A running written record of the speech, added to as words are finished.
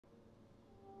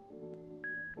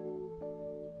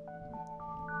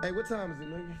Hey, what time is it,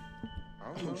 nigga?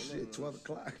 I don't know. Shit, 12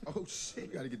 o'clock. Oh, shit.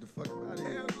 You gotta get the fuck out of here.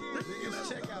 Hell yeah, nigga.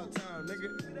 It's checkout time,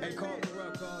 nigga. Hey, call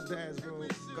Corrupt, call Dad's Room,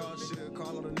 call Suge,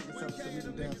 call all the niggas, tell them to meet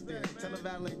them downstairs. Tell the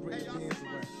valet bring the Benz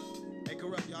around. Hey,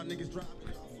 Corrupt, y'all niggas drop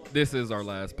it. This is our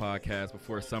last podcast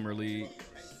before Summer League,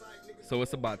 so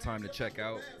it's about time to check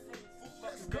out.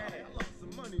 Let's go. I lost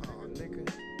some money, nigga.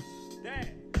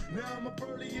 Now I'm up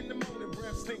early in the morning,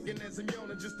 breath stinking as I'm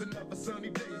yawning. Just another sunny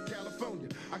day in California.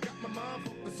 I got my mind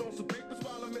focused on some papers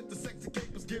while I'm at the sexy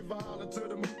capers. Give a holler to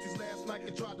the moochies last night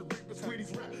and tried to rape us.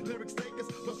 Sweeties rap, lyrics takers,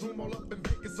 plus room all up in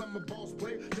Vegas. I'm a boss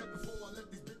player. That before I let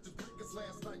these bitches break us.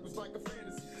 Last night was like a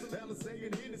fantasy. Alizé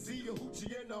and Hennessy, a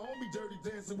hoochie and the homie dirty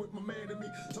dancing with my man and me.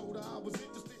 Told her I was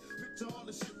interested. Picture all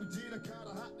the shit we did. I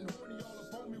kinda hot and horny all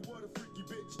up on me. What a freaky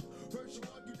bitch. First you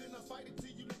argue, then I fight it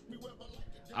till you lick me where I like it.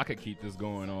 I could keep this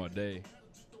going all day.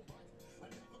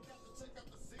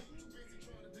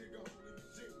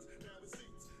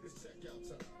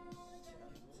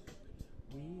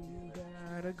 We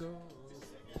gotta go.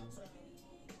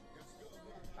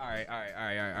 All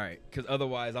right. Because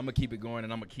otherwise, I'm gonna keep it going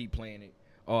and I'm gonna keep playing it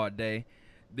all day.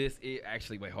 This is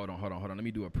actually wait, hold on. Let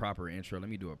me do a proper intro. And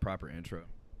I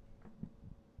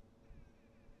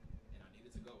need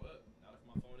it to go up. Not if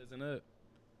my phone isn't up.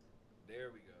 There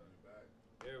we go.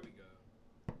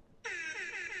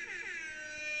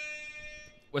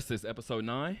 What's this, episode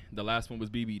 9? The last one was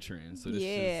BB Trends. So this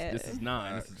is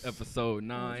 9. This is episode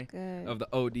 9 of the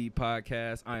OD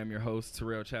podcast. I am your host,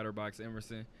 Terrell Chatterbox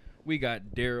Emerson. We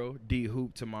got Daryl D.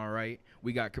 Hoop to my right.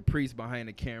 We got Caprice behind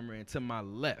the camera. And to my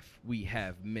left, we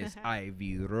have Miss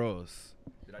Ivy Rose.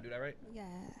 Did I do that right?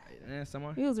 Yeah.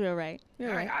 Someone? It was real right.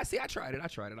 You're right. I see. I tried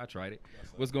it.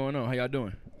 What's going on? How y'all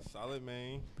doing? Solid,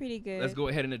 man. Pretty good. Let's go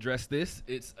ahead and address this.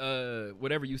 It's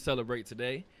whatever you celebrate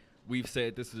today. We've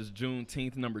said this is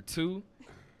Juneteenth number 2.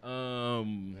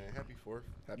 Man, happy 4th.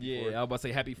 I was about to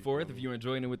say happy 4th. If you're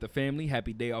enjoying it with the family,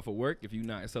 happy day off of work. If you're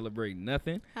not celebrating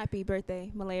nothing, happy birthday,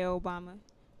 Malaya Obama.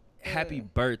 Happy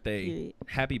birthday. Period.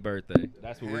 Happy birthday.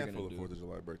 That's what we're going to do. 4th of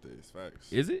July birthdays.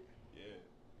 Facts. Is it? Yeah.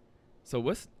 So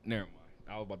what's... Never mind.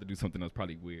 I was about to do something that's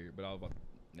probably weird, but I was about to...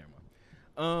 Never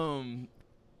mind.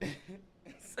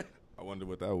 I wonder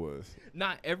what that was.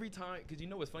 Not every time, because you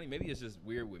know what's funny? Maybe it's just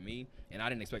weird with me, and I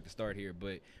didn't expect to start here,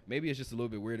 but maybe it's just a little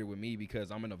bit weirder with me because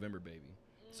I'm a November baby.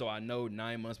 So I know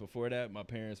 9 months before that, my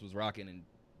parents was rocking in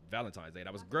Valentine's Day.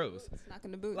 That was gross. Knocking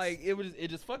the boots. Like, it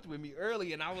just fucked with me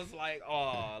early, and I was like,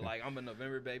 oh, like, I'm a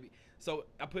November baby. So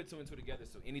I put 2 and 2 together.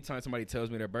 So anytime somebody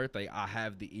tells me their birthday, I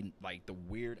have the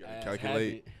weird-ass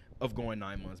habit of going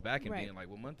 9 months back and being like,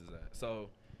 what month is that?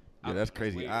 So... Yeah, that's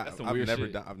crazy. I've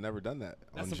never done that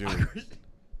on June.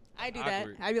 I do that.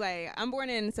 I'd be like, I'm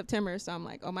born in September, so I'm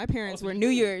like, oh, my parents were New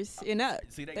Year's enough.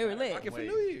 See, they were lit. For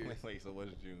New Year's. Wait, so what's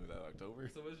June? Is that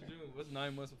October? So what's June? What's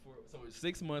 9 months before? So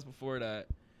 6 months before that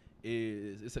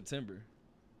is September.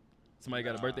 Somebody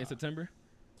got a birthday in September?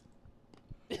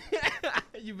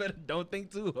 You better don't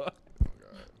think too hard. Oh,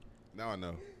 God. Now I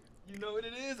know. You know what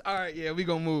it is? All right, yeah, we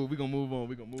gonna move on.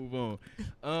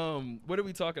 What are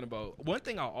we talking about? One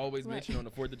thing I always mention on the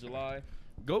 4th of July,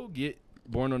 go get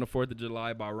Born on the 4th of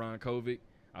July by Ron Kovic.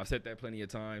 I've said that plenty of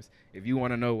times. If you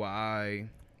want to know why I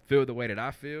feel the way that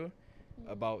I feel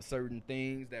about certain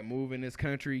things that move in this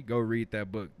country, go read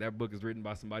that book. That book is written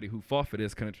by somebody who fought for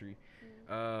this country.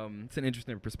 It's an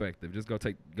interesting perspective. Just go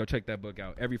check that book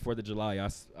out. Every 4th of July,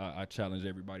 I challenge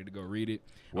everybody to go read it.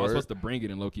 I was supposed to bring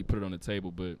it and low-key put it on the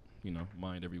table, but,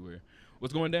 mind everywhere.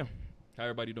 What's going down? How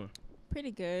everybody doing?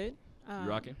 Pretty good. You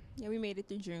rocking? Yeah, we made it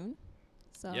through June.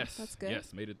 So that's good.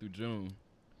 Yes, made it through June.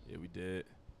 Yeah, we did.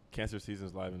 Cancer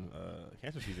season's live, and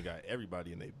cancer season got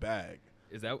everybody in their bag.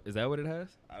 Is that what it has?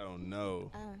 I don't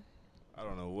know. I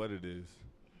don't know what it is,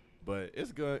 but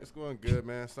it's good. It's going good,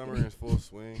 man. Summer is full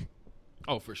swing.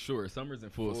 Oh, for sure. Summer's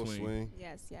in full swing.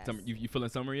 Yes. Summer, you feeling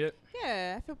summer yet?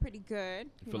 Yeah, I feel pretty good.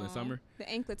 You feeling summer? The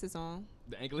anklets is on.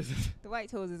 The anklets is... The white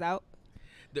toes is out.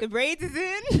 The braids is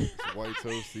in. White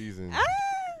toe season.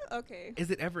 Okay.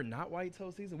 Is it ever not white toe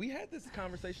season? We had this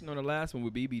conversation on the last one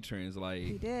with BB Trends. Like,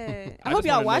 we did. I hope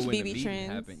y'all watched BB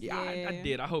Trends. Yeah, I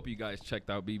did. I hope you guys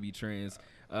checked out BB Trends.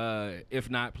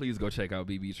 If not, please go check out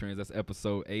BB Trends. That's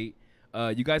episode 8.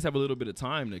 You guys have a little bit of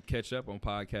time to catch up on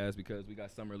podcasts because we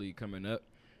got Summer League coming up.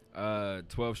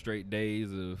 12 straight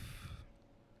days of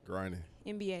grinding.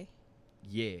 NBA.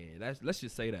 Yeah, let's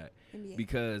just say that. NBA.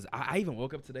 Because I even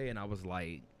woke up today and I was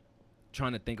like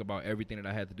trying to think about everything that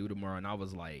I had to do tomorrow, and I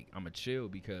was like, I'm going to chill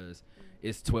because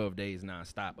it's 12 days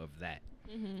nonstop of that.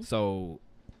 Mm-hmm. So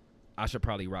I should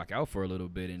probably rock out for a little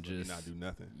bit and just not do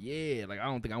nothing. Yeah, like I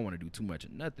don't think I want to do too much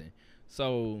of nothing.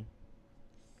 So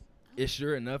it's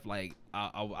sure enough, like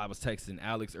I was texting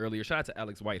Alex earlier. Shout out to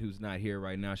Alex White, who's not here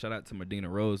right now. Shout out to Medina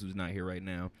Rose, who's not here right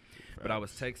now. But I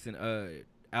was texting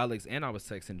Alex, and I was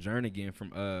texting Jernigan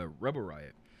from Rebel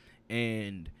Riot.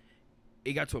 And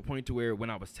it got to a point to where when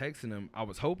I was texting him, I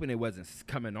was hoping it wasn't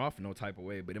coming off no type of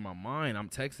way. But in my mind, I'm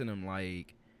texting him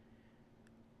like,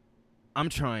 I'm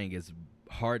trying as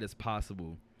hard as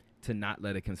possible to not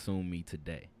let it consume me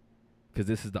today. Because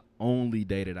this is the only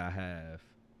day that I have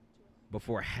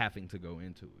before having to go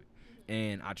into it.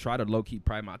 And I try to low-key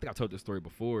pride my... I think I told this story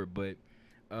before, but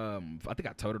I think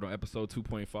I told it on episode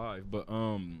 2.5. But,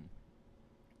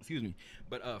 excuse me.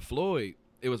 But Floyd,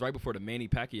 it was right before the Manny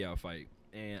Pacquiao fight.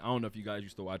 And I don't know if you guys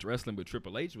used to watch wrestling, but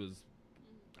Triple H was...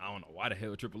 I don't know why the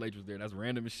hell Triple H was there. That's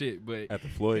random as shit. But at the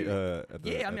Floyd, at the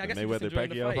Mayweather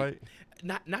Pacquiao fight.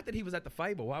 Not that he was at the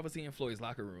fight, but why was he in Floyd's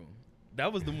locker room?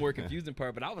 That was the more confusing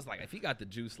part. But I was like, if he got the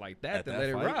juice like that, then let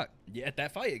it rock. Yeah, at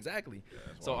that fight, exactly. Yeah,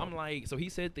 so wild. I'm like, so he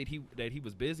said that he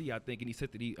was busy, I think, and he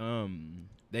said that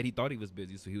he thought he was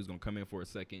busy, so he was gonna come in for a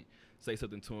second, say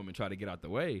something to him, and try to get out the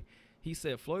way. He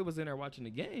said Floyd was in there watching the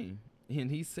game,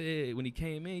 and he said when he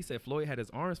came in, he said Floyd had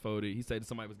his arms folded. He said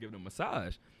somebody was giving him a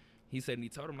massage. He said, and he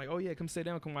told him, like, oh, yeah, come sit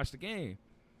down, come watch the game.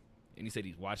 And he said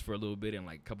he watched for a little bit, and,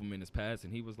 like, a couple minutes passed,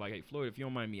 and he was like, hey, Floyd, if you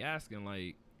don't mind me asking,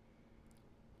 like,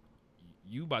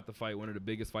 you about to fight one of the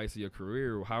biggest fights of your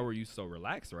career. How are you so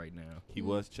relaxed right now? He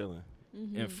was chilling.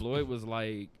 Mm-hmm. And Floyd was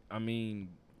like, I mean,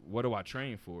 what do I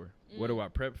train for? What do I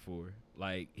prep for?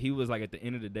 Like, he was like, at the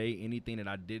end of the day, anything that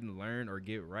I didn't learn or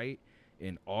get right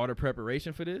in all the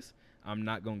preparation for this, I'm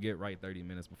not going to get right 30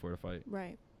 minutes before the fight.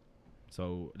 Right.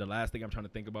 So the last thing I'm trying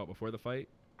to think about before the fight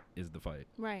is the fight.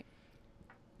 Right.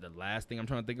 The last thing I'm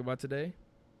trying to think about today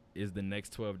is the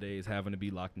next 12 days having to be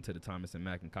locked into the Thomas and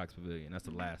Mack and Cox Pavilion. That's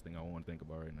the last thing I want to think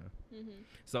about right now. Mm-hmm.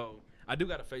 So I do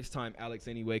got to FaceTime Alex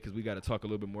anyway because we got to talk a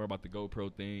little bit more about the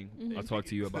GoPro thing. Mm-hmm. I'll talk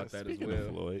to you about that as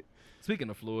well. Speaking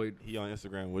of Floyd. He on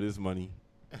Instagram with his money.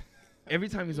 Every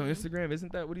time he's on Instagram,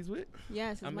 isn't that what he's with?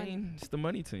 Yes, I mean, it's the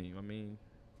money team. I mean.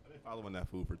 I've been following that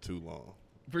fool for too long.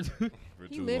 For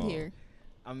he live here.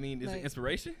 I mean, is it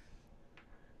inspiration?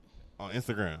 On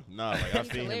Instagram. Nah, like I've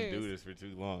seen him do this for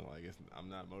too long. Like I'm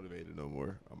not motivated no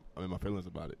more. I'm in my feelings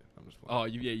about it. I'm just playing. Oh,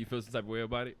 you feel some type of way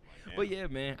about it? Like, but yeah,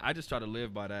 man, I just try to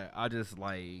live by that. I just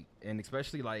like, and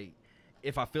especially like,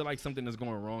 if I feel like something is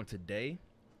going wrong today,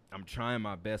 I'm trying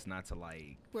my best not to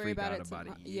like worry about it.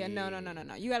 Yeah, no.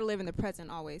 You got to live in the present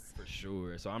always. For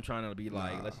sure. So I'm trying to be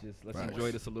like, let's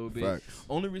enjoy this a little bit. Facts.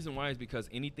 Only reason why is because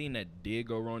anything that did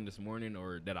go wrong this morning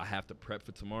or that I have to prep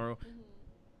for tomorrow,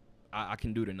 I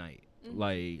can do tonight. Mm-hmm.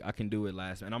 Like I can do it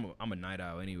last, and I'm a night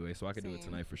owl anyway, so I can do it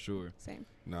tonight for sure. Same.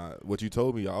 Nah, what you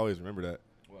told me, I always remember that.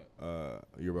 What?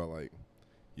 You're about like,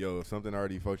 yo, if something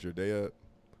already fucked your day up,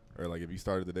 or like if you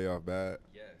started the day off bad.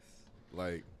 Yes.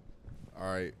 Like.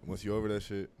 All right, once you're over that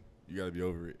shit, you got to be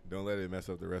over it. Don't let it mess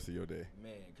up the rest of your day.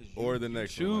 Man, or the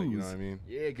next choose. One, like, you know what I mean?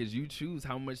 Yeah, because you choose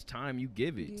how much time you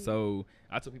give it. So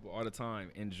I tell people all the time,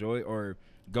 enjoy or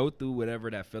go through whatever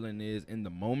that feeling is in the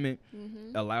moment.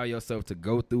 Mm-hmm. Allow yourself to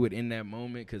go through it in that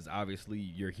moment because obviously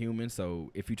you're human.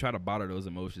 So if you try to bottle those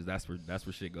emotions, that's where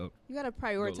shit go. You got to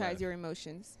prioritize your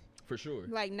emotions. For sure.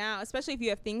 Like now, especially if you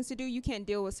have things to do, you can't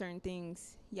deal with certain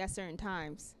things at certain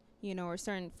times. You know, or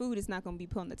certain food is not going to be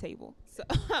put on the table. So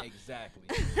exactly.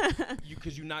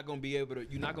 Because you're not going to be able to,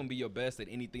 you're not going to be your best at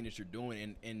anything that you're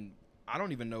doing. And I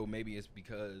don't even know, maybe it's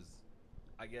because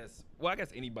I guess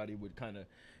anybody would kind of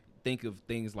think of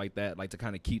things like that, like to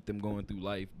kind of keep them going through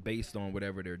life based on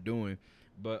whatever they're doing.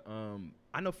 But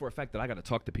I know for a fact that I got to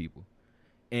talk to people.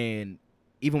 And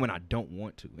even when I don't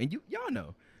want to, and y'all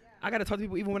know, I got to talk to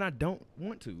people even when I don't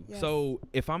want to. Yes. So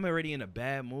if I'm already in a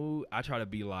bad mood, I try to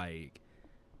be like,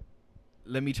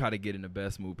 let me try to get in the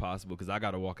best mood possible because I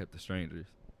got to walk up to strangers.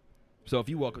 So if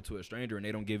you walk up to a stranger and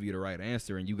they don't give you the right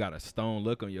answer and you got a stone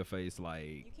look on your face,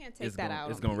 like you can't take that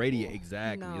out. It's going to radiate.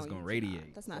 Exactly. No, it's going to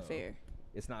radiate. That's not fair.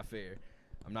 It's not fair.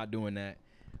 I'm not doing that.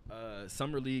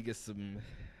 Summer League is some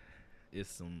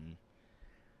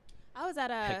I was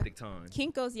at hectic time.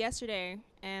 Kinko's yesterday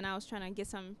and I was trying to get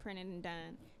something printed and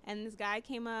done. And this guy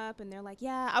came up and they're like,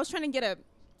 yeah, I was trying to get a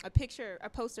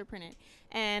poster printed,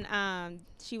 and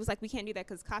she was like, we can't do that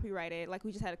because copyrighted. Like,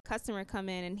 we just had a customer come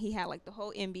in and he had like the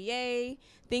whole NBA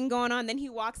thing going on. Then he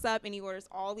walks up and he orders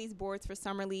all these boards for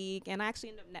Summer League, and I actually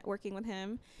ended up networking with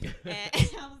him. And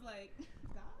I was like,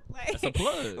 that's a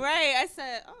plug. Right. I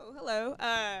said, oh, hello.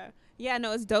 Yeah,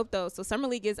 no, it's dope though. So Summer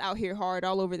League is out here hard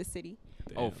all over the city.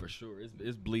 Damn. Oh, for sure.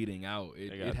 It's bleeding out.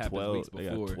 It happened weeks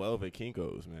before. They got 12 at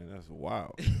Kinko's, man. That's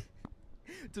wild.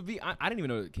 I didn't even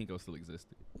know that Kinko still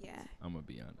existed. Yeah. I'm going to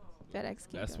be honest. FedEx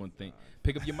Kinko's. That's one thing.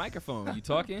 Pick up your microphone. You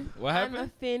talking? What I'm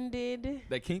happened? offended.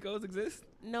 That Kinko's exist?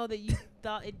 No, that you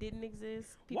thought it didn't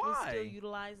exist. People Why? still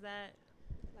utilize that.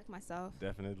 Like myself.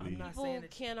 Definitely. I'm not People saying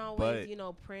that. can't But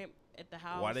always, print at the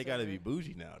house. Why they gotta or- be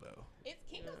bougie now though? It's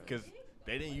Kinko's. Because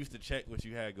they didn't used to check what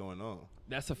you had going on.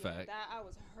 That's a fact. That I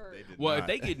was hurt. They did Well, not. if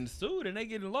they getting sued and they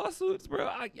getting lawsuits, bro,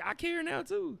 I care now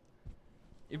too.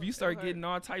 If you start getting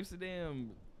all types of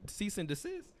damn cease and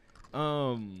desist,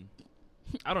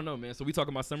 I don't know, man. So we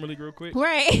talking about Summer League real quick.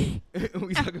 Right.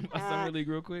 We talking about Summer League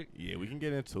real quick. Yeah, we can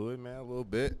get into it, man, a little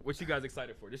bit. What you guys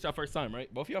excited for? This y'all first time,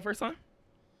 right? Both of y'all first time?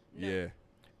 Yeah,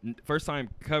 First time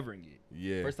covering it.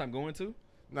 yeah. First time going to?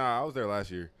 Nah, I was there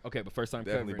last year. Okay, but first time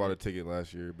Definitely covering bought a it. ticket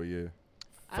last year, but yeah.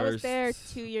 I was First- there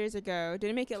 2 years ago.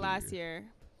 Didn't make it 2 last years. year,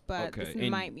 but Okay, this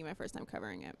and- might be my first time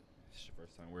covering it. It's your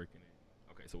first time working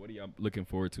it. Okay, so what are y'all looking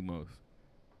forward to most?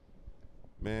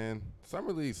 Man,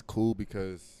 Summer League's cool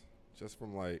because just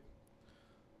from like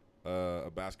a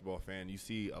basketball fan, you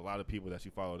see a lot of people that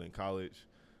you followed in college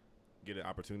get an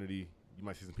opportunity. You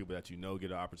might see some people that you know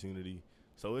get an opportunity.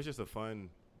 So it's just a fun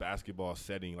basketball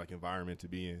setting, like environment to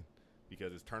be in,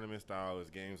 because it's tournament style, it's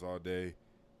games all day,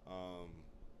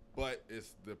 but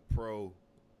it's the pro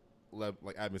like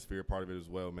atmosphere part of it as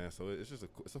well, man. So it's just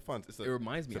it's a fun. It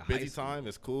reminds me It's of a high busy school. time.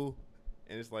 It's cool,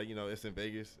 and it's like it's in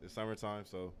Vegas. It's summertime,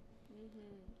 so.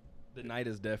 The night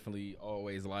is definitely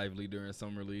always lively during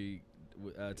Summer League,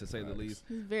 to say the Facts. least.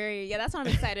 That's what I'm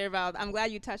excited about. I'm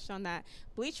glad you touched on that.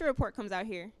 Bleacher Report comes out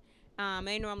here.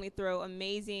 They normally throw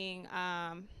amazing,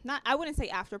 I wouldn't say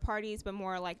after parties, but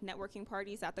more like networking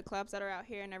parties at the clubs that are out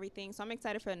here and everything. So I'm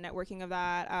excited for the networking of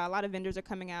that. A lot of vendors are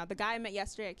coming out. The guy I met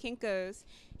yesterday at Kinko's,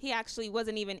 he actually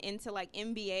wasn't even into like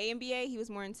NBA. He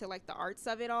was more into like the arts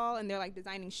of it all. And they're like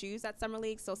designing shoes at Summer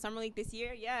League. So Summer League this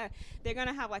year, yeah, they're going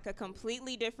to have like a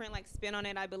completely different like spin on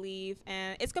it, I believe.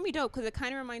 And it's going to be dope because it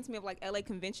kind of reminds me of like LA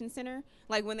Convention Center,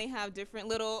 like when they have different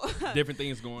little Different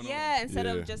things going on. yeah, instead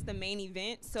Yeah. of just the main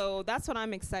event. So that's what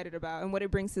I'm excited about and what it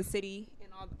brings to the city,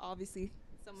 and obviously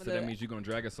some of So the. that means you're going to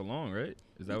drag us along, right?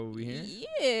 Is that what we hearing?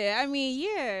 Yeah, I mean,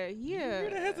 yeah. hear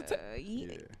the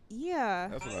hesitation? Yeah.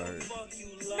 That's what I heard.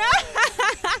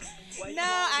 No,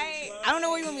 I don't know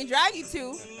where you want me to drag you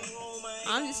to.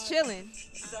 I'm just chilling.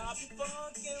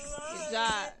 Good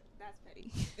job. That's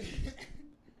petty.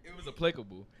 It was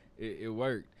applicable. It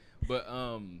worked. But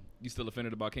you still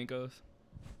offended about Kinko's?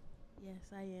 Yes,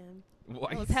 I am. Why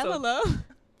Well, you it's hella so- low.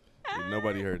 Yeah,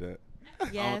 nobody heard that.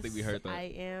 Yes, think we heard that.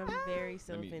 I am very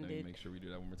still Let me offended. make sure we do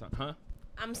that one more time. Huh?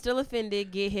 I'm still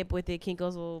offended. Get hip with it.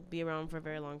 Kinko's will be around for a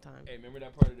very long time. Hey, remember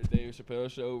that part of the Dave Chappelle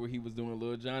show where he was doing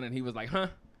Lil Jon and he was like, huh?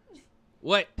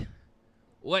 What?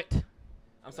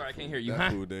 I'm sorry, I can't hear you. That Huh?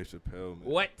 fool Dave Chappelle, man.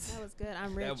 What? That was good.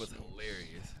 I'm rich. That was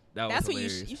hilarious. That That's was what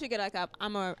hilarious. you should get like a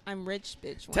I'm rich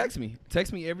bitch one.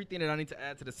 Text me everything that I need to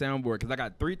add to the soundboard because I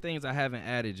got 3 things I haven't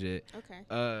added yet.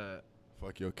 Okay.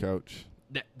 Fuck your couch.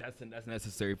 That's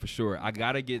necessary for sure. I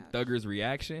gotta get Thugger's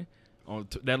reaction on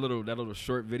that little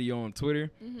short video on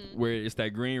Twitter Mm-hmm. where it's that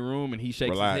green room and he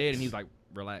shakes Relax. his head and he's like,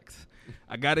 "Relax."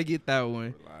 I gotta get that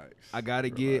one. Relax. I gotta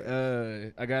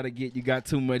Relax. get you got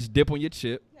too much dip on your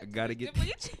chip. I gotta get.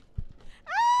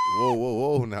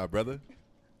 Whoa, now, brother.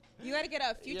 You gotta get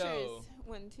a Futures Yo.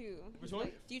 one too. Which one?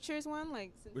 Like Futures one,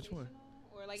 like Which one?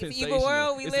 Sensational? Or like it's the Sensational. evil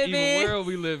world we It's live the evil in. world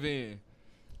we live in.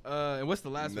 And what's the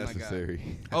last one I got?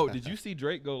 Necessary. Oh, did you see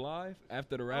Drake go live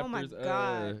after the Raptors? Oh my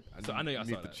God. So I know y'all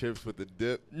need saw the that. chips with the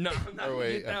dip. No, I'm not Or gonna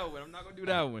wait. get that one. I'm not gonna do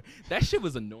that one. That shit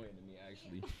was annoying to me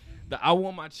actually. I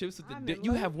want my chips with the I'm dip. in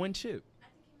You love. have one chip.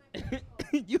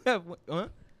 You have one. Huh?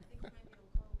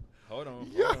 Hold on.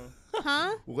 Yeah. Hold on.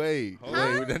 Huh? Wait,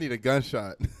 Huh? I need a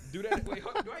gunshot. Do that. Wait,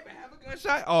 hold, do I even have a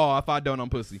gunshot? Oh, if I don't, I'm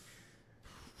pussy.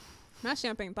 Not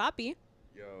Champagne Poppy.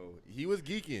 Yo, he was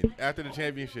geeking after the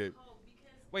championship.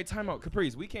 Wait, time out.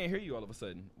 Caprice, we can't hear you all of a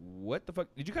sudden. What the fuck?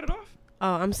 Did you cut it off?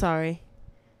 Oh, I'm sorry.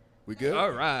 We good?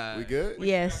 All right. We good?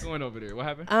 Yes. Going over there. What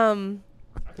happened?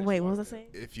 Wait, what was I saying?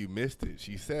 If you missed it,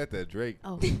 she said that Drake.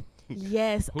 Oh,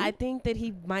 yes. Who? I think that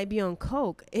he might be on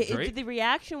coke. Drake? The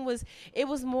reaction was, it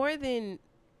was more than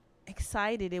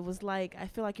excited. It was like, I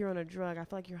feel like you're on a drug. I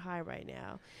feel like you're high right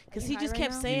now. Because you he high just right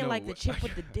kept now? saying You know like the what? chip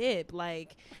with the dip.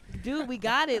 Like, dude, we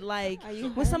got it. Like, Are you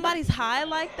when high? somebody's high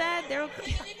like that, they're Why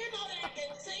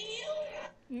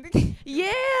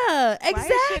yeah, is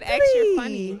exactly. shit extra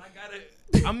funny?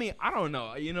 I mean, I don't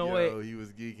know. You know Yo, what? he was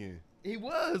geeking. He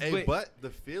was. Hey, but the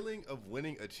feeling of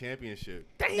winning a championship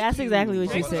That's exactly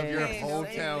what you of your said. Same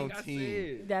hometown thing I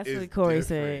team. said. That's is what Corey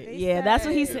different. said. They Yeah, that's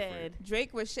what he said- said.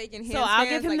 Drake was shaking hands. So I'll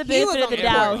give him like the he was benefit of the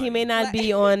on doubt. board. He may not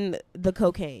be on the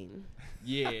cocaine.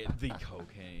 Yeah, the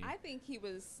cocaine. I think he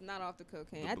was not off the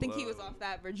cocaine. The I think he was blood. off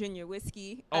that Virginia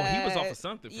whiskey. Oh, he was off of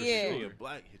something for yeah. sure. Yeah,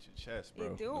 black hit your chest, bro.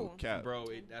 It do. No cap. Bro,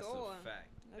 that's Go a on. fact.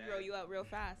 That'll grow you up real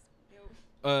fast.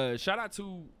 Yo. Shout out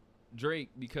to Drake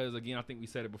because again I think we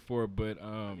said it before, but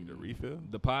The refill.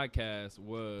 the podcast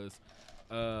was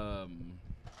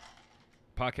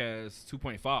podcast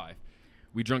 2.5.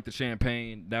 We drank the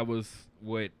champagne. That was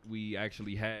what we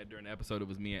actually had during the episode. It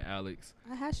was me and Alex.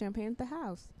 I had champagne at the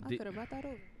house. I Did- could have brought that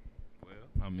over.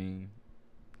 Well, I mean,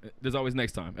 there's always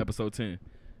next time. Episode 10.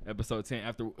 Episode 10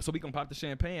 after, so we can pop the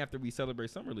champagne after we celebrate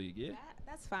Summer League. Yeah,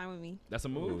 That's fine with me. that's a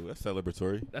move. Ooh, that's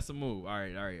celebratory. That's a move. All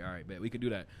right. Bet we could do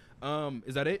that.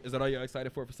 Is that it? Is that all you're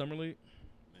excited for Summer League?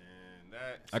 Man,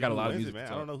 that. I got a who lot of wins music it, man. to I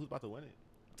talk. don't know who's about to win it.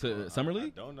 To Summer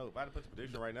League? I don't know. If I had to put a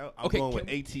prediction right now, I'm Okay, going can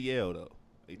with ATL though.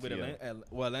 ATL.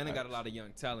 With Atlanta got a lot of young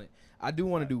talent. I do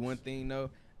want to do one thing though,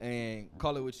 and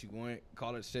call it what you want.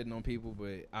 Call it shitting on people,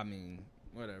 but I mean,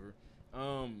 whatever.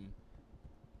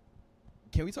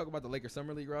 Can we talk about the Lakers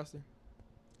Summer League roster?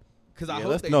 Because I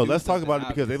hope let's talk about it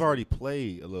because they've already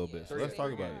played a little bit. So Yeah, let's talk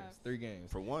three about it. games. 3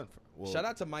 games. For one, well, Shout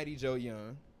out to Mighty Joe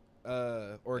Young,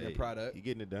 Oregon hey, product. He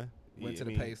getting it done. Went to I the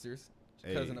mean, Pacers.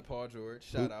 hey, Cousin of Paul George.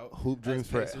 Shout out. Hoop dreams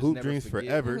Pacers Hoop never dreams forget.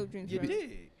 forever. Hoop dreams You forever.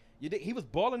 did. You did. He was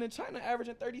balling in China,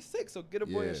 averaging 36. So get a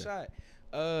boy a Yeah. shot.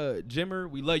 Jimmer,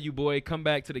 we love you, boy. Come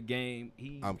back to the game.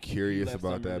 I'm curious left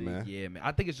about Summer that, League. man. Yeah, man.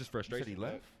 I think it's just You frustration. said he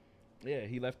left? Yeah,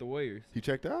 he left the Warriors. He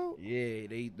checked out. Yeah,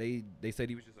 they said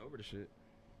he was just over the shit.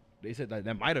 They said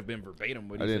that might have been verbatim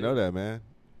what he I didn't said. know that, man.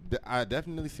 I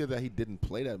definitely said that he didn't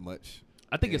play that much.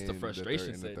 I think it's the in frustration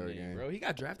in the setting third in, game. bro. He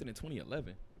got drafted in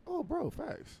 2011. Oh, bro,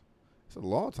 facts. It's a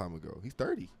long time ago. He's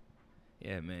 30.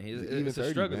 Yeah, man. He's It's even a 30,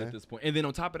 struggle man. at this point. And then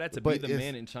on top of that, to But be the it's-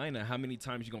 man in China, how many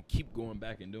times you gonna keep going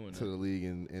back and doing To that? the league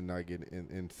and not getting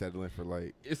and settling for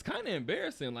like It's kind of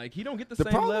embarrassing. Like he don't get the, the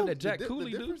same problem. love that Jack the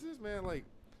Cooley do. difference is, man, like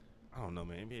I don't know,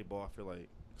 man. NBA ball, I feel like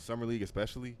Summer League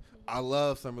especially. I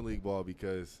love Summer League ball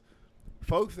because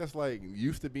folks that's like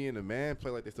used to being the man play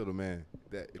like they're still the man.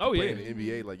 That if Oh, you play yeah. in the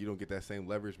NBA, like you don't get that same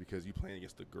leverage because you playing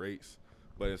against the greats.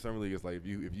 But in Summer League, it's like if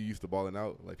you used to balling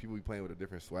out, like people be playing with a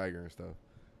different swagger and stuff.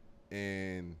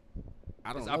 And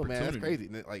I don't It's know, man. That's opportunity. crazy.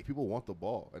 And like people want the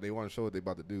ball and they want to show what they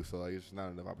about to do. So like it's just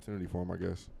not enough opportunity for them, I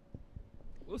guess.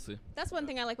 We'll see. That's one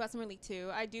thing I like about Summer League too.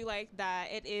 I do like that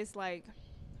it is like,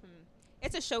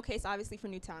 it's a showcase obviously for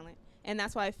new talent. And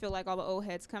that's why I feel like all the old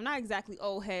heads come. Not exactly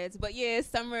old heads, but yeah, it's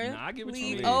Summer Nah, I get what you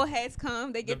League. mean. Old heads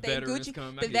come. They The get their veterans Gucci.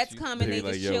 come, I The get vets you. come and They they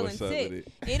like, just yo, chill what's and up sit. with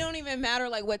it? It don't even matter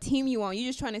like what team you on. You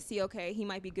just trying to see, okay, he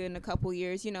might be good in a couple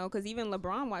years, you know, because even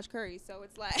LeBron watched Curry. So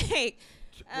it's like,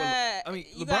 Well, I mean,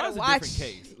 you gotta LeBron's a watch.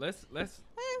 different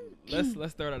case.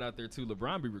 Let's throw that out there too.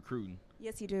 LeBron be recruiting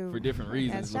Yes, you do. for different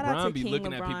reasons. shout out LeBron to be King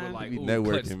looking at people LeBron. like, He be ooh,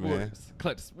 Clutch networking, man. Sports.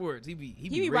 Clutch Sports. He be He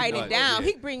be writing ready. it down. yeah.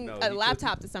 He bring No, a he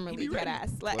laptop to Summer he be League, head ready.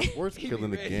 ass. Well, Like, sports He be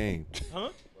killing the ready. game. Huh?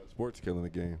 Sports killing the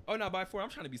game. Oh no, by 4. I'm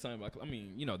trying to be signed by. I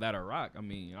mean, you know that or Rock. I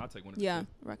mean, I'll take one of the yeah, two.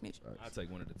 Rock Nation. I'll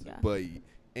take one of the two. Yeah. But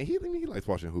and he likes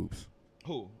watching hoops.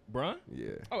 Who? Bron? Yeah.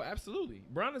 Oh, absolutely.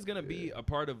 Bron is gonna be a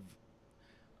part of.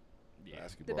 Yeah.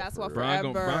 The basketball forever.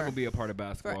 Bron Forever. gonna be a part of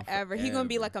basketball Forever. He gonna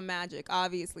be like a Magic,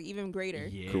 obviously, even greater.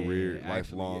 Yeah, career, actually,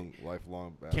 lifelong yeah.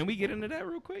 basketball. Can we get into that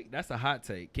real quick? That's a hot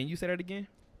take. Can you say that again?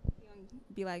 He gonna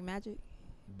be like Magic,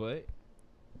 But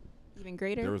even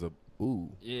greater. There was a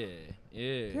yeah.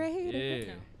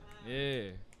 Greater.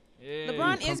 Yeah. LeBron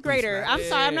come is through greater. snap. I'm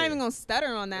sorry, I'm not Yeah. even gonna stutter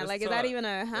on that. Let's Like, is talk. that even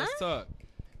a huh? Let's talk.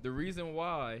 The reason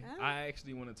why Huh? I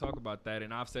actually want to talk about that,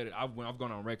 and I've said it, I've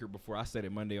gone on record before. I said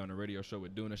it Monday on the radio show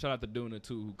with Duna. Shout out to Duna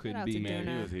too, who couldn't out be to here.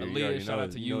 Duna. He was here. Aaliyah, You already shout know out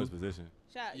his- to you you. know his position.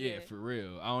 Shot, Yeah, for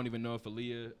real. I don't even know if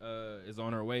Aaliyah is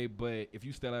on her way, but if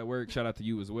you still at work, shout out to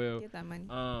you as well. Get that money.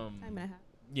 Time and a half.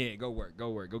 Yeah, go work,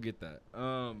 go get that.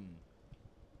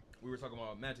 We were talking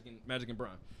about Magic and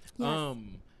Bron. Yes.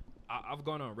 I've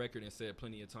gone on record and said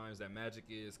plenty of times that Magic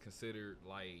is considered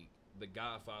like the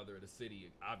godfather of the city.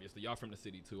 Obviously, y'all from the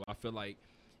city too. I feel like,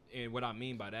 and what I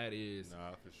mean by that is,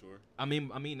 Nah, for sure. I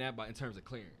mean that by in terms of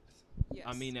clearance. Yes.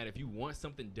 I mean that if you want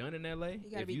something done in LA,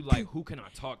 gotta if be you like, who can I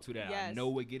talk to that I Yes. know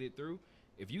would get it through?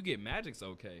 If you get Magic's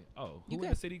okay. Oh, who You in the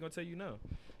good. city gonna tell you no?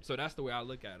 So that's the way I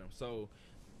look at him. So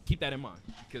keep that in mind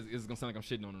because it's gonna sound like I'm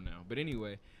shitting on him now. But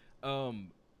anyway,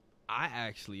 I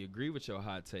actually agree with your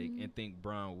hot take and think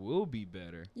Bron will be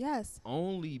better Yes.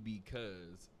 only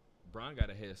because Bron got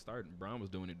a head start and Bron was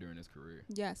doing it during his career.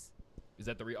 Yes. Is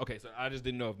that the okay? So I just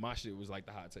didn't know if my shit was like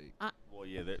the hot take. Well,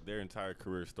 yeah, their entire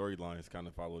career storylines kind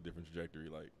of follow a different trajectory.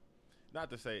 Like, not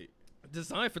to say,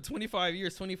 Designed for 25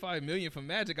 years, 25 million for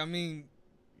Magic. I mean,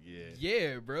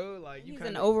 yeah, bro. Like you He's kind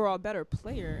an of overall better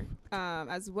player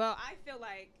as well. I feel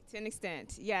like, to an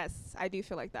extent, yes, I do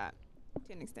feel like that,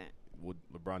 to an extent.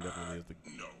 LeBron definitely is the.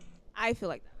 I feel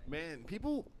like that. Man,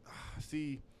 people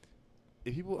see.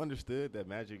 If people understood that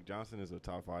Magic Johnson is a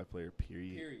top 5 player,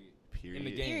 period. In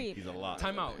the game. Period. He's a lot.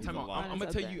 Time out. He's I'm a lot. gonna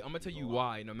It's tell okay. you. I'm gonna tell you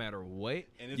why. No matter what,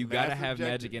 And it's you gotta mad have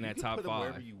subjective. Magic in that you top can put him 5.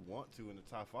 wherever you want to in the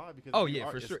top 5 because Oh, it's yeah,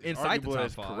 for it's- sure. it's Inside the arguable top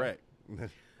as 5. correct.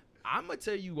 I'm gonna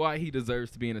tell you why he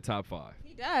deserves to be in the top 5.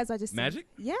 He does. I just Magic?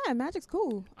 Yeah, Magic's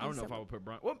cool. I don't know if I would put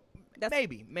Bron. Well, That's-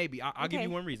 maybe. I'll give Okay. you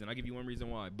one reason. I'll give you one reason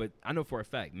why. But I know for a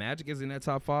fact Magic is in that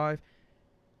top 5.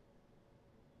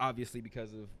 Obviously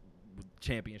because of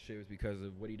championships, because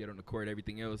of what he did on the court,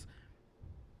 everything else,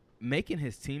 making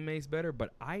his teammates better.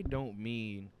 But I don't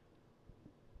mean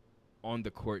on the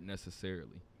court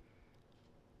necessarily.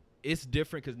 It's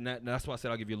different because that's why I said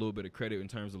I'll give you a little bit of credit in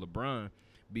terms of LeBron,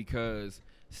 because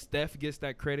Steph gets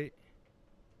that credit.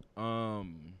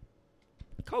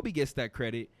 Kobe gets that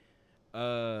credit. If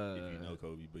you know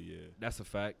Kobe, but yeah. That's a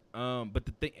fact. But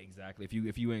the thing, exactly,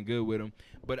 if you ain't good with them.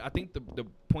 But I think the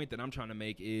point that I'm trying to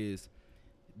make is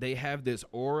they have this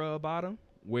aura about them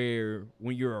where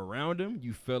when you're around them,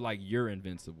 you feel like you're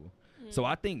invincible. So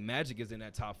I think Magic is in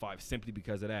that top 5 simply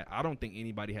because of that. I don't think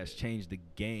anybody has changed the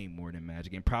game more than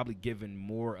Magic and probably given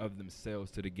more of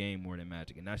themselves to the game more than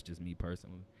Magic. And that's just me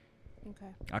personally. Okay.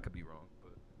 I could be wrong,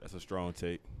 but That's a strong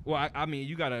take. well, I mean,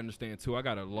 you got to understand, too. I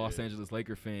got a Los Angeles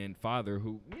Laker fan father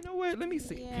who, you know what? Let me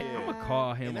see. Yeah. I'm going to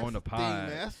call him on the pod.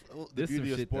 That's the This some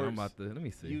beauty of shit that I'm sports. about to, let me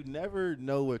see. You never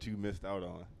know what you missed out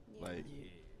on. Yeah. Like,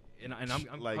 And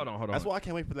I'm like, hold on. That's why I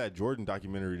can't wait for that Jordan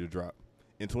documentary to drop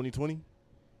in 2020,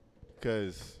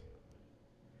 because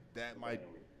that might,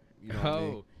 you know, what I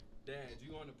mean? Oh, Dad,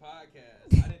 you on the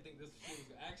podcast. I didn't think this shit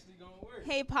was actually going to work.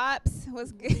 Hey, Pops.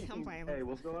 What's good? I'm playing. Hey,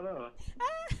 what's going on?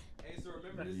 Hey,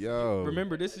 so Yo.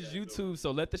 this is YouTube, so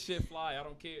let the shit fly. I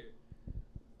don't care.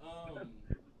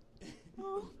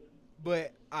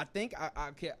 But I think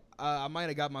I might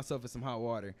have got myself in some hot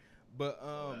water. But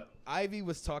Ivy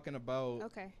was talking about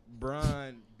Okay.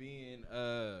 Bron being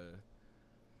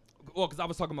well, because I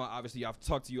was talking about, obviously I've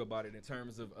talked to you about it in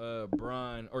terms of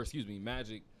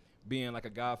Magic being like a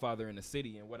godfather in the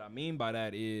city. And what I mean by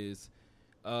that is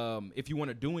if you want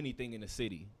to do anything in the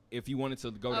city, if you wanted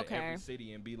to go to every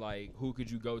city and be like, who could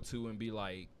you go to and be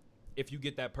like, if you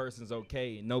get that person's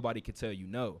okay, nobody could tell you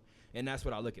no. And that's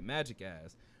what I look at Magic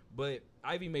as. But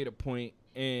Ivy made a point,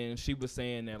 and she was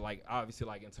saying that, like, obviously,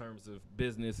 like, in terms of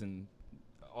business and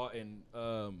I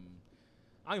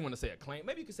don't want to say acclaim.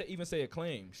 Maybe you could even say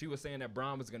acclaim. She was saying that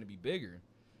Bron was going to be bigger.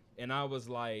 And I was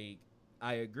like,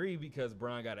 I agree, because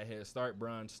Bron got a head start.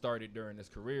 Bron started during his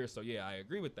career, so, yeah, I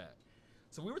agree with that.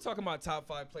 So we were talking about top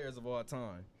 5 players of all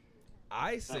time.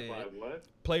 I said Top 5 what?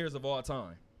 players of all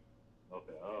time.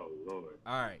 Okay. Oh Lord.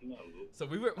 All right. No, So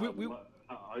we were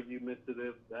how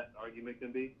argumentative that argument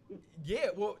can be. yeah.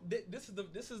 Well, this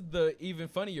is the even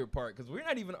funnier part, because we're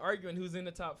not even arguing who's in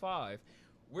the top 5.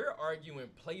 We're arguing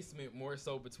placement more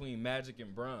so between Magic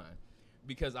and Bron,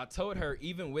 because I told her,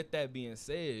 even with that being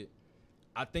said,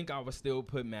 I think I would still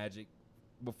put Magic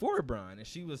before Bron, and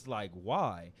she was like,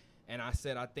 why? And I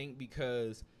said, I think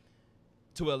because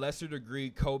to a lesser degree,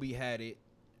 Kobe had it,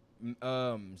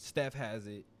 Steph has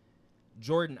it,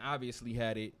 Jordan obviously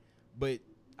had it, but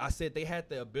I said they had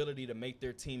the ability to make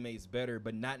their teammates better,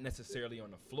 but not necessarily on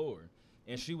the floor.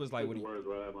 And she was like, Put "What the do you?" words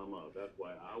right out of my mouth. That's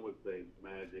why I would say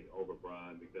Magic over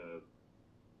Bron, because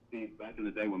see, back in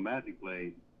the day when Magic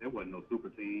played, there wasn't no super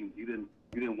teams. You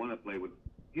didn't want to play with.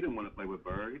 He didn't want to play with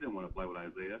Bird. He didn't want to play with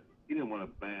Isaiah. He didn't want to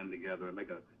band together and make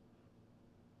a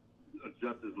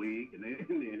Justice League in the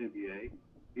NBA.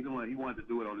 He wanted to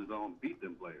do it on his own, beat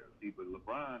them players. See, but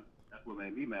LeBron, that's what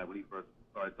made me mad when he first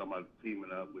started talking about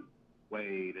teaming up with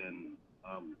Wade and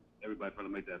everybody trying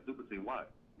to make that super team. Why?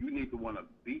 You need to want to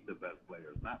beat the best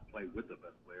players, not play with the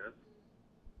best players.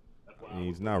 That's why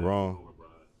He's would not put wrong. over Bron.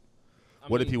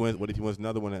 What if he wins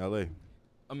another one in LA?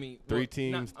 I mean, Three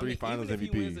teams, three finals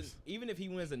MVPs. Even if he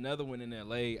wins another one in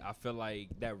LA, I feel like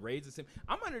that raises him.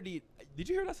 I'm under the. Did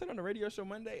you hear what I said on the radio show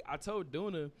Monday? I told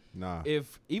Duna, Nah.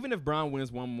 even if Bron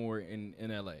wins one more in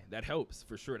LA, that helps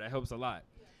for sure. That helps a lot.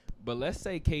 But let's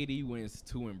say KD wins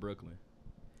 2 in Brooklyn,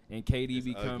 and KD It's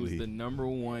becomes ugly. the number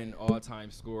 1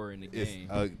 all-time scorer in the It's game.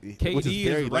 ugly. KD Which is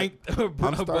very is ranked. I'm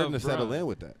starting to above settle Bron. in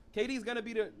with that. KD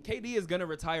is gonna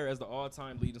retire as the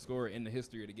all-time leading scorer in the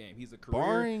history of the game. He's a career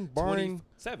Barring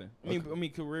 27. Okay. I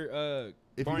mean career. If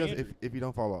he barring doesn't, injury. if you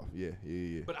don't fall off, yeah.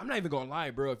 But I'm not even gonna lie,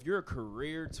 bro. If you're a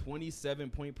career 27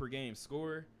 point per game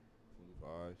scorer,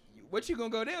 25. what you gonna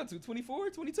go down to? 24,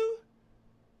 22?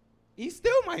 He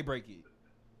still might break it.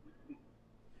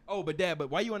 Oh, but Dad, but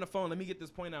while you on the phone, let me get this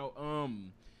point out.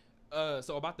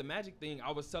 So about the Magic thing,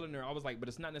 I was telling her, I was like, but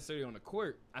it's not necessarily on the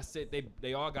court. I said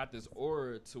they all got this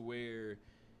aura to where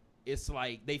it's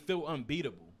like they feel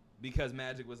unbeatable because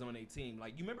Magic was on their team.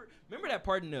 Like you remember that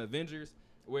part in the Avengers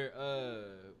where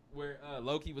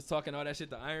Loki was talking all that shit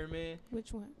to Iron Man,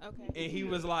 Which one? Okay. and he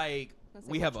was like, Let's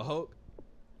say "We have which a Hulk."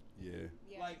 Yeah.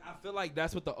 Yeah. Like I feel like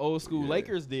that's what the old school Yeah.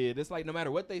 Lakers did. It's like no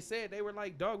matter what they said, they were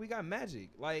like, "Dog, we got Magic.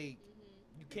 Like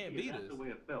you can't beat That's us." the way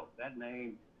it felt. That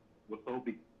name was so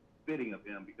befitting of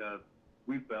him because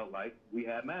we felt like we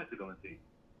had Magic on the team.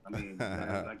 I mean,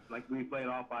 like we played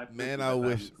all 5. Man, I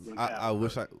wish I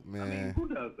wish I I mean, man. who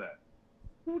does that?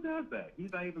 Who does that?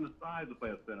 He's not even the size to play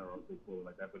a center or a forward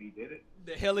like that, but he did it.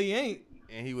 The hell he ain't.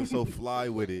 And he was so fly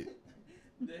with it.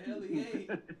 The hell he ain't.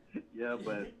 Yeah,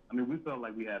 but I mean, we felt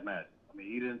like we had Magic. I mean,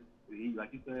 he didn't. He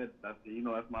like you said. That's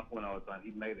my point all the time.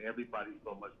 He made everybody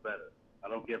so much better. I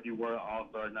don't care if you were an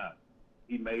all-star or not.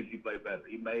 He made you play better.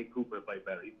 He made Cooper play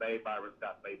better. He made Byron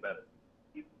Scott play better.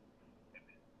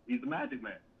 He's the Magic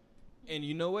Man. And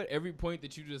you know what? Every point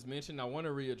that you just mentioned, I want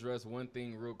to readdress one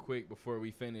thing real quick before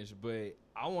we finish. But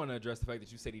I want to address the fact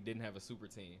that you said he didn't have a super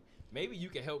team. Maybe you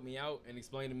can help me out and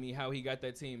explain to me how he got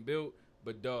that team built.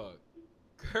 But dog,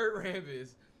 Kurt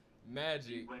Rambis,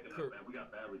 Magic. Breaking up, man. We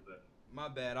got bad reception. My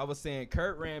bad. I was saying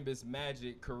Kurt Rambis,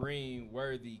 Magic, Kareem,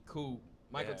 Worthy, Coop,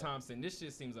 Michael Yeah. Thompson. This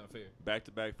shit seems unfair.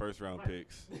 Back-to-back first-round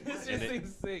picks. This And just they-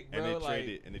 seems sick, And bro.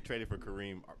 they traded for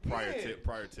Kareem prior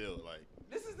Yeah. to like.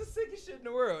 This is the sickest shit in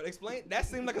the world. Explain. That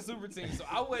seemed like a super team, so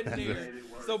I wasn't there.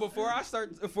 So before I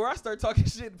start talking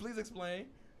shit, please explain.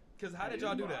 Cause how did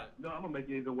y'all do that? No, I'm gonna make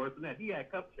it even worse than that. He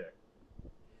had cup check.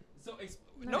 So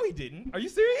no, he didn't. Are you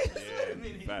serious? Yeah, Wait a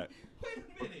minute. fact. Wait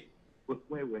a minute.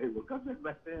 Wait, was cup check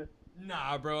back then?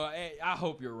 Nah, bro. I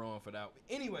hope you're wrong for that.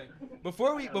 Anyway,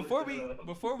 before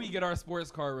we get our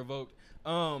sports card revoked,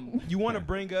 you want to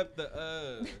bring up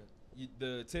the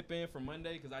tip in for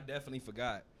Monday? Cause I definitely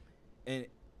forgot. And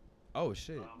oh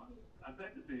shit. I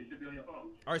texted it to you. It should be on your phone.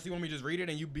 All right, so you want me to just read it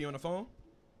and you be on the phone?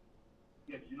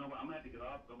 Yeah, 'cause you know what? I'm gonna have to get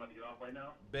off. So I'm about to get off right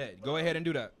now. Bet. Go ahead and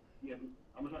do that. Yeah,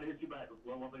 I'm gonna try to hit you back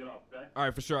once I get off. Okay. All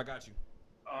right, for sure. I got you.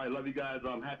 All right, love you guys.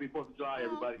 Happy 4th of July,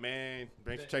 everybody. Man,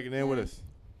 thanks for checking in with us.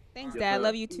 Thanks, Yes, Dad. sir.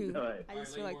 Love you too. All right. I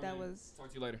just feel like that was Talk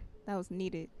to you later.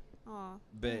 needed. Aw.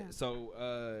 Bet. Yeah.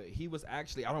 So he was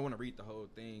actually, I don't want to read the whole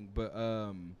thing, but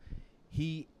I'm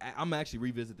actually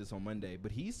revisit this on Monday,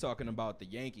 but he's talking about the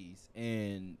Yankees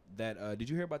and that did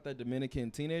you hear about that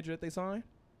Dominican teenager that they signed?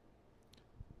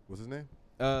 What's his name?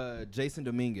 Jason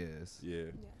Dominguez. Yeah.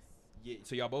 Yes. Yeah,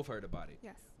 so y'all both heard about it.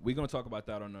 Yes. We're gonna talk about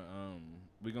that on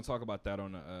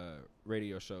the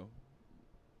radio show.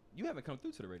 You haven't come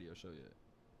through to the radio show yet.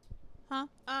 Huh?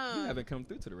 You haven't come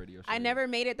through to the radio show. I yet. never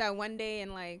made it that one day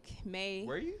in like May.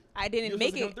 Were you? I You didn't were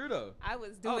make supposed to it. come through though. I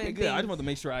was doing Okay, things. good. I just wanted to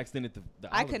make sure I extended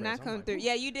the I olive could not branch. I'm come like, through.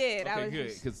 Yeah, you did. I Okay, was good,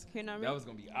 just, because you know what I that mean? was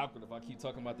gonna be awkward if I keep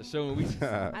talking about the show and we.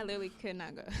 I literally could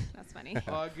not go. That's funny.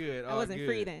 All good. I all wasn't good.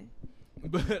 free then.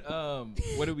 But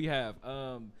what do we have?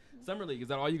 Summer League. Is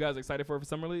that all you guys excited for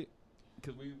Summer League?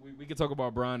 Because we could talk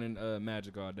about Bron and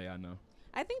Magic all day. I know.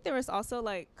 I think there was also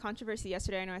like controversy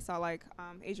yesterday. I know I saw like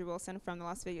Asia Wilson from the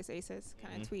Las Vegas Aces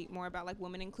kind of tweet more about like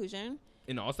women inclusion.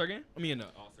 In the All-Star game? I mean, in the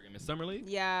All-Star game in Summer League.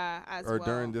 Yeah, as Or well.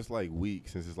 during this like week,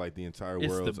 since it's like the entire It's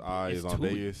world's the- eye it's is on 2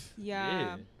 weeks. Vegas.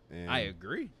 Yeah. And I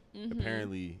agree. Mhm.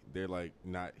 apparently they're like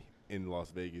not in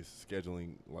Las Vegas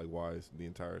scheduling like wise the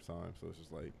entire time. So it's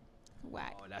just like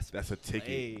Whack. Oh, that's that's a ticket.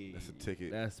 played. That's a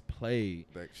ticket That's played.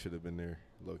 that should have been there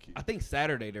low key. I think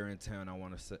Saturday they're in town. I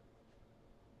want to say.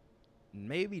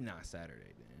 Maybe not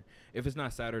Saturday then. If it's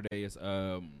not Saturday, it's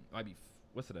might be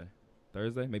what's today?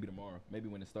 Thursday? Maybe tomorrow. Maybe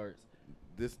when it starts.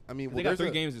 This I mean, They got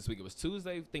 3 games this week. It was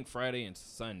Tuesday, I think Friday and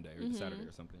Sunday or Mhm. Saturday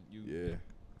or something. Yeah.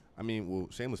 I mean, well,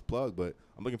 shameless plug, but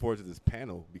I'm looking forward to this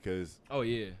panel because Oh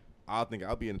yeah. I think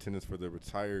I'll be in attendance for the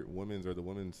retired women's or the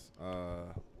women's. Oh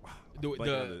the my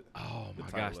title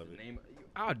gosh, of the it. name.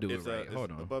 I'll do it right. It's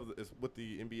Hold on. above. It's with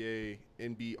the NBA,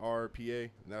 NBRPA,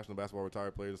 National Basketball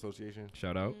Retired Players Association.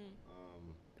 Shout out.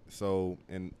 So,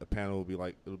 and a panel will be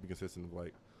like it'll be consistent of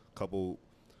like a couple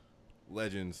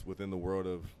legends within the world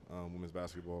of women's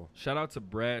basketball. Shout out to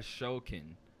Brad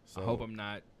Shokin. So I hope I'm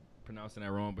not pronouncing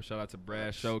that wrong, but shout out to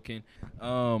Brad Shokin.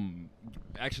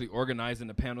 Actually organizing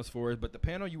the panels for us. But the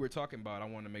panel you were talking about, I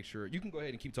want to make sure you can go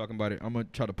ahead and keep talking about it. I'm gonna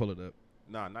try to pull it up.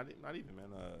 Nah, not even, man.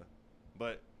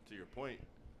 But to your point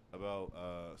about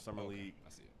Summer League I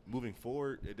see it. moving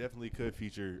forward, it definitely could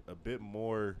feature a bit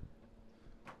more.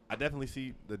 I definitely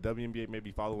see the WNBA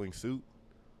maybe following suit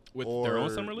With or their own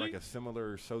summer league. like a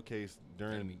similar showcase That'd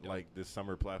during be dope. like this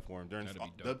summer platform during That'd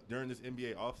be dope. during this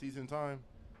NBA offseason time.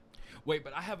 Wait,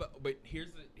 but I have a. But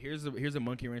here's a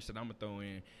monkey wrench that I'm gonna throw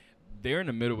in. they're in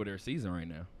the middle of their season right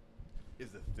now. Is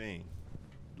the thing.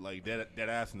 Like, dead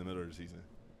ass in the middle of the season.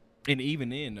 And even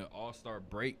then, the All-Star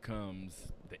break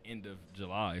comes the end of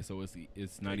July, so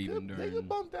it's not even during. They could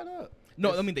bump that up.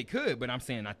 No, I mean they could, but I'm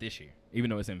saying not this year. Even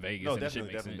though it's in Vegas. No, and it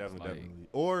should definitely, make sense. definitely.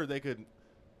 Or they could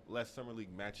let Summer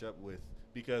League match up with,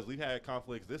 because we've had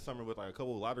conflicts this summer with like a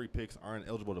couple of lottery picks aren't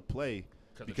eligible to play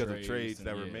because of trades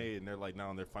that were made, and they're like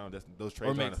now in their final those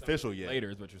trades aren't official yet. Later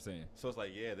is what you're saying. So it's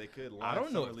like, yeah, they could. I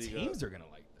don't know Summer if League teams up. are gonna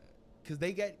like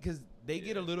that because they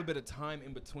get a little bit of time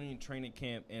in between training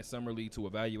camp and summer league to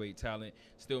evaluate talent,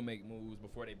 still make moves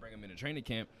before they bring them into training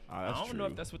camp. I don't know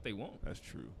if that's what they want. That's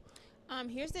true.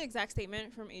 Here's the exact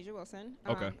statement from Asia Wilson.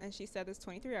 Okay. And she said this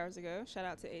 23 hours ago. Shout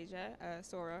out to Asia,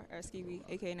 Sora, or Skiwi,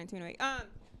 aka 1908.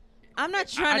 I'm not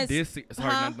trying to. I did see. Sorry,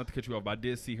 not to cut you off, but I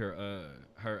did see her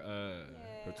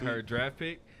draft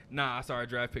pick. Nah, I saw her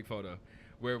draft pick photo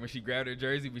where when she grabbed her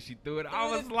jersey, when she threw it,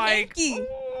 I was like, Threw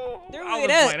I it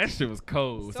was up. like, that shit was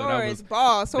cold. Sora's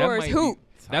ball, Sora's hoop.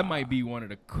 That might be one of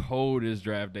the coldest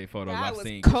draft day photos That I've was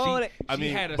seen. cold. She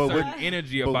had a certain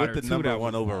energy about her with the too. number that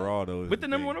one was overall though. with the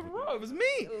number one overall, it was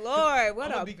me. Lord, what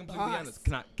I'm a gonna be completely boss. honest.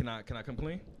 Can I come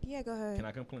clean? Yeah, go ahead. Can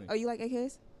I come clean? Oh, you like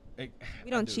AKs? Hey, We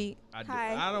don't I do. cheat. I do.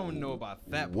 Hi. I don't know about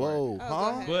that part. Whoa, Oh,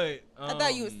 huh? go ahead. But I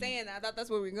thought you were saying that. I thought that's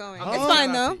where we're going. Huh? It's shout fine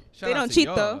out though. to- shout They out don't to cheat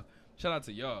y'all. though. Shout out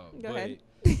to y'all. Go but ahead.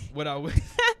 What I would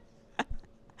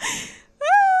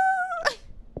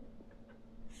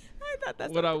I thought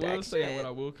that's what I some will black say and shit. what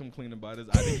I will come clean about is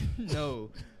I didn't know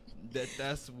that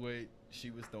that's what she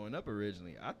was throwing up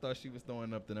originally. I thought she was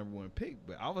throwing up the number one pick,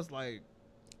 but I was like,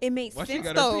 It makes Why she sense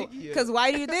got her though, pinky up? because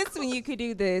why do this when you could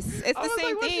do this? It's I the was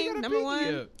same like, why she got thing. her Number pinky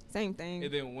one, up? same thing.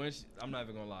 And then once I'm not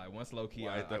even gonna lie, once low key,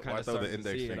 Why I throw kind of the started to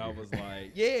index see it. I finger? was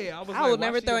like, yeah, I was. I like, will why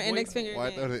never she throw an avoiding index it? finger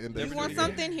Why throw the again. index You want finger?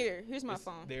 something? Here's my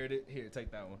phone. There it is. Here,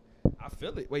 take that one. I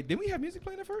feel it. Wait, didn't we have music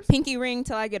playing at first? Pinky ring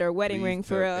till I get her wedding Please ring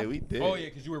for tell- real. Hey, we did. Oh yeah,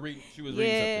 because you were reading. She was Yeah.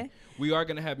 reading something. We are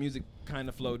gonna have music kind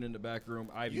of floating in the back room.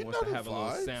 Ivy You wants know to the have a little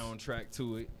vibes. soundtrack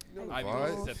to it. You know the Ivy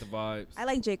wants to vibes. set the vibes. I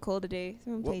like J. Cole today.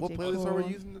 So I'm gonna What play J. playlist Cole. are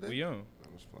we using today? We on. I'm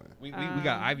just playing. We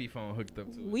got Ivy phone hooked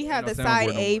up to it. We Ain't have no the side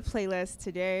soundboard no A more. playlist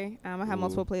today. I have Ooh.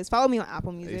 multiple playlists. Follow me on Apple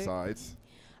A Music. sides.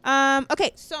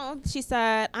 Okay, so she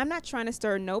said, I'm not trying to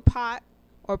stir no pot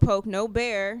or poke no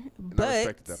bear, And I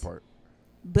respected but that part.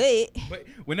 But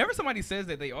whenever somebody says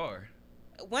that they are,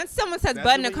 once someone says That's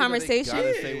but in the a way you know they conversation,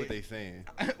 gotta say what they saying.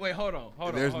 wait, hold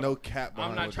on. There's hold no on. cap. I'm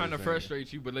behind not what trying to they're saying.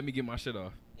 frustrate you, but let me get my shit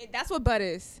off. that's what but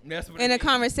is. That's what In it a is.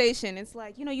 conversation, it's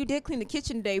like, you did clean the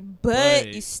kitchen today, but But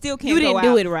you still can't You go didn't do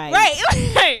out. it right.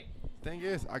 Right. Thing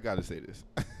is, I gotta say this.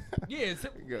 Yeah, it's, Go.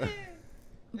 it's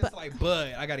But- like,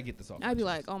 but I gotta get this off. I'd be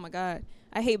like, oh my God,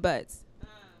 I hate butts.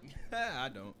 I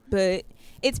don't. But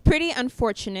it's pretty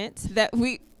unfortunate that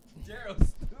we. Gerald's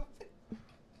stupid.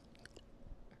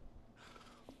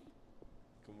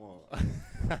 Come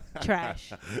on.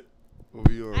 Trash. What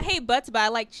we on? I hate butts, but I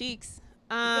like cheeks.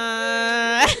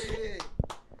 That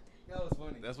was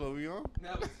funny. That's what we on.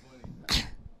 That was funny.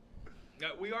 Yeah,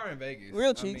 we are in Vegas. Real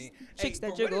I cheeks. mean, Cheeks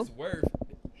that for jiggle.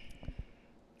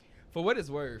 What it's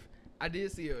worth, I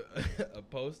did see a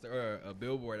poster or a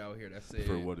billboard out here that said.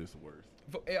 For what it's worth.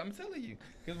 I'm telling you,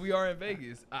 because we are in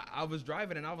Vegas. I was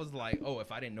driving and I was like, oh,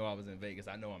 if I didn't know I was in Vegas,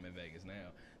 I know I'm in Vegas now.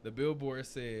 The billboard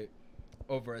said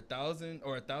over 1,000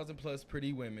 or 1,000 plus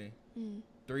pretty women,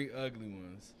 3 ugly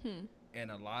ones,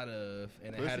 and a lot of,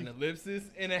 and it had an ellipsis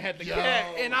and it had the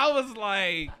cat, and I was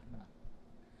like,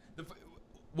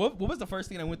 what was the first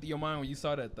thing that went through your mind when you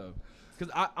saw that though?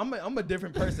 Because I'm a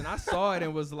different person. I saw it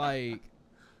and was like,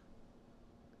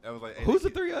 That was like, hey, who's they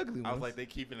the 3 ugly ones? I was like, they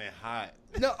keeping it hot.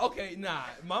 No, okay, nah.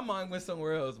 My mind went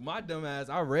somewhere else. My dumb ass,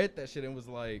 I read that shit and was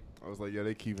like, I was like, yeah,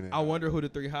 they keeping it. I hot. wonder who the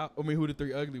 3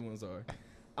 ugly ones are.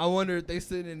 I wonder if they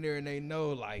sitting in there and they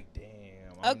know, like, damn,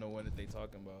 I don't know what they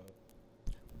talking about.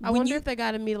 I wonder if they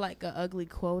got to meet like a ugly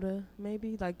quota,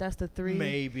 maybe like that's the 3.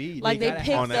 Maybe Like they gotta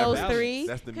picked have On those average, 3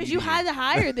 that's the because you median. had to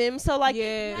hire them. So like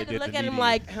Yeah. you had They to did look the at them median.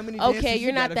 like, How many okay, dances you're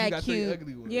you not got if you that got 3 cute.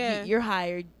 ugly ones? Yeah. You're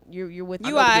hired. You're with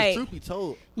You us. Because aight. truth be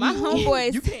told, My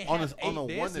homeboys. You can't On have a- on a 8 one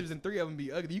dancers that- and 3 of them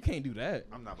be ugly. You can't do that.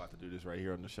 I'm not about to do this right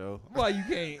here on the show. Why you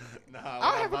can't? Nah,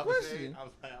 I have a question. I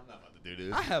was like, I'm not about to do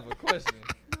this. I have a question.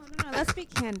 No, let's be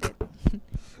candid.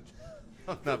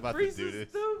 I'm not about to Caprice do is this.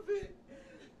 stupid.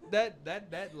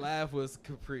 That laugh was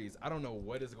Caprice. I don't know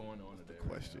what is going on today.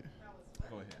 Question.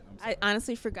 Go ahead. I'm I sorry.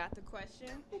 honestly forgot the question.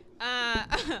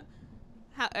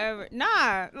 However,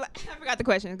 I forgot the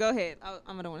question. Go ahead. I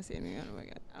don't want to say anything. Oh my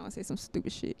God. I don't want to say some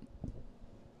stupid shit.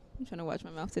 I'm trying to watch my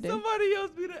mouth today. Somebody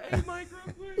else be the A mic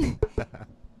real quick.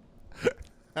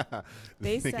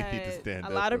 They This nigga need to said stand a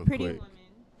up lot of real pretty quick. women.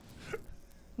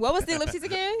 What was the ellipses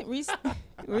again?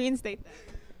 Reinstate that.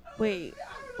 Wait,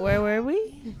 where were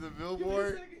we? The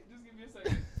Billboard. Just give me a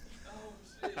second.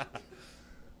 Oh shit.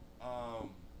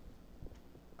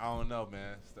 I don't know,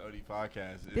 man. It's the OD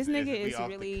podcast. This nigga is we off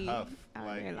the really cuff. out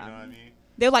Like, here you know loud. what I mean?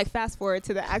 They're like fast forward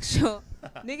to the actual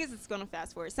niggas. It's gonna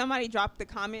fast forward. Somebody dropped the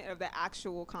comment of the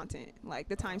actual content, like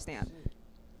the timestamp.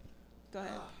 Go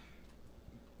ahead.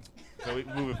 So we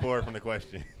moving forward from the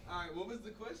question. All right, what was the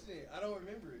question? I don't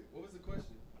remember it. What was the question?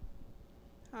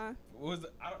 Huh? What was the,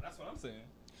 that's what I'm saying.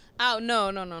 Oh no.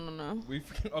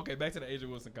 Okay, back to the Asia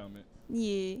Wilson comment.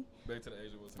 Yeah. Back to the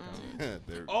Asia Wilson comment.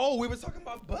 There- Oh, we were talking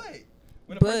about butt.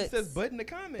 When a Butts. person says butt in the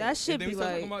comment, That should and then be we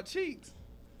start like- talking about cheeks.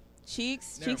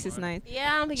 Cheeks. Never Cheeks is mind. nice. Yeah,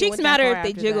 I don't think it Cheeks went matter that if far they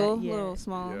after jiggle, that. Yeah. little,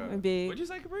 small, Yeah. and big. What'd you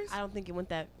say, Caprice? I don't think it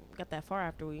got that far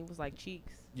after we. It was like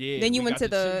cheeks. Yeah. Then you we went to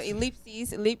got the cheeks.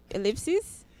 ellipses, anemones,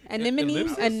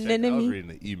 ellipses? I was anemone.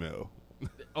 reading the email.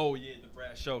 Oh yeah, the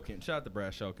Brad Shokin. Shout out to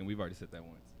Brad Shokin. We've already said that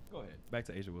once. Go ahead. Back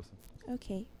to Asia Wilson.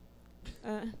 Okay.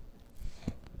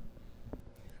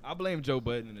 I blame Joe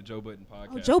Budden and the Joe Budden podcast.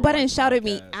 Oh, Joe for Budden watching shouted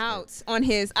me podcasts. out on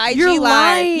his IG You're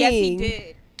live. Yes, he lying.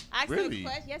 did. I asked him Really? a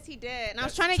question. Yes, he did. And I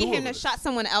was That's trying to get two him of to us. shout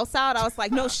someone else out. I was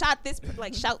like, no, shout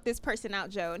this person out,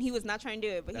 Joe. And he was not trying to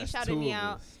do it, but That's he shouted two me of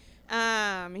out. us.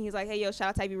 And he's like, hey, yo, shout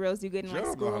out to Ivy Rose, do good in Joe like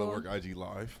don't know how to school. work IG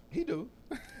Live. He do.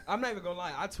 I'm not even gonna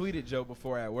lie. I tweeted Joe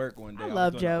before at work one day. I was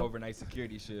love doing Joe. an overnight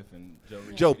security shift, and Joe.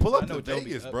 Joe, pull I up know to Joe be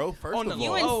Vegas, up. bro. First On of the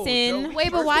all, You and low, Sin. Joe,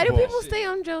 Wait, but first why of do all, people shit. stay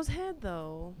on Joe's head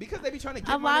though? Because they be trying to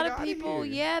get A my lot nigga of outta people,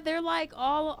 here. yeah, they're like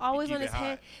always keep on it his head.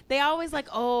 hot. They always like,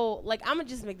 oh, like I'm gonna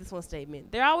just make this one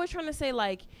statement. They're always trying to say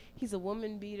like he's a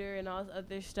woman beater and all this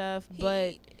other stuff,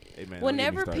 but hey, man, don't get me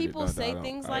whenever started. people No, say I don't-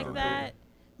 things I like don't that,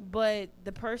 but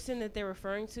the person that they're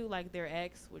referring to, like their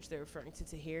ex, which they're referring to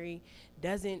Tahiri,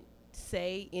 doesn't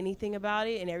say anything about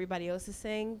it, and everybody else is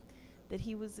saying that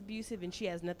he was abusive, and she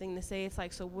has nothing to say. It's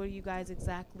like, so what are you guys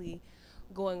exactly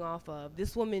going off of?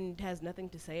 This woman has nothing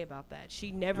to say about that.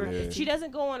 She never, Yeah. she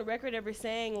doesn't go on record ever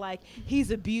saying like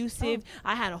he's abusive.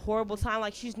 I had a horrible time.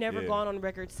 Like she's never Yeah. gone on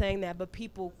record saying that, but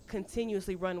people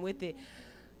continuously run with it.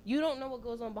 You don't know what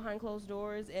goes on behind closed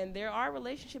doors, and there are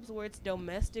relationships where it's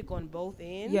domestic on both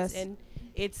ends, Yes. and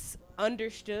it's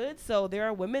understood. So there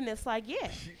are women that's like, yeah,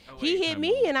 Oh, he wait, hit time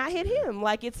me out. and I hit him.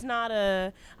 Like it's not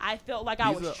a. I felt like I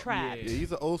He's was a- trapped. Yeah,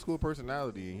 he's an old school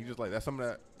personality, and he's just like that's something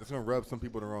that's gonna rub some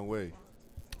people the wrong way.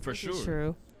 For Which sure. is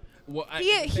true. Well,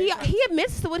 He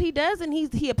admits to what he does, and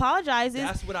he apologizes.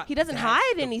 That's what he doesn't that's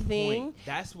hide the anything, point.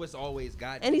 That's what's always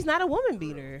got. and he's not a woman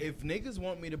beater. If niggas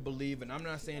want me to believe, and I'm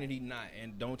not saying that he not,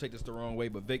 and don't take this the wrong way,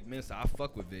 but Vic Mensa, I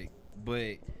fuck with Vic,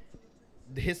 but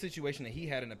his situation that he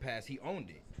had in the past, he owned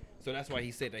it. So that's why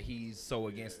he said that he's so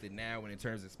against it now, and in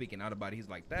terms of speaking out about it, he's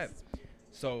like that.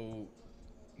 So,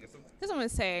 That's what I'm gonna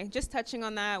say. Just touching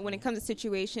on that, when it comes to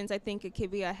situations, I think it could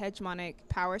be a hegemonic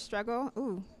power struggle.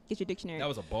 Ooh, get your dictionary. that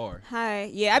was a bar. Hi.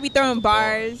 Yeah, I be throwing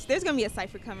bars. There's gonna be a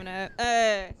cipher coming up.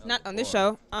 Not on this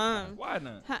show. Why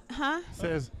not? Huh?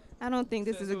 Says I don't think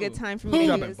this Says is a good who? time for You me to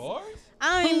dropping use. bars?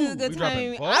 I don't think this is a We good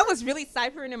dropping time. I bars? was really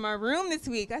ciphering in my room this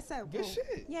week. I said, Good whoa.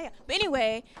 shit. Yeah. But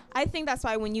anyway, I think that's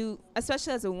why when you,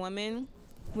 especially as a woman,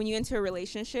 when you enter a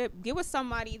relationship, get with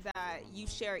somebody that you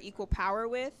share equal power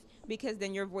with, because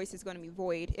then your voice is going to be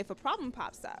void if a problem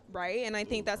pops up, right? And I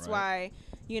think that's Right.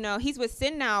 why, he's with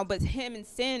Sin now, but him and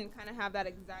Sin kind of have that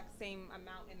exact same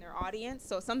amount in their audience.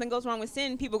 So if something goes wrong with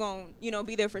Sin, people going to,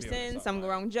 be there for Be on his Sin. side. Some go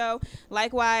wrong with Joe.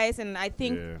 Likewise, and I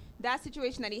think Yeah. that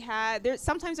situation that he had, there's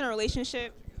sometimes in a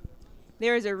relationship,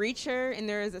 there is a reacher and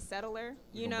there is a settler,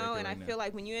 We gonna break it and I right feel now.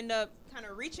 like when you end up kind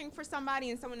of reaching for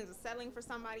somebody and someone is settling for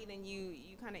somebody, then you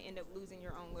kind of end up losing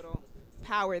your own little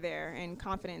power there and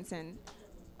confidence and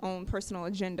own personal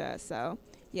agenda. So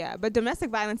yeah, but domestic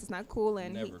violence is not cool,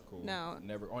 and Never cool. No,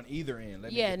 Never on either end.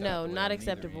 Let me Yeah, get that no, out the way, not on either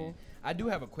acceptable. end. I do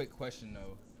have a quick question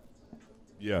though.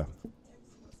 yeah.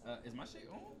 Is my shit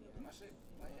on? Is my shit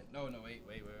playing? No, wait.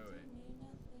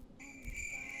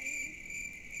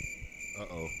 Uh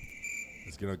oh.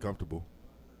 It's getting uncomfortable.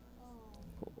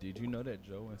 Did you know that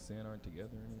Joe and Sin aren't together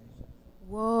anymore?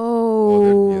 Oh,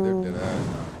 whoa. they're dead ass.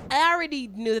 I already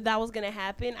knew that was gonna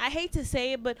happen. I hate to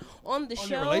say it, but on the On show,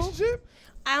 their relationship?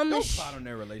 on the Don't sh- plot on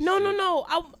their relationship.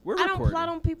 No. We're I don't recording. plot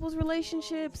on people's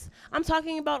relationships. I'm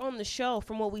talking about on the show,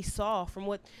 from what we saw, from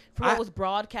what I- was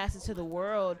broadcasted to the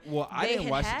world. Well, I They didn't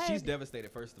had watch it. had- She's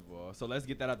devastated, first of all. So let's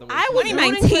get that out the way. I She's was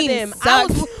devastated. rooting for 2019 them. I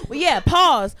was, sucks. well, yeah.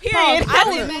 Pause. Period. I was, I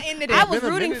was It's been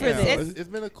a rooting minute for now. them. It's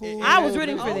been a cool. I was little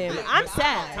rooting bit. for them. But- I'm but-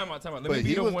 sad. Time out. Let But me be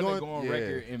he the was one to going- go on yeah.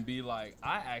 record and be like,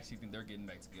 I actually think they're getting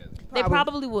back together. They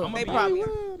probably will. I'm They gonna probably be,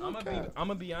 will. I'm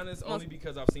gonna be honest, only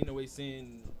because I've seen the way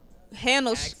Sin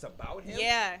handle. acts about him.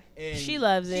 Yeah. And She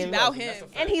loves she him. About That's him. a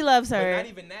fact. And he loves But her. not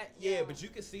even that. Yeah, but you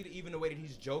can see even the way that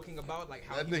he's joking about like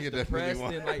how That he was nigga definitely depressed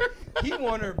want- and like he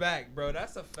want her back, bro.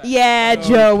 That's a fact. Yeah, Oh,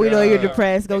 Joe, we know you're God.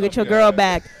 depressed. Go get your Oh, girl God.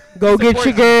 back. Go get support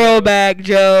your you, girl Joe. back,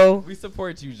 Joe. We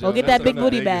support you, Joe. Go get That's that big a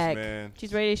booty fact. Vegas, back. man.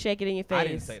 She's ready to shake it in your face. I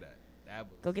didn't say that. That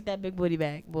was Go get that big booty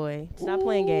back, boy. Stop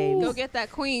playing games. Go get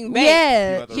that queen back. Yeah,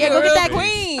 You about to Yeah, go rub get her that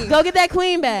face. queen. go get that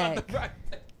queen back. right.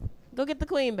 Go get the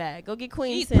queen back. Go get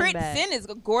Queen She, Sin Prince back. Sin is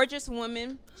a gorgeous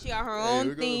woman. She got her Hey, own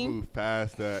we're gonna theme. move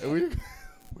past that. We're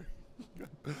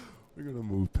gonna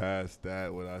move past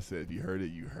that. What I said, you heard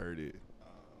it. You heard it.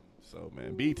 So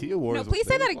man, BT Awards. No, please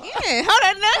say that again. Hold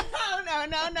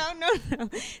on,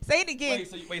 no. Say it again.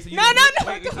 Wait, so you No, didn't no, hear- no,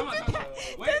 Wait, don't come on, do come on.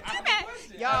 that. Wait, Don't I do have a that.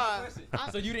 question. I Y'all, have a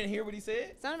question. So you didn't hear what he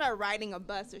said? Something about riding a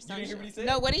bus or something. hear what he said?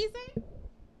 No, what did he say?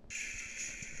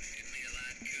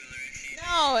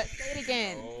 No, say it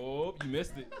again. Oh, you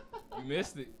missed it. You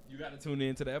missed it. You got to tune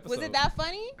in to the episode. Was it that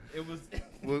funny? It was.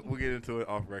 We'll get into it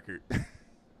off record. Yo,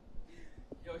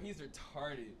 he's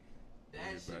retarded. That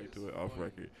We'll get shit back is to it off funny.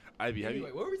 record. Ivy, have Anyway,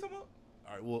 you? what were we talking about?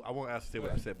 All right. Well, I won't ask to say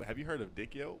what I said, but have you heard of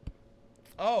Dick Yelp?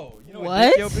 Oh, you know what What?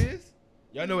 Dick Yelp is?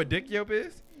 Y'all know what Dick Yelp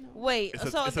is? Wait,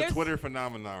 It's so a there's Twitter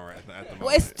phenomenon right at the moment.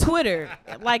 well, it's Twitter.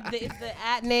 Like, is the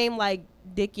at name like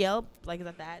Dick Yelp? Like, is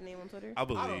that the at name on Twitter? I I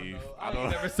don't believe. know. I I don't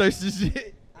ain't know. never searched this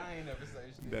shit. I ain't never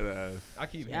searched it. That ass. I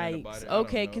keep hearing about Yikes. it. I don't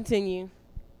Okay, know. continue.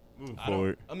 Move I don't-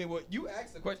 forward. I mean, well, you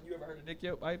asked the question. You ever heard of Dick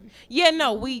Yelp, Ivy? Yeah,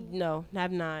 no,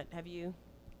 have not. Have you?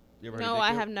 You ever heard No, of Dick I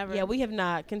Yelp? have never. Yeah, we have not. You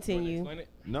wanna Continue. explain it?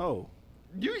 No.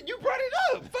 You brought it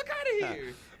up. Fuck out of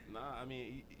here. Nah, I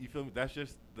mean, you feel me? That's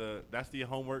just that's the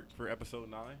homework for episode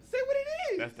 9. Say what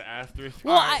it is. That's the asterisk.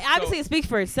 Well, Alright, obviously so- it speaks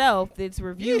for itself. It's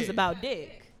reviews Yeah. about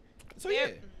Dick. So yeah.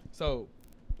 So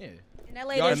yeah. In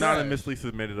LA, Y'all there's trash. Anonymously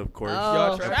submitted, of course.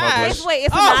 Y'all Oh, trash. Trash. Wait,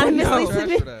 it's Oh, anonymously no. Trash for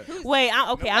submitted. that. Wait,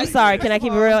 okay, I'm Nobody sorry. did. Can I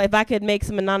keep it real? If I could make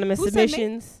some anonymous Who said me?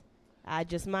 submissions, I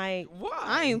just might. Why?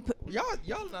 I ain't put-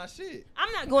 y'all not shit.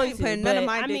 I'm not I going ain't to. putting none of but,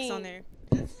 my I dicks mean, on there.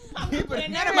 Putting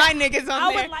Putting none of my niggas on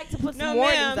I there. would like to put some No,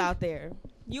 warnings ma'am. out there.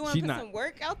 You want She to put not. some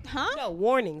work out? Huh? No,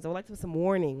 warnings. I would like to put some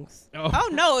warnings. Oh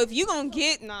no! If you gonna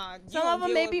get nah, you Some gonna of them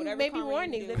deal with maybe whatever maybe karma you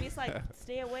warnings. do. Maybe it's like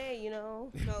stay away, you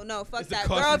know. No, fuck It's a that,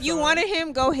 caution girl. If you sign. wanted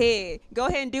him, go ahead. Go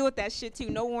ahead and deal with that shit too.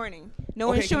 No warning.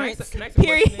 No Okay, insurance. Can I ask a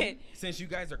question? Period. Since you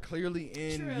guys are clearly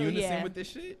in True, unison yeah. with this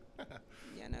shit,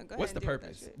 Yeah, no. Go what's ahead the and deal with that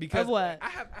purpose? shit. Because Of what? I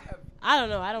have. I don't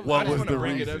know. I don't. What I just was wanna the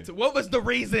bring it up reason? to what was the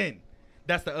reason?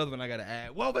 That's the other one I gotta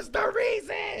add. What was the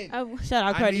reason? Oh, Shout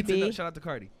out I Cardi need to know. B. Shout out to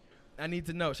Cardi. I need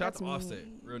to know. Shout That's out to me. Offset,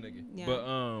 real nigga. Yeah.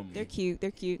 But they're cute. They're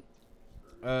cute.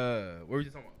 what were you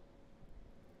talking about?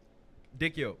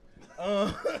 Dick Yo.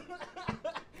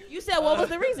 You said what was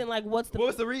the reason? Like, what's the What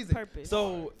was the reason? purpose?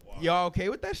 So y'all okay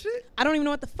with that shit? I don't even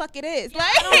know what the fuck it is. Like,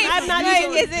 I'm not like,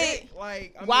 even- is it?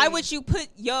 Like, I Why mean, would you put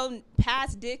your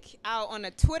past dick out on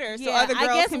a Twitter so Yeah, other I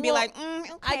girls guess, can be well, like,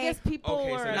 okay. I guess people Okay,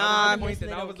 so are that Nah, was the point they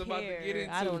that I don't was about to care. get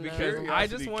into I don't know. because I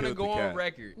just Curiosity want to killed go the on cat.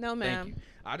 record. No, Thank ma'am. you.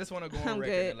 I just want to go on I'm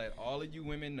record good. and let all of you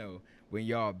women know when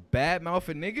y'all bad mouth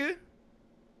a nigga,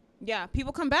 Yeah,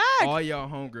 people come back. all y'all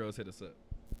homegirls hit us up.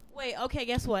 Wait, okay,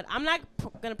 guess what? I'm not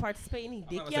gonna participate in any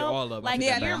dick gonna say all of them. Like, I'm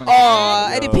Yeah, if you're I'm oh,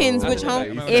 mad, it Yo. depends That's which what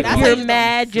home. I- if That's how you're you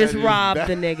mad, just set us rob back.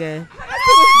 the nigga.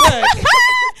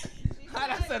 How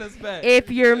that set us back?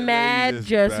 If you're That mad, lady is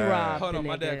just bad. rob Hold the on,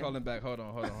 my dad nigga. calling back. Hold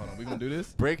on. We gonna do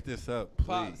this? Break this up,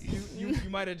 Pops, please. you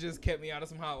might have just kept me out of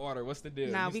some hot water. What's the deal?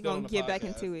 Nah, You we still on gonna the get back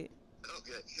podcast. into it.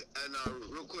 Okay, and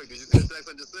real quick, did you see the text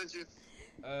I just sent you?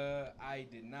 I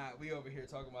did not. We over here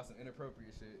talking about some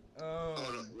inappropriate shit. Oh,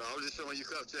 no, I was just showing you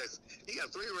cup checks. He got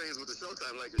 3 rings with the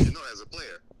Showtime Lakers, you know, as a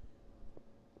player.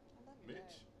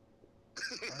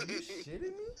 Are you shitting me?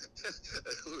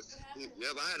 Yeah,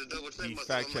 but I had to double check He's myself.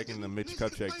 fact checking the Mitch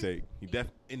Kupchak take. He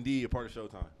indeed a part of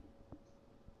Showtime.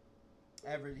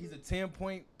 Average. He's a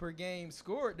 10-point per game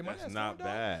scored. Did my That's ass not score,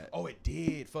 dog? bad. Oh, it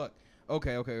did. Fuck.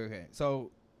 Okay.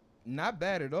 So, not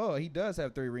bad at all. He does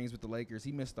have 3 rings with the Lakers.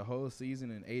 He missed the whole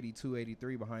season in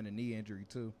 82-83 behind a knee injury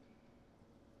too.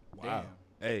 Wow.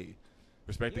 Hey,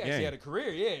 respect He the actually game. had a career.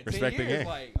 Yeah, 10 Respect the years. game.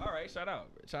 Like, all right, shout out.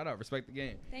 Respect the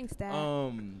game. Thanks, Dad.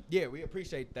 Yeah, we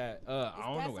appreciate that. I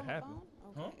don't know what happened.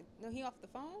 Okay. Huh? No, he off the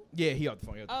phone. Yeah, he off the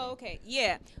phone. Oh, okay.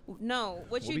 Yeah. No,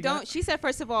 what we you got? don't. She said,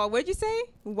 first of all, what'd you say?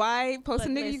 Why post a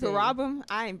Look, nigga you can listen. rob him?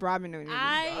 I ain't robbing no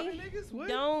niggas. Robbing niggas? What?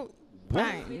 don't.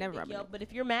 I ain't never Dick robbing. Yelp, but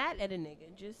if you're mad at a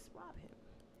nigga, just rob him.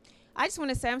 I just want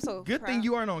to say I'm so Good proud. thing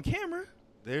you aren't on camera.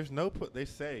 There's no they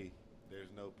say there's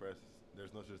no press.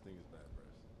 There's no such thing as bad press.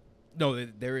 No,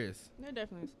 there is. There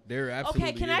definitely is. There absolutely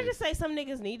Okay, can I is. just say some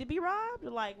niggas need to be robbed?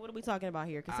 Like, what are we talking about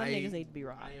here? Because some I- niggas need to be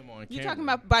robbed. I am on camera. You talking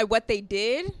about by what they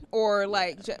did or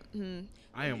like?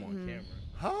 I am on Mhm. camera.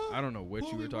 Huh? I don't know what Who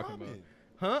you were we talking robbing?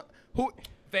 about. Huh? Who?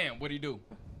 Fam, what do you do?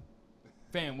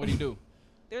 Fam, what do you do?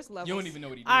 There's levels. You don't even know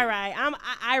what he did. All right,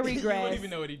 I You regress. don't even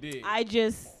know what he did. I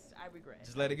regret.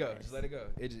 Just let it go. Just let it go.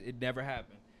 It never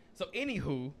happened. So,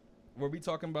 anywho, were we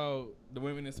talking about the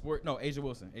women in sport? No, Asia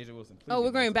Wilson. Asia Wilson. Please Oh, get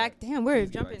we're going to back. that. Damn, we're Please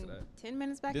get back jumping to that. 10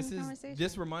 minutes back in the conversation.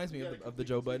 This reminds me of the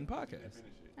Joe Budden podcast.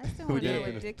 I still want to Yeah.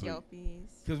 know what dick yelp is.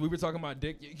 Because we were talking about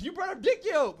dick. You brought up dick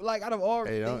yelp. Like, out of all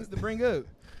Hey, things to bring up.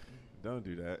 Don't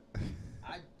do that.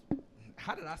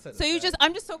 How did I set So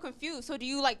I'm just so confused. So do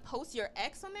you like post your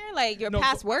ex on there, like your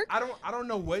past work? I don't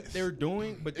know what they're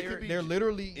doing, but It could be they're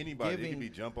literally Anybody. It giving. could be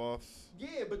jump offs.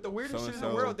 Yeah, but the weirdest shit in the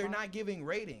So-and-so. world, they're not giving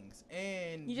ratings,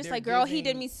 and You just they're like, girl, he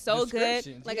giving did me so good.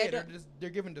 descriptions. Like, yeah, I don't- they're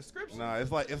giving descriptions. Nah,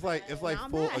 it's like Now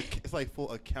I'm full mad. it's like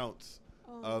full accounts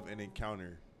Oh. of an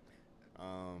encounter.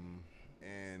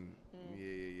 And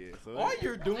yeah. So All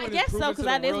you're doing I is guess so, proving because to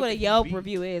that the is world what a that he Yelp beat.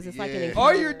 review is. It's like an Yeah. encounter.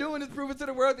 All you're doing is proving to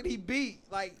the world that he beat.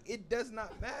 Like, it does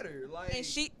not matter. Like, And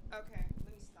she. Okay,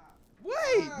 let me stop.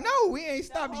 wait, no, we ain't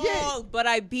stopped yet. Oh, but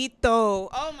I beat though.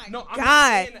 Oh my No, I'm not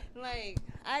god. saying Like,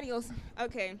 adios.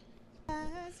 Okay.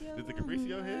 Did the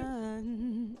Capriccio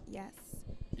hit? Yes.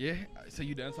 Yeah. So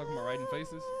you done talking about writing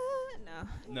faces? No.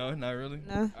 No, not really.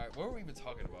 No. All right, what were we even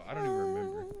talking about? I don't even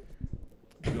remember.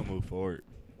 we're gonna move forward.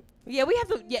 Yeah, we have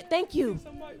to. Yeah, thank you.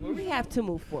 Somebody- We have to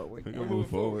move forward. We're We're gonna moving move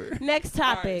forward. Next All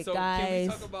right, topic, so guys. Can we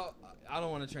talk about? I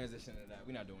don't want to transition to that.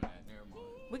 We're not doing that. Never mind.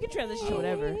 We can transition to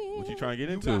whatever. What you trying to get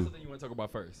You got into? something you want to talk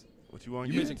about first? What you want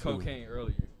You to get mentioned into? cocaine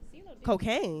earlier.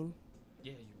 Cocaine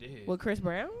Yeah, you did. with Chris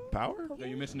Brown. Power? No,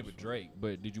 you mentioned it with Drake,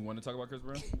 but did you want to talk about Chris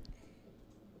Brown?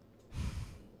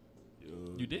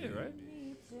 You did, right?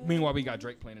 Meanwhile, we got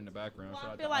Drake playing in the background. Well, so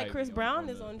I feel like Chris Brown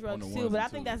is on drugs too, but I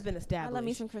think that's been I established. love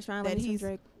me some Chris Brown. I that love me some he's-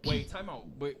 Drake. Wait, time out.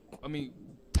 But I mean,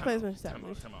 Please, time Mr. out.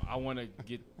 Establish. Time out. I want to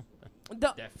get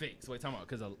The- that fixed. Wait, time out,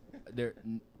 because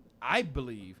I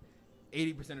believe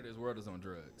 80% of this world is on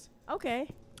drugs. Okay.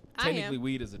 I Technically, am.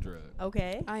 weed is a drug.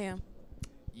 Okay. I am.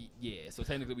 Yeah, so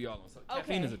technically we all on. So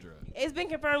caffeine Okay. is a drug. It's been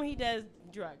confirmed he does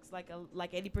drugs, like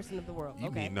 80% of the world. You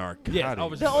Okay. mean narcotics? Yes, I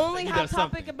was The just about to only say, he hot does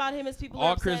topic something. about him is people All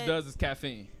are upset. Chris does is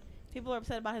caffeine. People are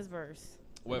upset about his verse.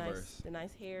 What The nice- verse? The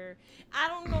nice hair. I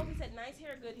don't know if he said nice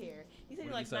hair or good hair. He said he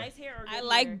What did likes he say? nice hair or good I hair.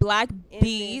 like black in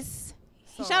bees.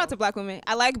 this Shout out to song. black women.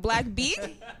 I like black bees.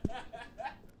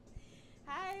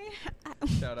 Hi.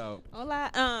 Shout out.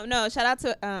 Hola. No, shout out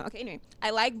to. Okay, anyway, I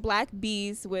like black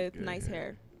bees with Good nice hair.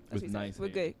 hair. With what he said. nice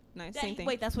With hair. good, nice, That- same thing.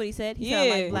 Wait, that's what he said? He Yeah. said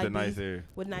like With black the nice bees hair.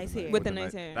 with nice hair. With the the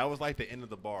nice hair. That was like the end of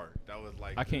the bar. That was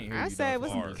like I can't hear I you. said, dog.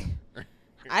 what's bar.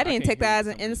 I didn't can't take that as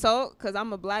hear an you. insult because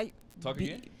I'm a black. Talk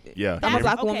again? Yeah. I'm a Can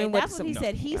black okay, woman with that's what he some.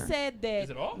 said. He No. said that Is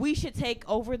it off? we should take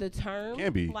over the term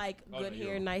Can be. like Oh, good no, hair,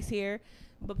 you're nice hair.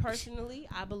 But personally,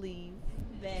 I believe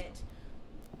that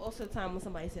most of the time when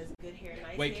somebody says good hair,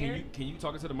 nice Wait, hair, can you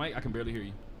talk into the mic? I can barely hear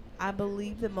you. I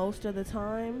believe that most of the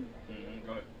time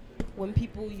Go ahead. when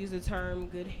people use the term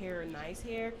good hair or nice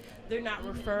hair, they're not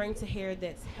referring to hair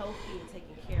that's healthy and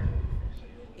taken care of.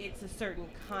 It's a certain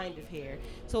kind of hair.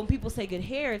 So when people say good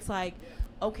hair, it's like,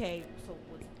 okay, so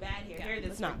what's bad hair? Got Hair it.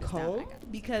 that's Let's not break this down. I combed.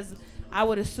 got Because I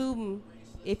would assume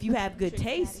if you have good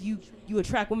taste, you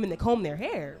attract women that comb their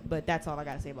hair. But that's all I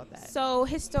gotta say about that. So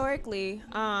historically,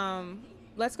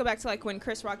 let's go back to like when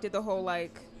Chris Rock did the whole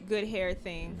like good hair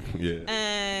thing. Yeah.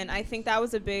 And I think that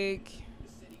was a big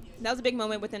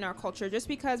moment within our culture, just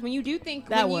because when you do think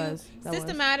That when was- you that was.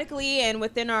 systematically and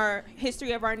within our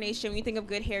history of our nation, when you think of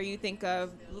good hair, you think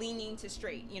of leaning to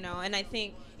straight, you know. And I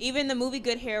think even the movie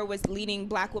Good Hair was leading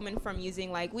black women from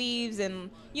using like weaves and,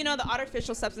 you know, the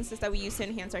artificial substances that we use to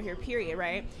enhance our hair, period,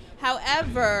 right?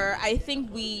 However, I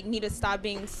think we need to stop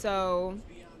being so.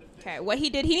 Okay, what he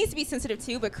did, he needs to be sensitive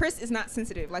too, but Chris is not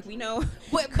sensitive. Like we know,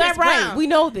 Chris That's right. Brown. We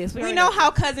know this. We already know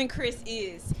how cousin Chris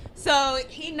is. So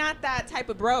he not that type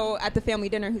of bro at the family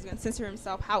dinner who's gonna censor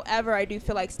himself. However, I do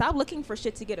feel like stop looking for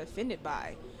shit to get offended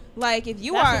by. Like if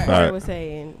you That's are, what Right. Fred was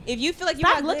saying. if you feel like you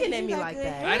Stop got looking good, at you me got like good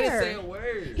that. I didn't hair. say a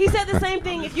word. He said the same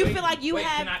thing. I'm If just you waiting. feel like you Wait,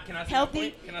 have can I say healthy, my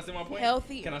point? Can I say my point?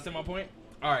 Healthy. Can I say my point?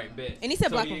 All right, bet. And he said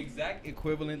so black the woman. exact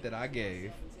equivalent that I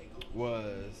gave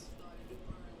was,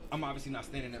 I'm obviously not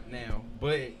standing up now,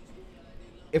 but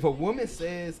if a woman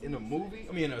says in a movie,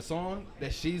 in a song,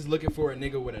 that she's looking for a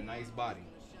nigga with a nice body,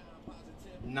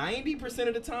 90%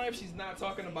 of the time she's not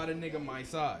talking about a nigga my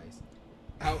size.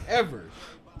 However,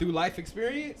 through life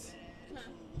experience,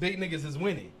 big niggas is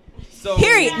winning. So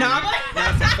Period. No, I'm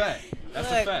that's a fact. That's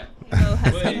a Look, fact. you know,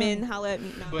 have But- some men holla at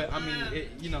me. No. But I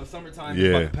mean, summertime Yeah. is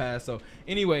about to pass. So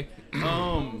anyway,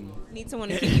 Need someone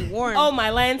to keep you warm. oh my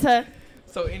Lanta.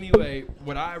 so anyway,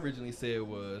 what I originally said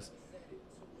was,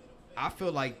 I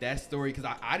feel like that story because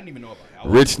I didn't even know about it.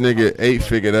 Rich nigga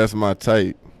 8-figure, that's my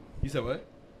type. You said what?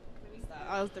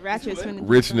 Oh, the ratchets.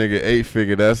 Rich nigga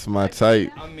 8-figure, that's my type.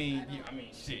 I mean,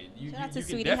 shit. You Shout out to can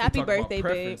Sweetie. definitely Happy talk about birthday, babe.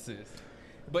 preferences.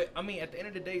 But I mean, at the end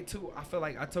of the day, too, I feel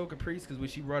like I told Caprice because when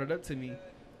she brought it up to me, and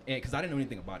because I didn't know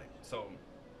anything about it, so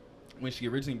when she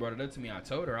originally brought it up to me, I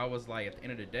told her I was like, at the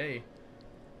end of the day,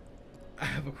 I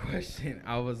have a question.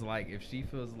 I was like,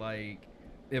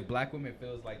 if black women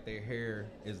feels like their hair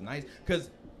is nice, because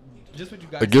just what you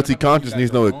guys. A guilty conscience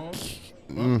needs no.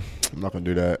 I'm I'm not gonna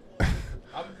do that.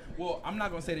 I'm not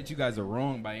gonna say that you guys are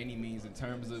wrong by any means in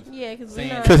terms of because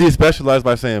Because he specialized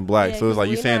by saying black, Yeah, so it's like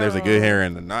you 'cause saying we there's a not good wrong. hair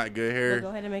and a not good hair. Go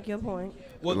ahead and make your point.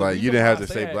 Well, the Like you reason didn't why have I to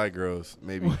say say that- black girls,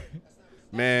 maybe.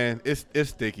 Man, it's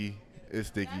sticky. It's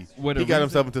sticky. What He the got reason-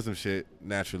 himself into some shit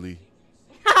naturally.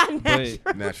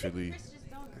 But Naturally.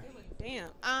 Damn.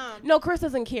 No, Chris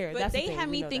doesn't care. But That's the they thing. had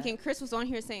We me know thinking Chris was on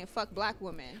here saying fuck black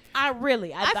women. that. I I for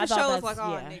thought sure was that's- like,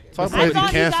 oh, yeah. nigga. So I I supposed to thought be he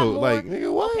got canceled. more- Like,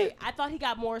 nigga, what? Okay, I thought he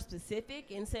got more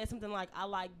specific and said something like, "I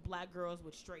like black girls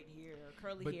with straight hair or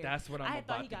curly But hair." that's what I'm I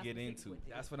thought he about to got get specific into. with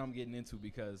it. That's what I'm getting into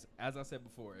because, as I said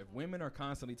before, if women are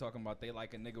constantly talking about they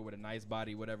like a nigga with a nice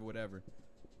body, whatever.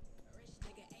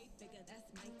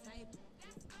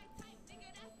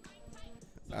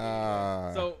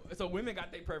 So women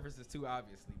got their preferences too,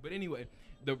 obviously. But anyway,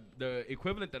 the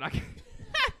equivalent that I can.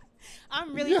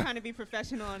 I'm really trying to be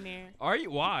professional on there. Are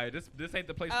you? Why? This ain't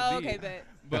the place Oh, to be. okay, bet.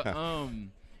 But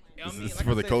This is like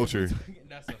for I the said, culture.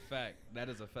 That's a fact. That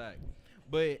is a fact.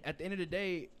 But at the end of the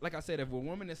day, like I said, if a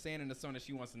woman is saying in the song that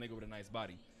she wants a nigga with a nice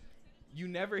body, you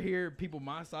never hear people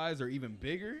my size or even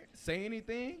bigger say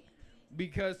anything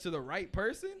because to the right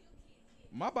person,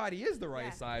 my body is the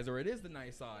right size or it is the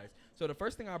nice size. So the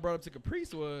first thing I brought up to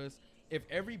Caprice was if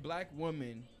every black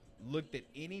woman looked at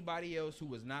anybody else who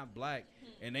was not black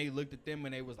and they looked at them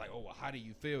and they was like, oh, well, how do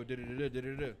you feel?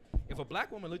 Da-da-da-da-da-da. If a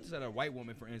black woman looked at a white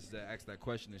woman, for instance, that asked that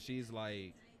question and she's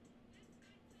like,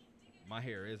 my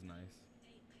hair is nice.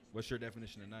 What's your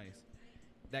definition of nice?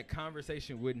 That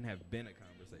conversation wouldn't have been a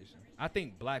conversation. I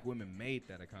think black women made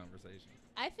that a conversation.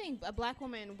 I think a black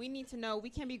woman, we need to know, we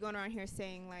can't be going around here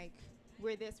saying like,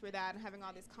 we're this, we're that, and having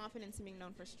all this confidence and being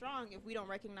known for strong if we don't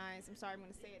recognize, I'm sorry, I'm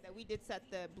going to say it, that we did set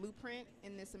the blueprint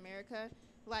in this America.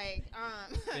 Like,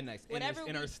 And nice. whatever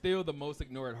and are still the most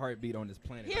ignored heartbeat on this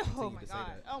planet. Yeah, I continue oh my to say god.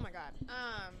 that. Oh my god.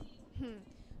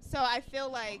 So I feel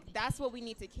like that's what we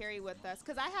need to carry with us.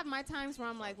 Because I have my times where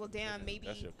I'm like, well, damn, maybe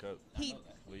That's your cup. he.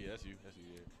 Well, yeah, that's you. That's you.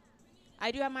 Yeah.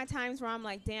 I do have my times where I'm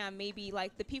like, damn, maybe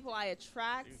like the people I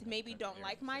attract maybe don't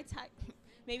like my type.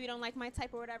 Maybe don't like my type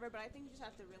or whatever. But I think you just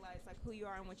have to realize like who you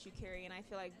are and what you carry. And I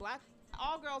feel like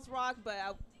all girls rock, but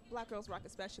black girls rock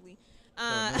especially.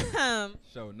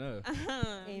 Show enough.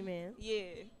 Amen. Yeah.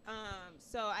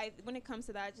 So when it comes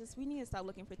to that, just we need to start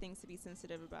looking for things to be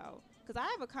sensitive about. Because I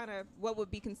have a kind of what would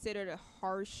be considered a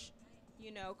harsh,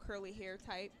 curly hair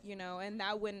type, and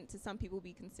that wouldn't to some people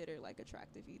be considered like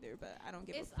attractive either. But I don't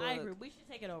give a fuck. I agree. We should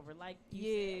take it over. Like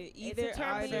you said. Either it's a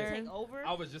term we need to either. take over.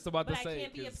 I was just about But to say. I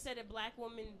can't be 'cause upset at black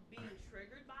women being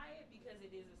triggered by it because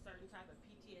it is a certain type of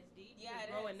PTSD. Yeah, Because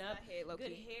it growing is. up, I hate good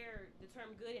low-key. hair, the term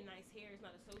good and nice hair is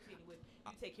not associated with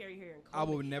you take care of your hair and I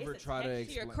comb would it. never It's a try to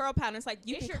texture. Your explain. curl pattern, it's like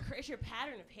you It's can. your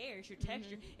pattern of hair. It's your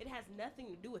texture. It has nothing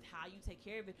to do with how you take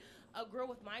care of it. A girl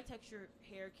with my texture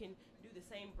hair can do the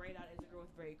same braid out as a girl with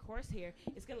very coarse hair.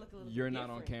 It's gonna look a little. You're bit not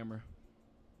on different. camera.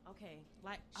 Okay,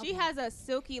 like She has a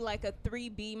silky, like a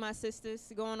 3B, my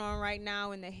sister's going on right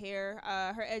now in the hair.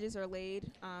 Her edges are laid.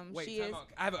 Wait, She time is. out.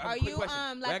 I have a Are quick you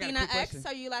question. Wait, I got a Latina quick X? question.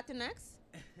 Are you Latinx?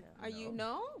 Are you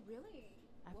no? Really?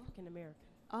 African American.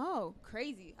 Oh,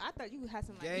 crazy! I thought you had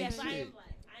some. Like, Gang Yes, I shit. am black.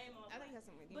 I am all I black. thought you had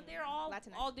some. But they're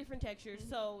all different textures.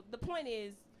 So the point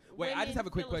is. Wait, I just have a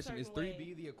quick women question. feel Is certain 3B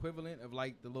way. the equivalent of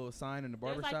like the little sign in the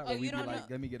There's, like, barbershop oh, where we you be don't like, know-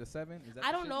 let me get a 7? Is that I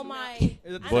the don't shit know too? my.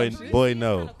 Is it the I Boy- know same shit? boy, three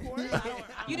no. kinda coarse. I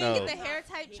don't You No. didn't get the hair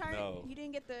type chart. No. You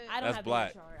didn't get the. I don't That's have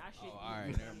black. The chart. I should. Oh, all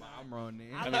right, never mind. I'm wrong then.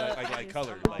 I mean, like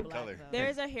color, I'm all like black, color. though.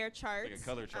 There's a hair chart. Like a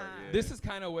color chart, yeah. This is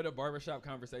kind of what a barbershop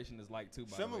conversation is like too.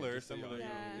 By the way, Similar, just so y'all similar, know.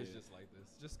 yeah. It's just like this.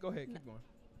 Just go ahead, keep going.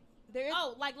 There is.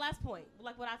 Oh, like last point,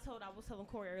 like what I was telling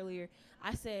Corey earlier.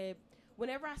 I said,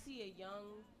 whenever I see a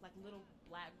young, like little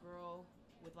black girl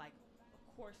with like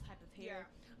a coarse type of hair,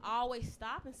 I always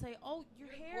stop and say, "Oh, your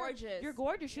hair, gorgeous. You're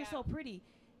gorgeous. You're Yeah. so pretty."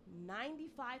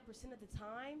 95% of the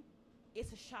time,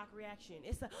 it's a shock reaction.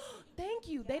 It's a thank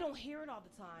you. They don't hear it all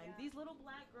the time. These little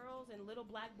black girls and little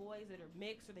black boys that are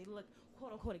mixed or they look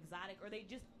quote unquote exotic or they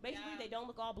just basically they don't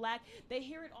look all black. They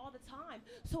hear it all the time.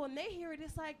 So when they hear it,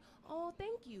 it's like, oh,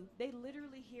 thank you. They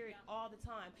literally hear it all the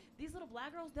time. These little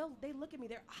black girls, they look at me,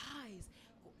 their eyes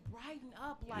brighten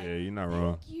up like, Yeah, you're not thank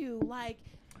wrong. you. Like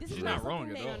This She's is not not wrong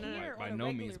something at they all. hear Like, by on a no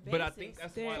regular means. But I think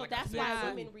basis. that's why, So like I that's said, why so-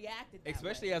 women reacted that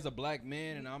especially way. as a black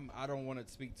man, and I don't want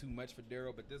to speak too much for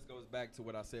Daryl, but this goes back to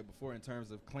what I said before in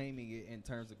terms of claiming it, in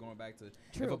terms of going back to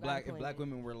True, if black claim it.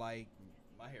 women were like,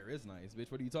 my hair is nice,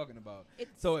 bitch. What are you talking about?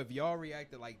 It's- So if y'all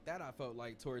reacted like that, I felt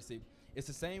like towards it. It's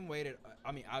the same way that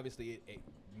I mean, obviously,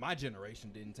 my generation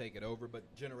didn't take it over, but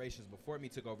generations before me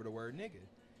took over the word nigga.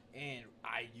 And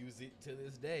I use it to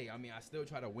this day. I mean, I still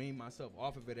try to wean myself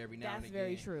off of it every now and That's again.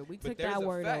 very true. We But took there's that a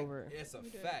word fact. over. It's a We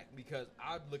did. fact because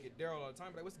I look at Daryl all the time,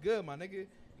 and like, what's good, my nigga?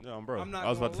 No, bro. I'm not I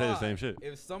was about to say gonna the same lie.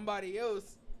 shit. If somebody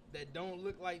else that don't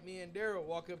look like me and Daryl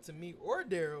walk up to me or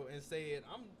Daryl and say it,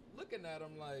 I'm looking at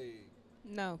them like,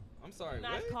 No, I'm sorry, Do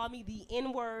not what? call me the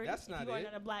N word. That's if not you are it.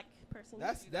 not a black person.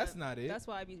 That's not it. that's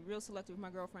why I be real selective with my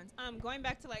girlfriends. Going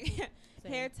back to like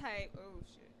Same. hair type. Oh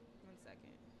shit. 1 second.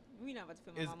 We not about to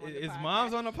film my Is mom on the is podcast.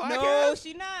 mom's on the podcast? No,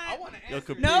 she not. I want to Yo, answer.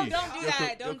 Caprice. No, this. don't do Yo,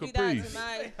 that. Yo, Don't do that Caprice. to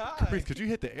my. Say hi. Caprice, could you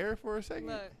hit the air for a second?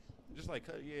 Look, Just like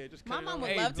cut, yeah, just My cut it mom off. would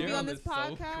Hey, love to be Daryl on this is so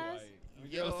podcast. quiet.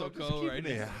 Yo, Yo, so just cold right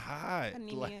keeping it now. hot. I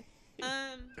need Like, it.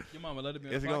 Your mama let it be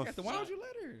on Is the it gonna- podcast. Why don't you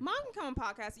let her? Mom can come on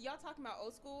podcast. Y'all talking about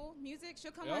old school music?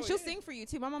 She'll come Oh, on. She'll yeah. sing for you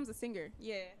too. My mom's a singer.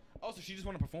 Yeah. Oh, so she just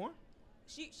want to perform?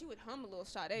 She would hum a little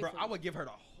Sade. Bro, for I you. would give her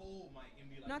the whole mic and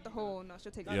be like, Not the "You whole. No,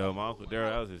 she'll take. Not it. the Yo, whole mom's with Daryl,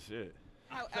 that was his shit.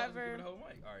 However, the whole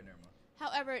mic. All right, never mind.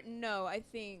 However, no, I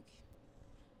think,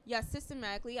 yeah,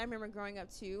 systematically, I remember growing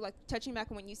up too, like touching back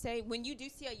on what you say, when you do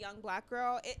see a young black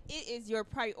girl, it is your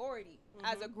priority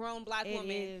as a grown black It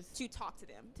woman is. to talk to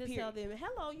them. To period. tell them,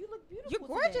 hello, you look beautiful. You're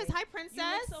gorgeous. today. Hi, princess. You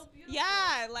look so beautiful.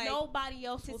 Yeah, like nobody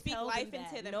else to will speak tell life them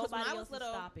into that. them. 'Cause Nobody when I else was is little,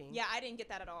 stopping. yeah, I didn't get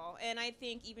that at all. And I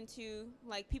think even too,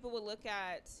 like people would look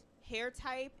at hair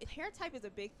type. Hair type is a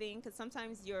big thing because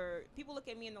sometimes people look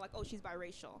at me and they're like, oh, she's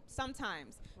biracial.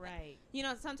 Sometimes. Right. You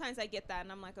know, sometimes I get that,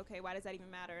 and I'm like, okay, why does that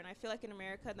even matter? And I feel like in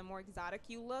America, the more exotic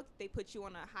you look, they put you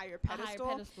on a higher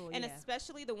pedestal. And yeah.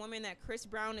 especially the woman that Chris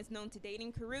Brown is known to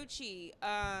dating, Karrueche. Didn't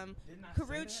I say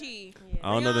Karrueche. Yeah.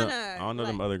 I don't know them. Rihanna, I don't know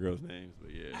them like- other girls' names,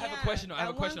 but yeah. I have Yeah, a question. I have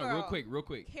a that question. one Real girl.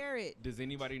 quick. Carrot. Does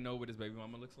anybody know what his baby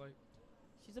mama looks like?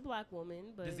 She's a black woman,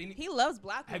 but Does any? He loves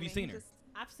black women. Have you seen He her? just-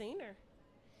 I've seen her.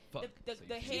 Fuck. The So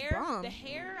you- hair, bomb. the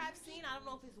hair I've seen. I don't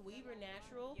know if it's weave or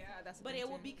natural, Yeah, that's. the but thing, it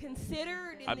will too. be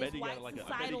considered in I this bet he white got like a, I bet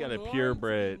societal he got a norm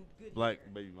purebred to be good black hair.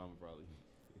 baby mama probably.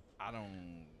 I don't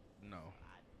know.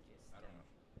 I don't know.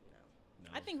 No.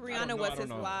 I think don't Rihanna know, was I don't his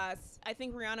know. last. I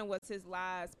think Rihanna was his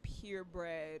last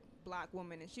purebred black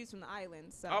woman, and she's from the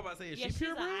island. So I was about to say, is Yeah, she she's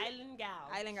purebred? an island gal.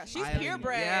 island girl. She's Island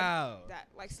purebred. gal. That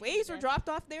like slaves were That's- dropped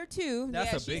off there too.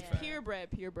 That's yeah, a big she's fact.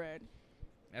 purebred.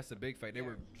 That's a big fact. They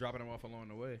were dropping them off along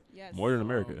the way. Yes. More than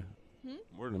America. Hmm?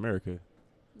 More than America.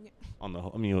 Yeah. On the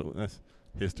whole, I mean, that's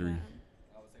history. Yeah.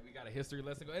 I would say we got a history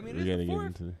lesson. I mean, We it's gotta the get fourth.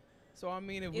 into. So I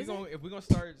mean, Is it? if we're gonna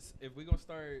start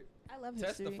I love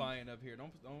history. testifying up here,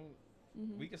 don't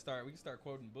Mhm. we can start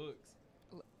quoting books.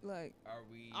 Like, Are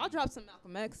we? I'll drop some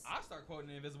Malcolm X. I'll start quoting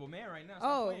the Invisible Man right now. Stop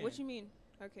Oh, playing. what you mean?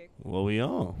 Okay. What we on?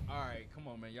 All right, come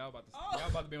on, man. Y'all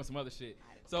about to be on some other shit.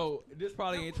 So this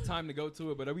probably ain't the time to go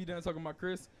to it. But are we done talking about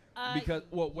Chris? Because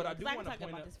what I do I want can to talk point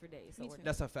about out. this for days. So Me we're too. done.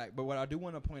 That's a fact. But what I do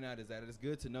want to point out is that it's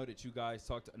good to know that you guys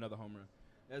talk to another home run.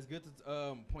 That's good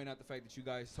to point out the fact that you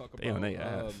guys talk They about. on they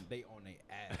ass. They on their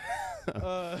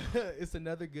ass. It's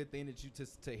another good thing that you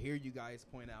to hear you guys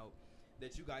point out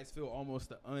that you guys feel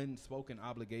almost an unspoken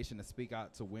obligation to speak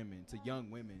out to women, to young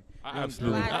women. I young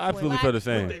absolutely, girls. I absolutely feel the With,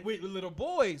 same. with little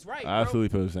boys, right? I bro? absolutely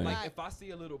feel the same. Like if I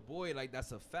see a little boy, like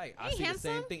that's a fact. I Hey, see the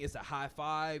same handsome. thing. It's a high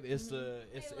five. It's a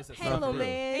it's a Hey, something. little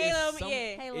man. It's Hey, little some- yeah.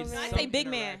 Hey, little it's man. I some say big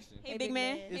man. interaction. Hey, big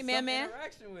man. It's Hey, It's man, some man.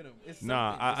 interaction with him. It's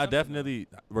Nah, something. It's I something. definitely,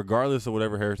 regardless of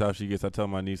whatever hairstyle she gets, I tell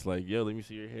my niece like, yo, let me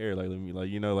see your hair, like, let me, like,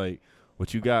 you know, like,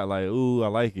 what you got, like, ooh, I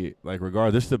like it, like,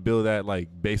 regardless, just to build that like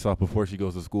base off before she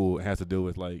goes to school. It has to do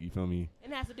with like, you feel me, It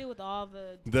has to do with all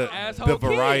the Asshole the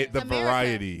kids. variety, the America.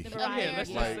 variety The Yeah, America. let's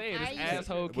just Like- say it. I It's used to-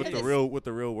 asshole with kids.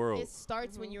 the real world. It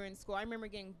starts when you're in school. I remember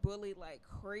getting bullied like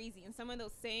crazy, and some of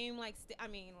those same like I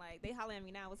mean, like they holler at me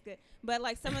now. It's good, but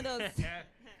like some of those.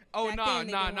 Oh Back nah, then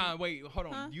they nah, didn't nah. want- Wait, hold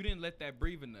on. Huh? You didn't let that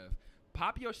breathe enough.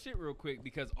 Pop your shit real quick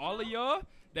because all of y'all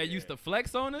that used to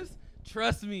flex on us,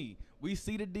 trust me, we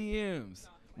see the DMs.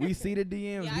 We see the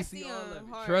DMs. Yeah, we I see see all 'em of it.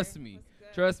 hard. Trust me. That's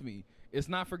good. Trust me. It's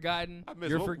not forgotten. I missed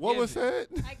You're what forgiven. was said.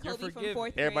 Hi, You're Kobe from forgiven.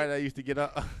 4th grade. Everybody that used to get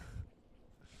up.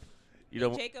 You Hey,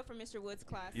 don't, Jacob from Mr. Woods'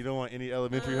 class. you don't want any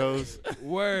elementary Uh, hoes.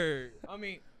 Word. I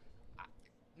mean,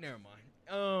 never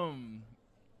mind.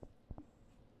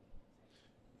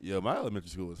 Yo, my elementary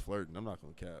school was flirting. I'm not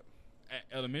gonna cap. At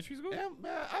elementary school? Yeah,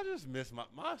 man, I just miss my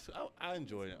I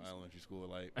enjoyed elementary school.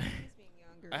 Like, Just being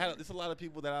younger. it's a lot of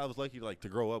people that I was lucky to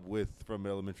grow up with from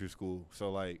elementary school.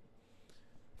 So like,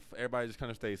 everybody just kind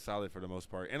of stayed solid for the most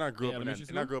part. And I grew Yeah, up in that. elementary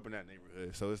And I school? grew up in that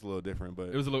neighborhood, so it's a little different. But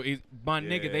It was a little easy. My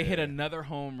nigga, they hit Yeah. another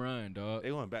home run, dog.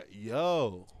 they went back.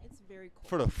 Yo, It's very cool.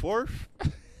 for the fourth.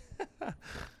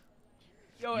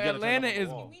 Yo, You gotta turn Atlanta up on the is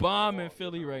wall. bombing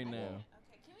Philly right now.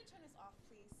 Okay, can we turn this off,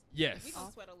 please? Yes. We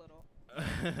gonna sweat a little.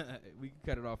 We can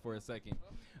cut it off for a second.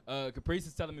 Caprice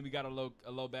is telling me we got a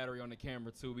low battery on the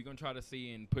camera too. We're gonna try to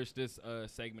see and push this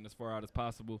segment as far out as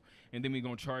possible, and then we're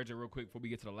gonna charge it real quick before we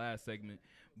get to the last segment.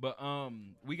 But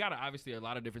we got obviously a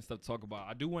lot of different stuff to talk about.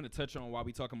 I do want to touch on while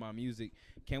we talking about music.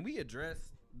 Can we address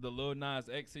the Lil Nas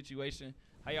X situation?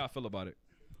 How y'all feel about it?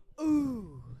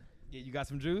 Ooh. Yeah, you got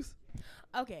some juice?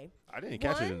 Okay. I didn't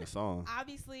catch it in One, the song.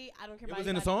 Obviously, I don't care It about was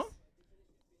in the anybody's- song?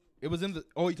 It was in the.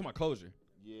 Oh, you talking about Closure?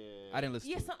 Yeah. I didn't listen.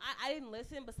 Yeah, to it. so I didn't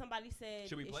listen, but somebody said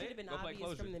Should we it play should it? have been Go play obvious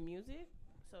Closure. from the music.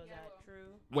 So is that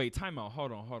true? Wait, time out.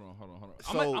 Hold on.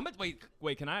 So- I'm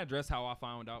wait. Can I address how I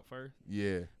found out first?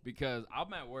 Yeah. Because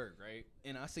I'm at work, right?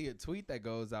 And I see a tweet that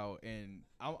goes out, and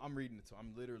I'm reading it.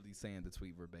 I'm literally saying the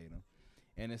tweet verbatim,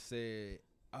 and it said,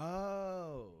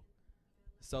 "Oh,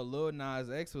 so Lil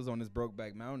Nas X was on this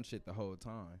Brokeback Mountain shit the whole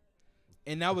time,"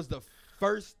 and that was the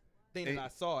first thing And- that I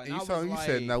saw. And And I you was saw. You like,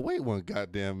 said, "Now wait one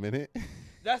goddamn minute."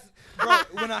 "That's bro."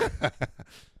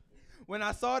 When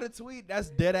I saw the tweet, that's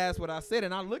dead ass what I said,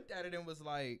 and I looked at it and was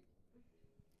like,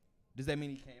 "Does that mean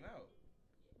he came out?"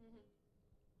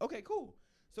 Okay, cool.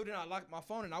 So then I locked my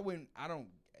phone and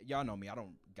y'all know me, I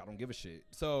don't give a shit.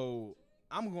 So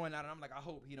I'm going out and I'm like, I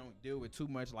hope he don't deal with too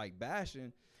much like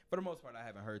bashing. For the most part, I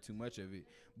haven't heard too much of it.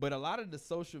 But a lot of the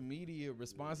social media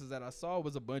responses that I saw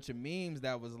was a bunch of memes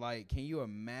that was like, can you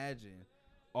imagine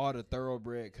all the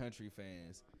thoroughbred country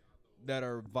fans that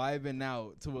are vibing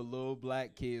out to a little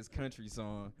black kid's country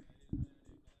song,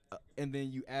 and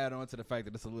then you add on to the fact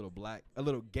that it's a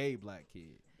little gay black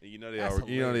kid. You know they That's all.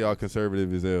 You know they hilarious. all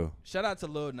conservative as hell. Shout out to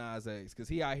Lil Nas X, because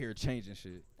he out here changing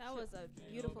shit. That was a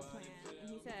beautiful plan. And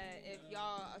he said, if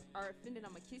y'all are offended,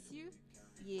 I'm gonna kiss you.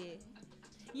 Yeah.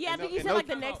 Yeah, I And think no- you and said no- like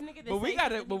the next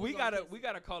nigga. But we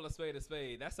gotta call a spade a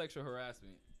spade. That's sexual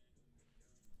harassment.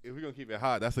 If we're gonna keep it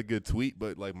hot, that's a good tweet.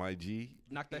 But like my G,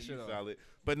 Knock that shit you off. solid.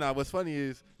 But nah, what's funny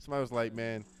is somebody was like,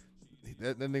 man,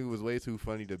 that nigga was way too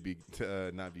funny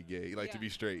to not be gay, like to Yeah. be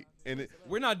straight. And it,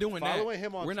 We're not doing that. following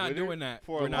him on We're not Twitter doing that.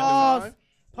 for We're a not long doing time.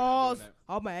 Pause. that.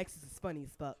 All my exes is funny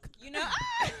as fuck. You know?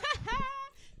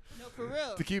 No, for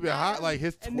real. To keep it hot, like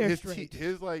his And they're his straight.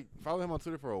 his like follow him on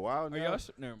Twitter for a while Are now. y'all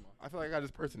never mind. I feel like I got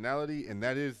his personality, and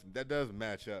that does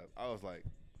match up. I was like,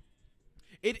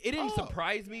 It didn't Oh,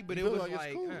 surprise me, but you it feel was like it's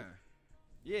like, cool.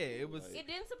 yeah, it was. It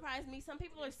didn't surprise me. Some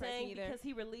people are Surprise me saying either. because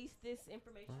he released this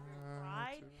information during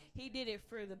Pride, he did it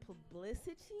for the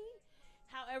publicity.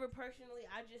 However, personally,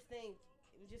 I just think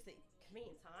it was just a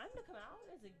convenient time to come out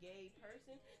as a gay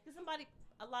person. Because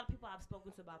a lot of people I've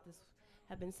spoken to about this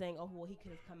have been saying, oh, well, he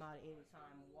could have come out at any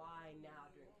time. Why now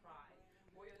during Pride?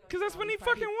 Well, you know, Because that's when he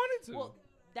Pride. fucking wanted to. Well,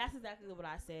 that's exactly what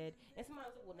I said. And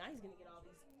somebody was like, well, now he's going to get all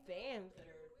these fans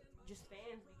that are just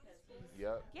fans because he's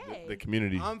yep, gay. the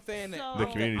community. I'm fan. So-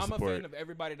 The community I'm a support. fan of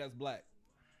everybody that's black.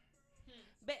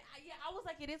 But yeah, I was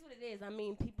like, it is what it is. I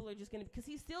mean, people are just gonna because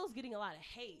he still is getting a lot of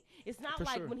hate. It's not For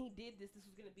like sure. when he did this was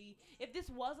gonna be. If this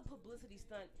was a publicity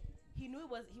stunt, he knew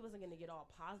he wasn't gonna get all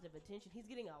positive attention. He's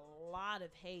getting a lot of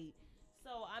hate.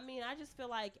 So I mean, I just feel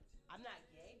like I'm not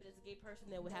gay, but as a gay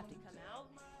person that would have to come out,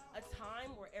 a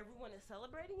time where everyone is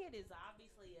celebrating it is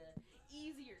obviously a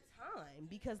easier time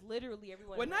because literally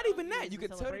everyone. Well, not around even that. is You a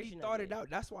could tell that he celebration thought of it out.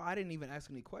 That's why I didn't even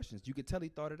ask any questions. You could tell he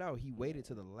thought it out. He waited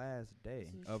to the last day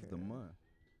This is of the true. month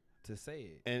to say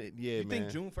it. And yeah, You man.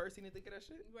 think June 1st he didn't think of that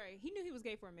shit? Right. He knew he was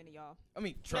gay for a minute, y'all. I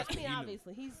mean, But, trust I me. mean, he knew.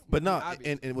 obviously he's. But no,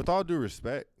 Obvious. and with all due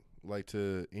respect, like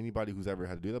to anybody who's ever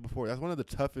had to do that before, that's one of the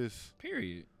toughest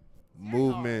Period.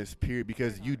 movements. Period,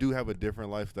 because you do have a different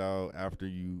lifestyle after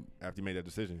you made that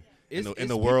decision. It's- In it's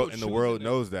the world, people and the world choosing it.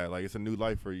 knows that. Like it's a new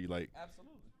life for you. Like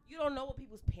Absolutely. You don't know what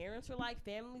people's parents are like,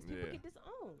 families. People Yeah. get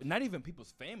disowned. Not even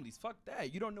people's families. Fuck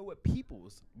that. You don't know what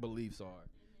people's beliefs are.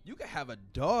 You could have a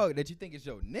dog that you think is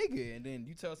your nigga, and then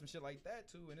you tell some shit like that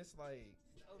too, and it's like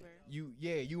Over.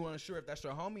 you unsure if that's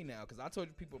your homie now. Because I told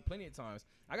you people plenty of times.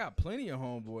 I got plenty of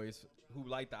homeboys who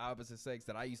like the opposite sex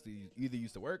that I used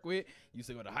to work with, used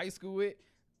to go to high school with.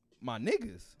 My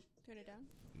niggas Turn it down.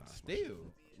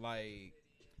 still like.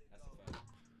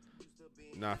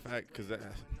 nah, fact, because that.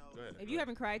 Go ahead. If you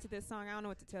haven't cried to this song, I don't know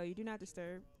what to tell you. Do not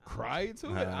disturb. Cry to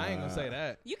it? I ain't gonna say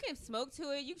that. You can smoke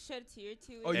to it. You can shed a tear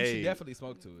to it. Oh, you Hey. should definitely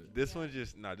smoke to it. This one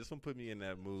this one put me in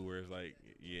that mood where it's like,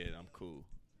 yeah, I'm cool.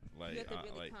 Like, have to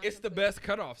really like calm It's the Contemplate. best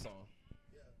cutoff song.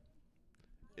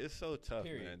 it's so tough,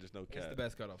 Period. man. Just no cap. It's the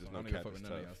best cutoff Just song. I no don't give a cap, fuck what it's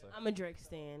none of tough. y'all say. I'm a Drake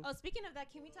stan. Oh, speaking of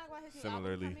that, can we talk about his new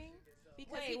Similarly. album coming?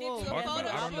 Because Wait, he did whoa. do a Talk photo about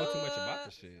it. I don't know too shoot. much about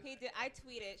the shit. He did. I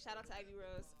tweeted. Shout out to Ivy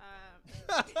Rose.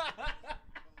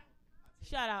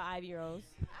 Shout out Ivy Rose.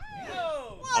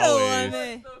 What Always. a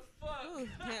woman. Ooh,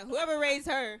 yeah, whoever raised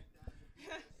her.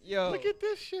 Yo. Look at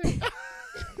this shit.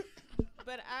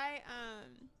 But I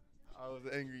was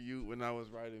an angry youth when I was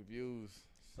writing views.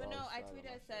 But So no, I was proud of tweeted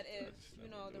myself. said if Just you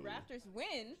never know the knew. Raptors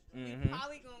win, we Mhm.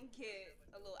 probably gonna get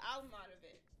a little album out of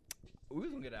it. We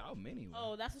was gonna get an album anyway.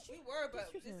 Oh, that's what you. We were,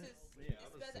 but That's this what is Yeah, I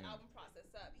it was sped the seeing. album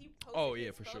process up. He posted Oh, yeah,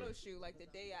 his for photo sure. shoot like the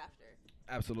day after.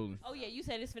 Absolutely. Oh yeah, you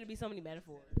said it's gonna be so many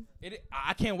metaphors.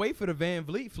 I can't wait for the Van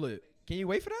Vliet flip. Can you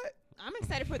wait for that? I'm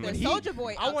excited for the When he- Soldier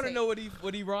Boy. I want to outtake. know what he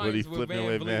rhymes What he with flipping Van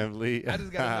with Vliet. Van Vliet? I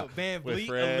just gotta know Van With Vliet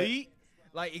Fred. elite.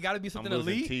 Like it gotta be I'm something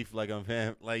losing elite. teeth like I'm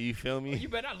Van. Like you feel me? You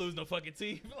better not lose no fucking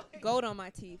teeth. Like, gold on my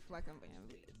teeth like I'm Van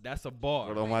Vliet. that's a bar.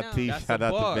 Put on I my know. teeth. That's Shout a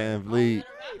out bar. to Van Oh, Vliet.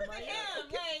 better rap with him.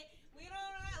 Like we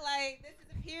don't like this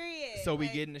is a period. So we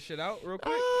Like, getting the shit out real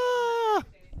quick. Ah.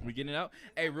 We getting it out.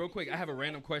 Hey, real quick, I have a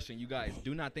random question. You guys,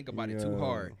 do not think about it too Yo.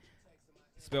 hard.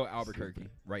 Spell Albuquerque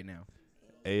right now.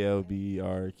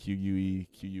 ALBRQUE.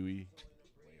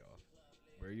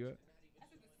 Where are you at?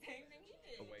 same thing he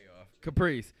did. Way off.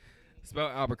 Caprice. Spell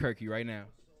Albuquerque right now.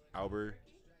 Albert.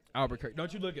 Albuquerque.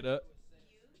 Don't you look it up.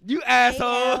 You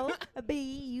asshole.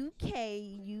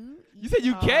 ALBUKU. You said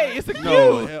UK. It's a Q.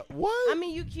 No. What? I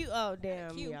mean UQ. Oh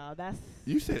damn, Q. y'all. That's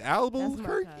You said that's my cup.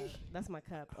 Albuquerque? That's my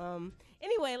cup.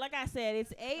 Anyway, like I said,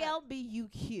 it's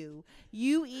ALBUQUERQUE.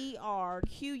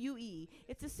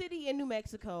 It's a city in New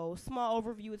Mexico. Small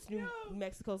overview. It's New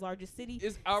Mexico's largest city.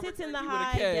 It's Sits Albuquerque in the with a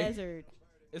high K. desert.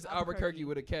 It's Albuquerque. Albuquerque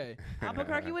with a K.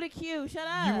 Albuquerque with a Q. Shut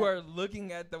up. You are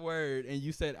looking at the word and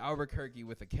you said Albuquerque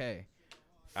with a K.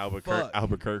 Albuquerque. Fuck.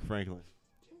 Albuquerque Franklin.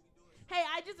 Hey,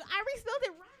 I respelled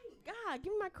it right. God,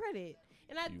 give me my credit.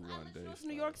 And I You one lived day close to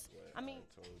New York's. I mean,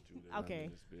 okay.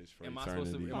 Am I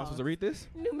supposed to read this?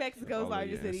 New Mexico's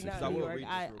largest city, I not New will York. read this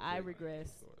I real quick.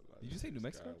 regress. Did you say New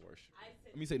Mexico?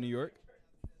 Let me say New York.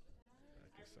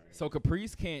 So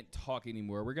Caprice can't talk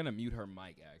anymore. We're gonna mute her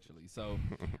mic actually. So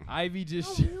Ivy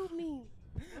just Don't mute me.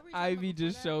 Ivy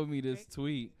just showed me this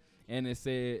tweet, and it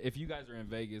said, if you guys are in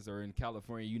Vegas or in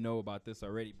California, you know about this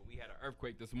already, but we had an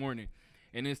earthquake this morning.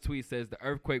 And this tweet says, the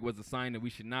earthquake was a sign that we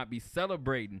should not be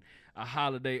celebrating a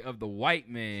holiday of the white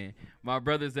man. My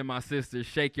brothers and my sisters,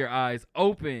 shake your eyes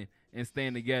open and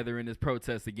stand together in this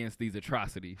protest against these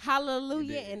atrocities.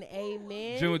 Hallelujah and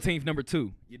amen. Juneteenth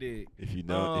 '2. You did. If you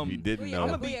know, if you didn't Booyaka,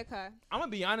 know, booyaka. I'm gonna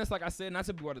be honest, like I said, not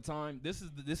to be all the time. This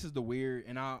is the weird,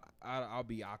 and I'll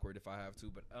be awkward if I have to.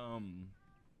 But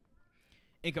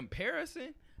in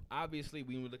comparison, obviously,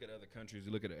 when we look at other countries,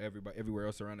 we look at everywhere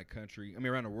else around the country. I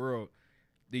mean, around the world,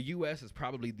 the U.S. is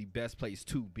probably the best place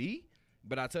to be.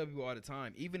 But I tell people all the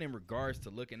time, even in regards to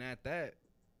looking at that,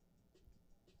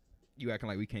 you acting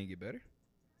like we can't get better?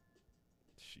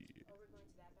 shit.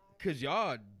 Cause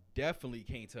y'all definitely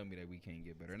can't tell me that we can't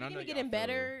get better. And I know Speaking of y'all getting feel-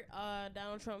 better,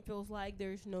 Donald Trump feels like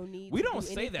there's no need We to don't do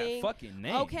say that anything. fucking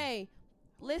name. Okay,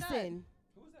 listen.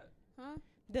 Who was that? Huh?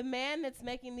 The man that's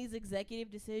making these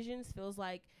executive decisions feels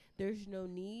like there's no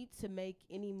need to make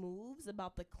any moves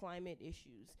about the climate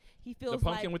issues. He The feels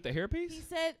pumpkin like with the hairpiece? he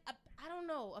said, I don't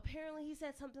know. Apparently, he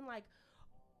said something like,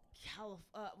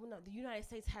 the United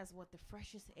States has the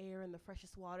freshest air and the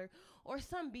freshest water, or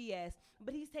some BS.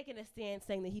 But he's taking a stance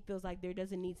saying that he feels like there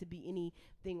doesn't need to be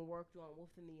anything worked on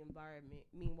within the environment.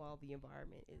 Meanwhile, the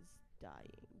environment is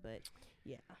dying. But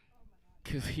yeah,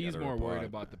 Because I he's gotta more worried reply.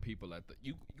 about the people at the.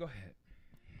 You go ahead.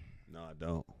 No, I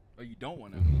don't. Oh, you don't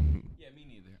want to? Yeah, me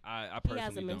neither. I He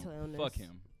has personally a mental don't. illness. Fuck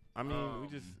him. I mean, Um,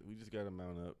 we just got to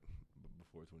mount up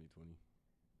before 2020.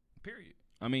 Period.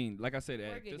 I mean, like I said, we're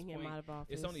at this getting him point, out of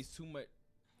office. it's only too much.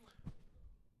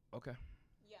 Okay.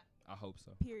 Yeah. I hope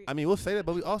so. Period. I mean, we'll say that,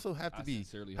 but we also have to I be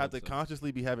sincerely have hope to so.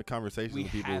 consciously be having conversations We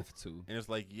with people, have to. and it's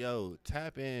like, yo,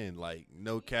 tap in, like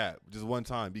no cap, just one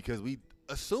time, because we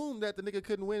assumed that the nigga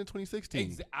couldn't win in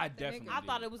 2016, I definitely. I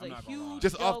thought did. it was I'm a not gonna lie. huge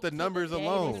just off joke the to numbers the day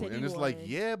alone, they said and he it's like, won.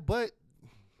 yeah, but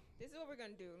This is what we're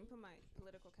gonna do. Let me put my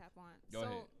political cap on. Go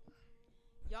ahead.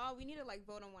 Y'all, we need to like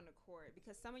vote on one accord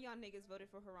because some of y'all niggas voted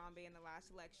for Harambe in the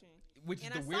last election. Which is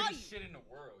And the I saw weirdest you. shit in the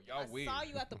world. Y'all I weird. saw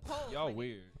you at the polls. Y'all my nigga.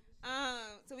 weird.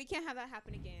 So we can't have that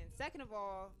happen again. Second of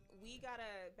all, we gotta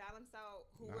balance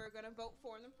out who we're gonna vote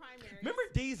for in the primary. Remember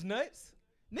D's nuts?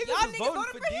 Niggas y'all was niggas voting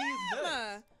voted for for D's him.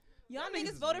 nuts. Y'all Y'all niggas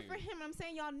niggas is voted for weird. him. I'm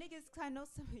saying y'all niggas, cause I know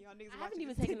some of y'all niggas. I haven't watching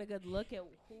even this. taken a good look at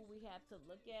who we have to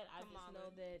look at. I just Kamala.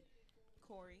 know that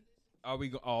Corey. Are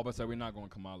we? But say we're not going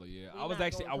Kamala yet. We're I was not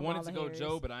actually. I going wanted to Kamala go Harris.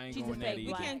 Joe, but I ain't She's a going that fake either.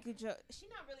 We black. can't. She's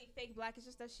not really fake black. It's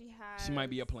just that she has. She might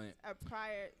be a plant. A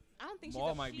prior. I don't think she's Maul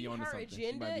a. might be onto her something. She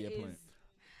agenda might be a is plant.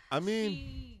 I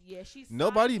mean, she's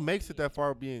nobody makes it that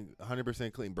far being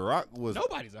 100% clean. Barack was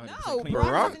Nobody's 100% No, clean. Barack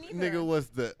Barack wasn't either. nigga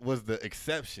was the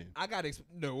exception. I got And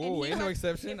no, he ain't no was-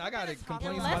 exception. I got complaints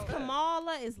Unless about that.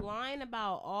 Kamala is lying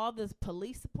about all this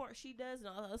police support she does and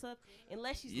all that stuff,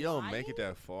 unless she's You don't lying, make it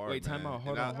that far. Wait, time man. out.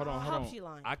 Hold And on, hold I on, hope hold she on.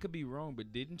 lying. I could be wrong,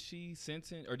 but didn't she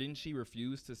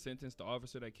refuse to sentence the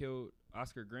officer that killed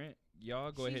Oscar Grant?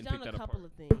 Y'all go ahead and pick She's done that a couple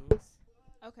apart. of things.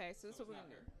 Okay, so this is what we're gonna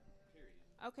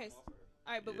do. Okay,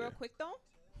 all right, but Yeah. real quick though,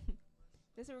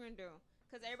 this is what we're gonna do,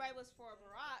 because everybody was for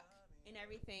Barack and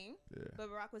everything, Yeah. but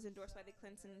Barack was endorsed by the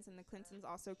Clintons, and the Clintons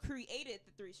also created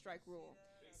the 3-strike rule.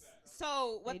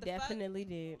 So what They the fuck? definitely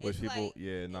did. Which It's people, like-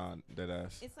 yeah, nah, that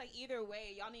ass. It's like either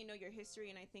way, y'all need to know your history,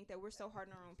 and I think that we're so hard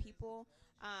on our own people.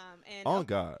 And On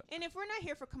God. and if we're not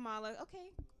here for Kamala,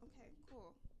 okay,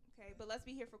 cool, okay, but let's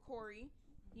be here for Corey.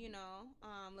 You know,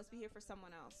 let's be here for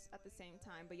someone else at the same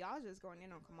time. But y'all just going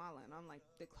in on Kamala, and I'm like,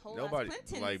 the whole Nobody,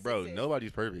 Clinton like, bro,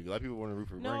 nobody's perfect. A lot of people want to root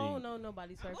for No, Bernie. no,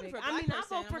 nobody's I'm perfect. voting for a I mean, black I vote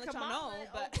person, for I'm gonna let y'all Kamala know,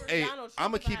 but- over Hey, Donald Trump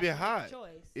I'ma if I keep had it to make a hot.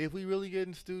 choice. If we really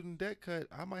getting student debt cut,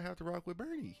 I might have to rock with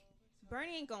Bernie.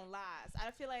 Bernie ain't gonna last.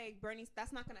 I feel like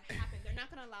that's not gonna happen. They're not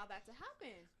gonna allow that to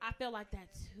happen. I feel like that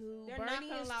too. They're Bernie not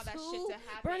gonna is allow that too, shit to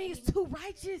happen. Bernie is too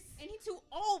righteous. And he too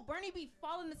old. Bernie be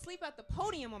falling asleep at the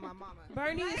podium with my mama.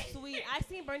 Bernie Right? is sweet. I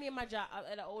seen Bernie at my job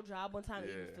at an old job one time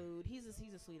eating Yeah. food. He's a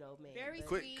sweet old man. Very but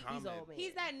Quick sweet. comment. He's old man.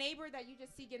 He's that neighbor that you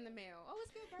just see getting the mail. Oh,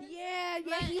 it's good, Bernie. Yeah.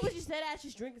 Right. He was just dead ass,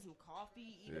 just drinking some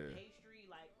coffee, eating Yeah. a pastry,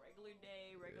 like regular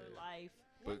day, regular Yeah. life.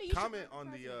 One But day you should comment run on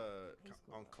for the He's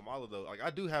cool. on Kamala though. Like I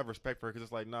do have respect for her because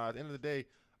it's like nah. At the end of the day,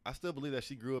 I still believe that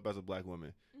she grew up as a black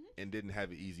woman and didn't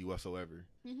have it easy whatsoever.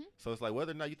 Mhm. So it's like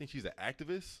whether or not you think she's an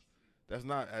activist, that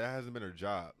hasn't been her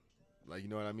job. Like you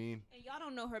know what I mean? And y'all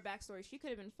don't know her backstory. She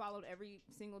could have been followed every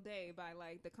single day by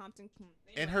like the Compton.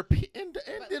 And and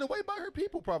But- did away by her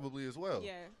people probably as well.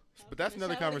 Yeah. But that's And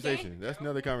another shout out the conversation. gang. That's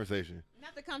another conversation.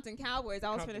 Not the Compton Cowboys.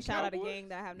 I was Compton finna shout out a Cowboys? gang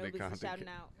that I have no The business Compton shouting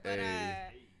Ca- out. But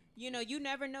Hey. you know, you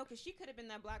never know, because she could have been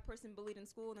that black person bullied in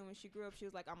school, and then when she grew up, she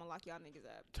was like, I'm gonna lock y'all niggas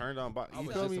up. Turned on by I you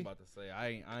was feel just me? about to say I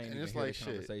ain't And even it's hear like the shit.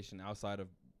 conversation outside of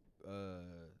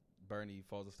Bernie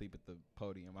falls asleep at the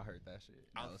podium. I heard that shit.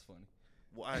 That was funny.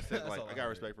 Well, I said That's like all I I got heard.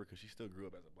 respect for her because she still grew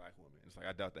up as a black woman. It's like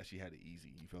I doubt that she had it easy.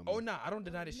 You feel me? Oh no, I don't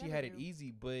deny that she Never had it knew.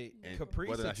 easy, but And Caprice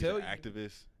whether or will not she's tell an you.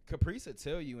 activist. Caprice will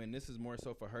tell you, and this is more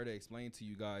so for her to explain to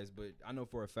you guys, but I know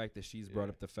for a fact that she's brought Yeah.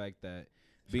 up the fact that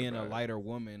being a Surprise. lighter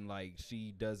woman, like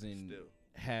she doesn't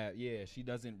Still. she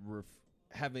doesn't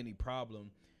have any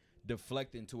problem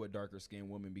deflecting to a darker skinned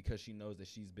woman because she knows that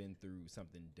she's been through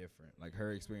something different. Like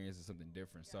her experience is something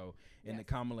different. So in the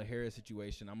Kamala Harris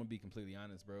situation, I'm gonna be completely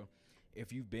honest, bro.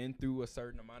 If you've been through a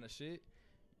certain amount of shit,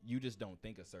 you just don't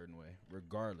think a certain way,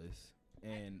 regardless.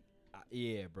 And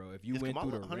yeah, bro, if you Is went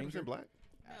Kamala through the 100% ringer, black?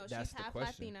 No, that's she's the half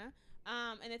question. Latina.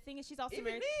 And the thing is, she's also Even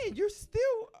married. then, you're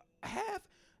still half.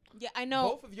 Yeah, I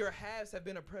know. Both of your halves have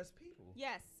been oppressed people.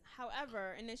 Yes.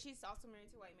 However, and then she's also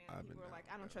married to a white man. I've People been are like,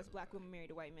 down I don't with trust that. black women married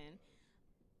to white men.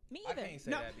 Me I either. can't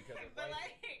say No. that because of But white.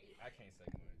 like, I can't say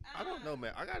much. I don't know,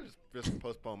 man. I gotta just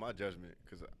postpone my judgment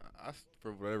because I,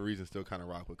 for whatever reason, still kind of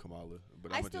rock with Kamala.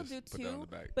 But I I'm still gonna do just put that on too. the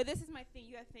back. But this is my thing.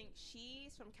 You gotta think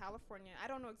she's from California. I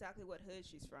don't know exactly what hood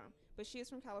she's from, but she is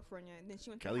from California. And then she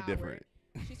went to Cali Howard. different.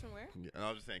 She's from where? Yeah, and I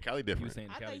was just saying, Cali You were different. saying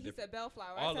I Cali thought you different. said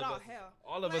Bellflower. All I said, of oh us, hell.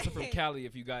 all of us are from Like- Cali.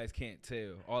 If you guys can't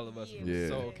tell, all of us from Yeah.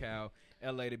 SoCal,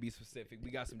 LA to be specific. We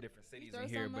got some different cities throw in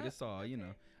here, some but up? it's all you know.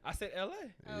 Okay. I said LA.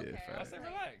 Okay. Yeah, I said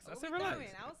relax. I said relax.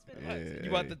 I was finna Yeah. You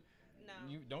about to? No.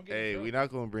 You don't get. Hey, in we trouble.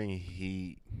 not gonna bring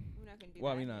heat. We're not gonna do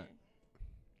Why that. we not?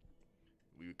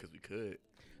 Because we could.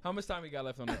 How much time we got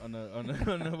left on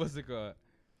the what's it called?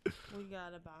 We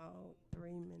got about 3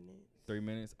 minutes. 3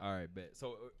 minutes. All right, bet.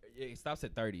 So yeah, it stops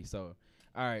at 30. So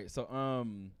all right. So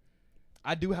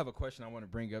I do have a question I want to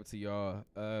bring up to y'all.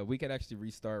 We could actually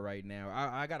restart right now.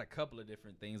 I got a couple of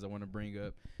different things I want to bring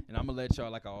up, and I'm gonna let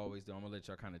y'all, like I always do, I'm gonna let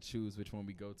y'all kind of choose which one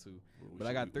we go to. We But I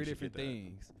should- got we three should different get that.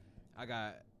 things. I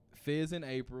got Fizz in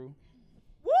April.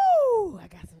 Woo! I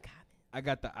got some comments. I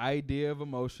got the idea of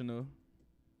emotional,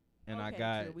 and I Okay,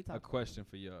 got good. We a talked question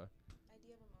for y'all. Idea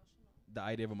of emotional. The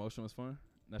idea of emotion was fun.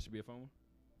 That should be a fun one.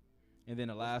 And then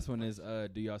the last one is,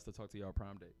 do y'all still talk to y'all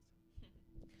prom dates?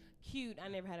 Cute. I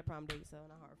never had a prom date, so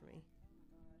not hard for me.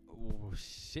 Oh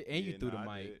shit! And you Yeah, threw nah, the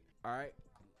I mic. did. All right.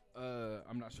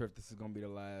 I'm not sure if this is gonna be the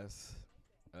last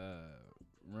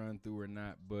run through or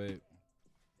not, but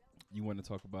you want to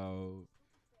talk about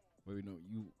what we know?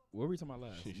 What were we talking about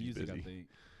last? She's Music, I busy. think.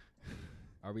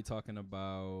 Are we talking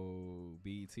about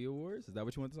BET Awards? Is that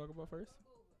what you want to talk about first? Yeah,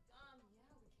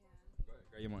 we can. Go ahead,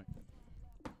 grab your mic.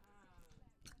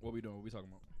 What we doing? What we talking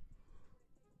about?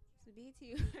 So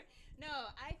BT. No,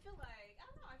 I feel like I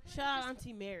don't know. I Shout out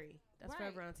Auntie Mary. That's Right.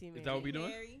 forever Auntie Mary. Is that what we doing?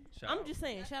 Mary. Shout I'm out. just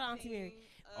saying, That's shout out the Auntie Mary. thing.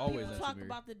 Always People Auntie talk Mary.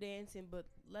 about the dancing, but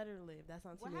let her live. That's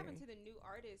Auntie What Mary. happened to the new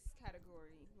artist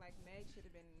category? Like Meg should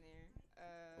have been in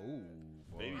there.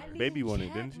 Ooh, Baby. I Baby won it,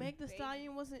 check. didn't she? Meg the Baby.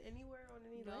 Stallion wasn't anywhere on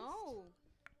any list. No.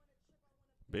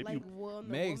 Baby, Like Wonder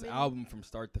Meg's Woman. album from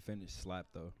start to finish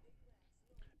slapped though.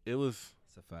 it was.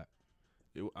 It's a fact.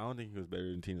 I don't think it was better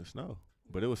than Tina Snow,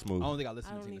 but it was I smooth. don't think I I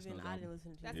listened to don't Tina even. Snow's I didn't album.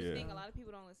 listen to. That's it. the Yeah. thing. A lot of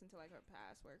people don't listen to like her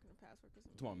past work, and her past work is.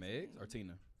 Come on, Megs or amazing.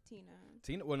 Tina? Tina.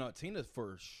 Tina. Well, no, Tina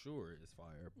for sure is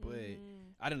fire, but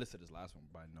Mhm. I didn't listen to this last one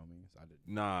by no means. I did.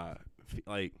 Nah,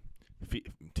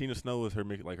 Tina Snow was her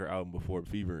her album before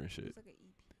Fever and shit. It's like an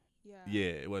EP. Yeah.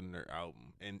 Yeah, it wasn't her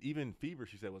album, and even Fever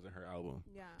she said wasn't her album.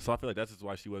 Yeah. So I feel like that's just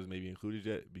why she wasn't maybe included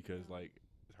yet, because like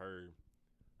her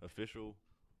official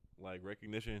like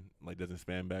recognition like doesn't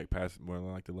span back past more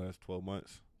than like the last 12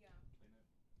 months. Yeah.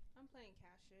 I'm playing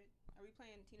cash shit. Are we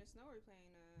playing Tina Snow or are we playing?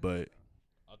 But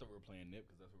I thought we were playing Nip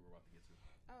because that's what we're about to get to.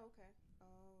 Oh, okay.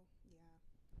 Oh, yeah.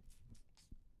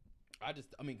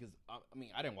 I mean, because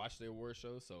I didn't watch the award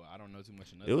show, so I don't know too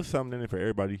much. it was something in it for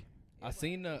everybody. I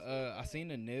seen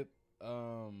the Nip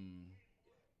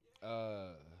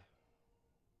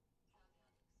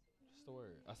what's the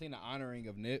word? I seen the honoring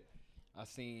of Nip. I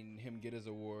seen him get his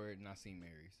award, and I seen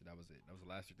Mary. So that was it. That was the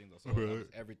last three things I saw. That was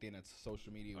everything that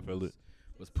social media I feel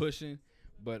was pushing.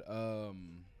 But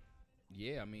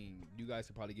yeah, I mean, you guys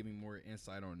could probably give me more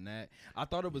insight on that. I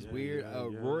thought it was weird.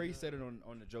 Rory said it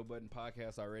on the Joe Budden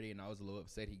podcast already, and I was a little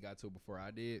upset he got to it before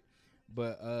I did.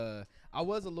 But I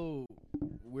was a little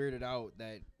weirded out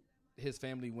that his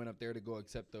family went up there to go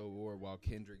accept the award while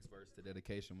Kendrick's verse to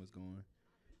dedication was going.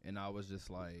 And I was just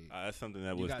like, That's something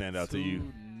that you would got stand out to two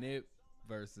you. Nip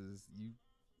versus you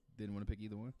didn't want to pick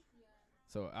either one.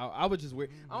 So I was just weird.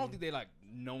 I don't think they like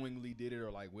knowingly did it or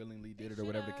like willingly did it or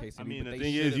whatever the case I may be. mean, but the they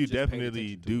thing is, should've you just paid definitely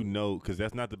attention to do it. know, because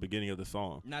that's not the beginning of the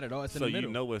song. Not at all. It's in So the middle.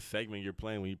 you know what segment you're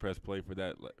playing when you press play for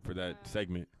that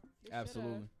segment.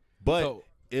 Absolutely. But So-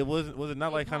 was it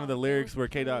not like kind of the lyrics where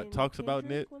K Dot talks about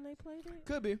Nip? when they played it.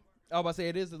 Could be. I was about to say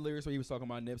it is the lyrics where he was talking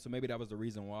about Nip, so maybe that was the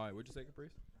reason why. What'd you say,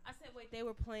 Caprice? I said, wait, they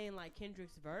were playing like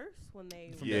Kendrick's verse when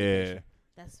they. From Yeah. dedication.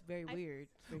 That's very weird.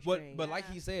 It's very But strange. but like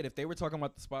he said, if they were talking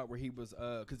about the spot where he was,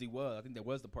 because he was, I think there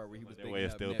was the part where he was That bigging way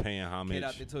it's up still Nip. paying homage.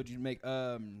 K-Dot, they told you to make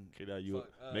K Dot, you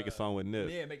fuck, make a song with Nip.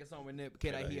 Yeah, make a song with Nip.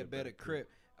 K-Dot, he a better crip.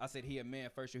 I said he a man.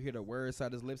 First you hear the words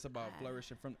out his lips about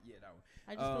flourishing from. Yeah, that one.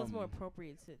 I just feel it's more um,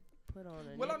 appropriate to put on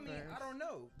a. Well, I Nip mean, verse. I don't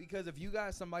know, because if you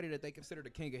got somebody that they consider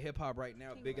the king of hip hop right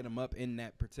now, bigging him up in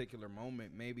that particular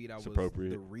moment, maybe that It's was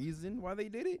appropriate. the reason why they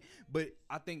did it. But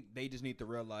I think they just need to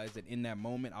realize that in that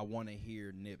moment, I want to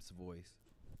hear Nip's voice.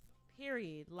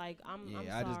 Period. Like I'm. Yeah, I'm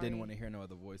I just didn't sorry. want to hear no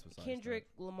other voice besides Kendrick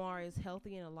Lamar is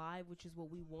healthy and alive, which is what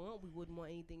we want. We wouldn't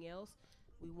want anything else.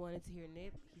 We wanted to hear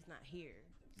Nip. He's not here.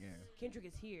 that. Yeah. Kendrick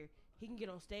is here. He can get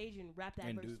on stage and rap that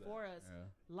And verse do that. for us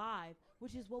Yeah. live,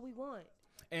 which is what we want.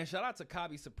 And shout out to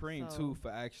Kabi Supreme So- too for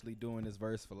actually doing this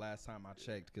verse for last time I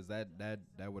checked, because that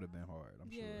would have been hard. I'm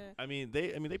sure. Yeah. I mean,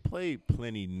 they played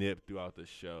plenty Nip throughout the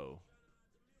show.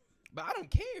 But I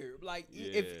don't care. Like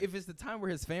Yeah. if it's the time where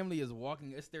his family is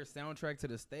walking, it's their soundtrack to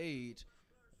the stage.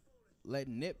 Let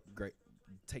Nip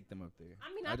take them up there.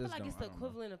 I mean, I feel just like it's don't- the I don't know.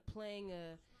 equivalent of playing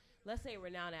a, let's say a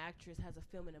renowned actress has a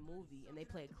film in a movie and they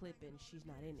play a clip and she's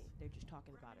not in it. They're just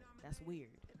talking about it. That's weird.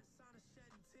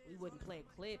 We wouldn't play a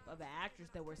clip of an actress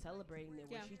that we're celebrating that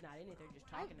when Yeah. she's not in it. They're just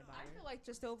talking about I her. feel like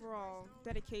just overall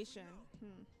dedication,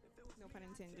 no pun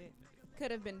intended,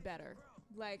 could have been better.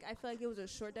 Like, I feel like it was a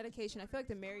short dedication. I feel like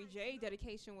the Mary J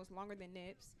dedication was longer than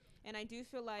Nip's. And I do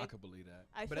feel like I could believe that.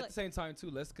 I But feel at like- the same time, too,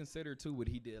 let's consider too what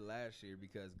he did last year,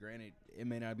 because granted, it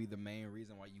may not be the main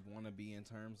reason why you want to be in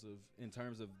terms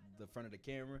of the front of the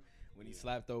camera when he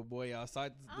slapped the old boy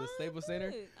outside the Staples Center.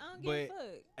 I don't But give a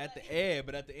fuck.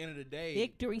 at the end of the day,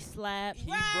 Victory slap.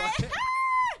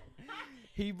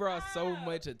 he brought so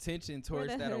much attention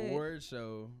towards the that hood. award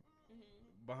show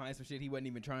behind some shit he wasn't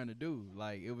even trying to do.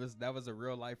 Like that was a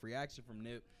real life reaction from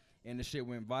Nip, and the shit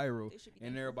went viral, They should be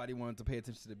and thankful. everybody wanted to pay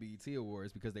attention to the BET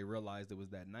Awards because they realized it was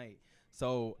that night.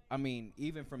 So I mean,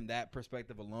 even from that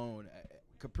perspective alone,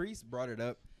 Caprice brought it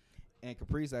up, and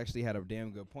Caprice actually had a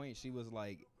damn good point. She was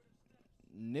like,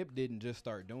 Nip didn't just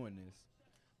start doing this.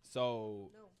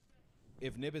 So No.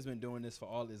 if Nip has been doing this for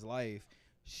all his life,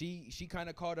 she kind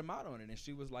of called him out on it, and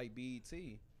she was like, BET,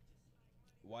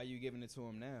 why you giving it to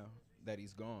him now that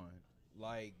he's gone?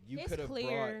 Like, you It's could have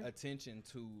clear brought attention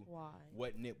to Why?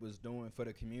 what Nip was doing for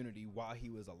the community while he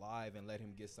was alive and let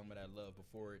him get some of that love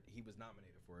before he was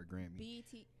nominated for a Grammy.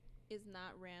 BET, is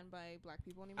not ran by black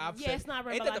people anymore. I've Yeah, said- it's not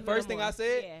ran Ain't by that the black first people thing I no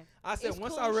said? more. Yeah. I said It's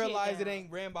once cool I shit realized it now.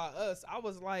 ain't ran by us, I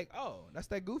was like, oh, that's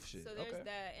that goof shit. So there's Okay.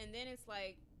 that, and then it's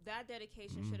like that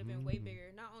dedication should have been way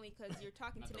bigger. Not only because you're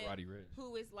talking Not to the Nip, Roddy Ricch.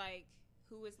 who is like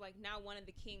now one of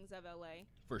the kings of LA,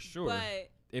 For sure. but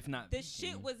if not the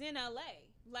shit was in LA.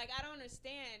 Like, I don't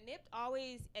understand. Nip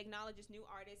always acknowledges new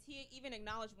artists. He even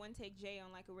acknowledged One Take Jay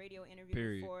on like a radio interview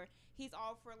Period. before. He's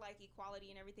all for like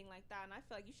equality and everything like that. And I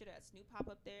feel like you should have had Snoop hop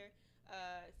up there.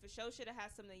 For sure should have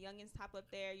had some of the youngins hop up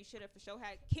there. You should have for sure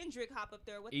had Kendrick hop up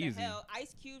there. What Easy. the hell?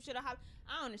 Ice Cube should have hopped.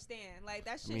 I don't understand. Like,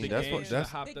 that shit. mean, should that's have what- been- that's-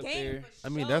 hopped the up game there. for I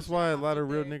mean, sure that's should why a have lot hopped of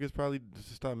up real there. niggas probably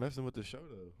just stop messing with the show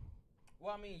though.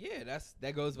 Well, I mean, yeah,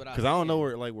 that goes without. Because I don't know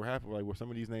where were some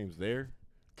of these names there.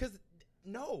 Because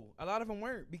no, a lot of them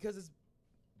weren't because it's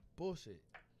bullshit.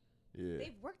 Yeah.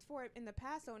 They've worked for it in the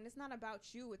past, though, and it's not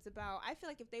about you. It's about, I feel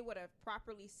like if they would have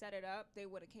properly set it up, they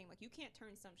would have came. Like, you can't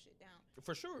turn some shit down.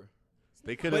 For sure.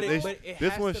 They Snoop could But, have. Dogg-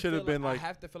 This one should have been I like.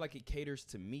 have to feel like it caters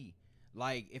to me.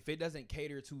 Like, if it doesn't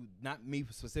cater to, not me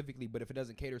specifically, but if it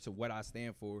doesn't cater to what I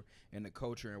stand for and the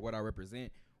culture and what I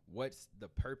represent, what's the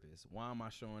purpose? Why am I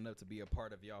showing up to be a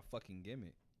part of y'all fucking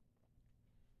gimmick?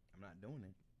 I'm not doing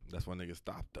it. That's why niggas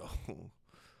stopped though.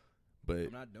 But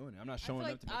I'm not doing it. I'm not I feel showing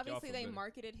like up to make y'all obviously feel they better.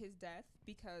 marketed his death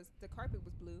because the carpet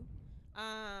was blue.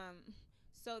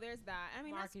 So there's that. I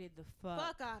mean, that's, Marketed the fuck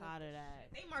fuck out out of of that.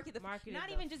 they marketed the Marketed not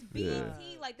the even just Yeah.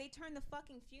 BET. Like, they turned the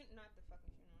fucking not the fucking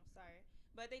funeral. Sorry,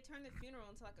 but they turned the funeral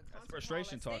into like a concert That's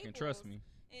frustration hall at talking. Trust Staples.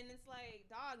 me. And it's like,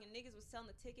 dog, and niggas was selling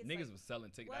the tickets. Niggas like, was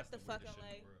selling tickets. what That's the the fuck, weirdest shit in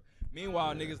the LA? world.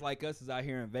 Meanwhile, niggas like us is out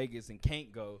here in Vegas and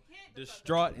can't go, Can't the fuck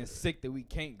distraught and sick that we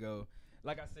can't go.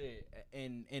 Like I said,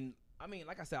 and I mean,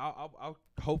 like I said, I'll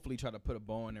hopefully try to put a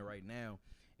bow on it right now.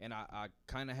 And I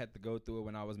kind of had to go through it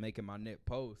when I was making my Nip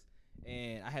post,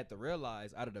 and I had to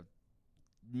realize out of the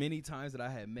many times that I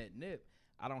had met Nip,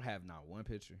 I don't have not one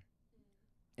picture.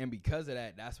 And because of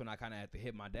that, that's when I kind of had to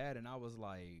hit my dad, and I was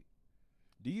like,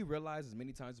 do you realize as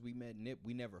many times as we met Nip,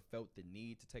 we never felt the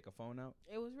need to take a phone out?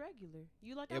 It was regular.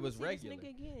 You like? It I'ma was see regular. This nigga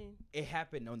again. It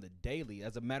happened on the daily.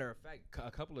 As a matter of fact,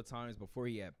 a couple of times before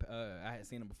he had, I had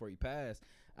seen him before he passed.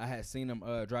 I had seen him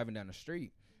driving down the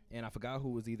street, and I forgot who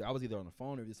was either. I was either on the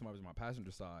phone or somebody was on my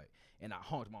passenger side, and I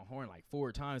honked my horn like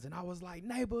 4 times, and I was like,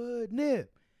 "Neighborhood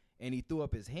Nip," and he threw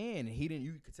up his hand, and he didn't.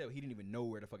 You could tell he didn't even know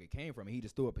where the fuck it came from. He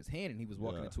just threw up his hand, and he was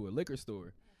walking Yeah. into a liquor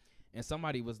store, and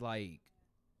somebody was like,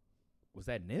 "Was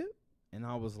that Nip?" And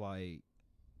I was like,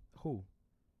 "Who?"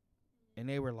 And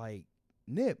they were like,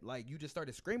 "Nip." Like, you just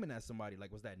started screaming at somebody.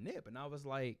 Like, was that Nip? And I was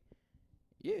like,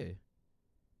 "Yeah."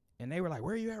 And they were like,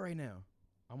 "Where are you at right now?"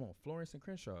 I'm on Florence and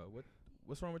Crenshaw.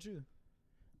 What's wrong with you?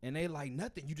 And they like,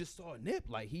 "Nothing. You just saw Nip.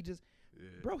 Like, he just,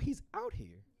 bro, he's out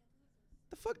here.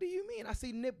 The fuck do you mean? I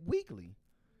see Nip weekly.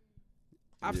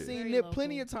 I've Yeah. seen Very Nip local.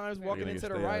 plenty of times Very walking local. into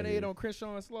the Niggas stay out Rite Aid here. on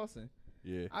Crenshaw and Slauson.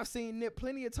 Yeah. I've seen Nip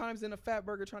plenty of times in a Fat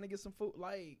Burger trying to get some food.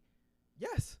 Like,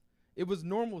 yes, it was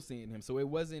normal seeing him. So it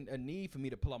wasn't a need for me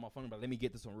to pull out my phone and be like, let me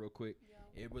get this one real quick.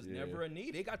 It was Yeah. never a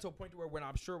need. It got to a point to where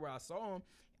I'm sure where I saw him,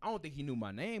 I don't think he knew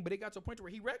my name, but it got to a point to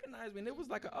where he recognized me, and it was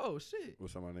like, oh shit,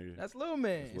 What's up, my nigga? that's Lil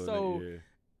Man. That's So little nigga, yeah.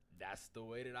 that's the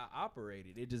way that I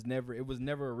operated. It was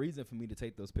never a reason for me to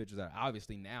take those pictures out.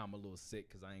 Obviously now I'm a little sick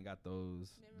because I ain't got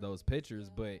those pictures,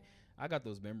 but I got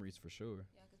those memories for sure.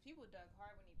 Yeah, because people dug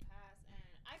hard when he passed, and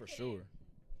I For couldn't- sure.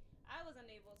 I was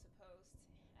unable to post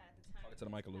at the time. Talk of to the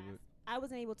his mic a little pass- bit. I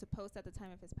wasn't able to post at the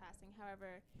time of his passing.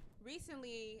 However,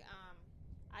 recently,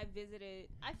 I visited.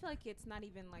 I feel like it's not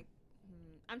even like.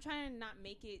 I'm trying to not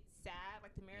make it sad.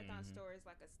 Like, the Marathon store is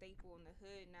like a staple in the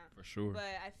hood now. For sure.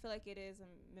 But I feel like it is a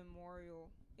memorial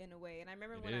in a way. And I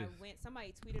remember It when is. I went,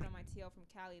 somebody tweeted on my TL from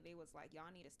Cali. They was like,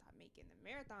 y'all need to stop making the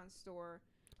Marathon store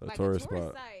A like tourist a tourist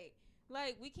spot. site.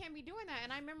 Like, we can't be doing that.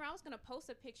 And I remember I was going to post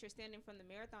a picture standing from the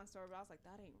Marathon store, but I was like,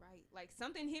 that ain't right. Like,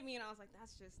 something hit me, and I was like,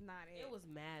 that's just not it. It was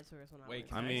mad tourists when I Wait, went.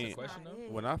 can I I, mean, ask a question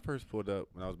though? When I first pulled up,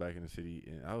 when I was back in the city,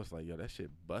 and I was like, yo, that shit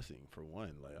bussing for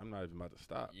one. Like, I'm not even about to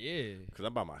stop. Yeah. Because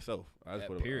I'm by myself. I just Yeah,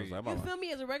 put up, I period. was like, I'm You by feel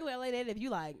me? As a regular LA native, you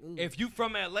like, ooh. If you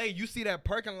from LA, you see that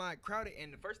parking lot crowded,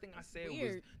 and the first thing I said was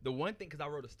Weird. the one thing because I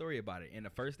wrote a story about it, and the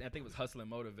first thing I think it was Hustle and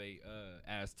Motivate,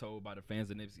 as told by the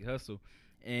fans of Nipsey Hussle,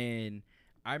 and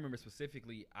I remember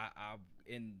specifically, I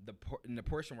in the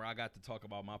portion where I got to talk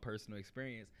about my personal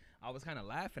experience, I was kind of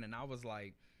laughing, and I was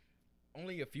like,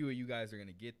 only a few of you guys are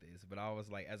gonna get this, but I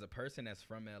was like, as a person that's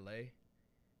from LA.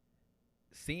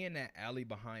 Seeing that alley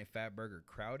behind Fat Burger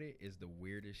crowded is the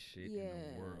weirdest shit in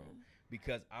the world.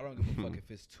 Because I don't give a fuck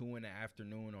if it's 2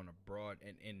 PM on a broad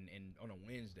and on a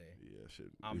Wednesday. Yeah, shit.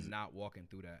 I'm not walking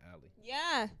through that alley.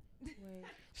 Yeah. Wait.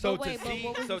 So But wait, to but see,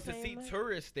 what was so you to saying, see Mike?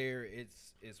 tourists there,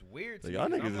 it's weird. So To y'all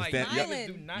me. niggas I'm is like, stand- y'all y'all- niggas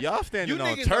do not. Y'all standing you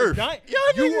on niggas turf. Are dying. Y'all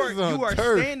you niggas are is on you are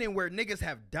turf. standing where niggas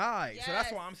have died. So that's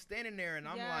Yes. why I'm standing there and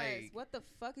I'm Yes. like, What the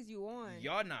fuck is you on?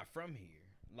 y'all not from here.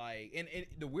 Like, and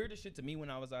the weirdest shit to me when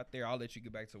I was out there, I'll let you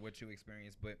get back to what you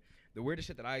experienced, but the weirdest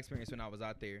shit that I experienced when I was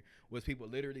out there was people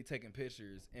literally taking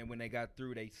pictures, and when they got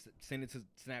through, they send it to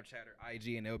Snapchat or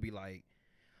IG, and they'll be like,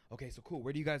 okay, so cool,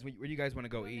 where do you guys want to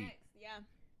go eat? Next? Yeah.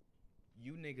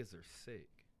 You niggas are sick.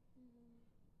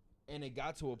 And it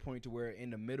got to a point to where in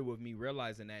the middle of me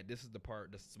realizing that this is the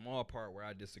small part where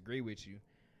I disagree with you,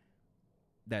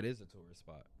 that is a tourist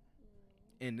spot.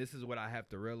 And this is what I have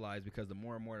to realize, because the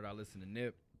more and more that I listen to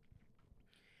Nip,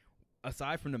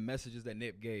 aside from the messages that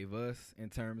Nip gave us in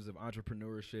terms of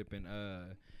entrepreneurship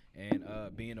and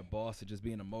being a boss and just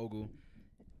being a mogul,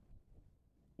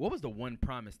 what was the one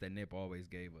promise that Nip always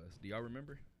gave us? Do y'all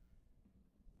remember?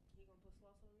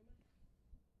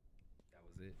 That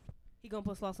was it. He gonna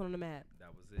put Slauson on the map. That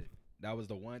was it. That was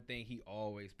the one thing he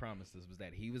always promised us, was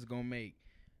that he was gonna make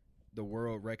the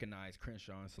world recognize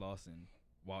Crenshaw and Slauson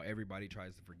while everybody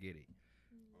tries to forget it.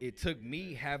 It took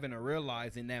me having to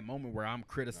realize in that moment where I'm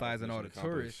criticizing all the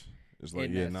tourists It's like,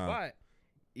 in yeah, that nah. spot,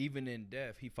 even in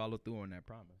death, he followed through on that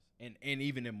promise. And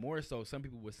even in more so, some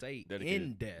people would say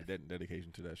in death,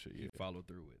 dedication to that shit. he Yeah. followed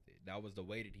through with it. That was the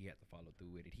way that he had to follow through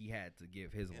with it. He had to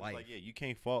give his And life. it's like, yeah, you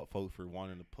can't fault folks for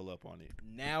wanting to pull up on it.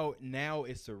 Now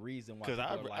it's the reason why. 'Cause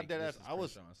People I are like, dead this ass- is I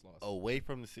was Crenshaw and Slauson. Away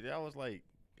from the city, I was like,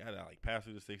 gotta like pass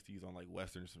through the 60s on like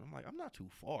Western. So I'm like, I'm not too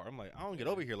far. I'm like, I don't get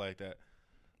over here like that.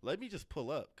 Let me just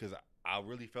pull up, because I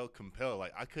really felt compelled.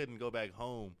 Like, I couldn't go back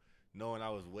home knowing I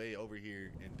was way over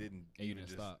here and didn't And you even didn't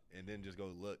just stop. and then just go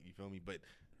look. You feel me? But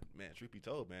man, truth be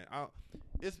told, man,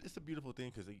 it's a beautiful thing,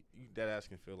 because that ass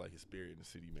can feel like his spirit in the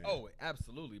city, man. Oh,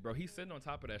 absolutely, bro. He's sitting on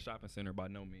top of that shopping center by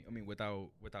no means. I mean, without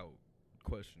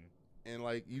question. And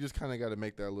like, you just kind of got to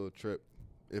make that little trip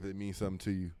if it means something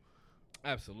to you.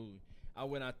 Absolutely. I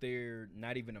went out there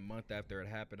not even a month after it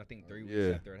happened. I think 3 weeks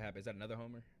Yeah. after it happened. Is that another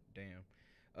homer? Damn.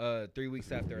 3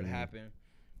 weeks after it happened.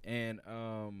 And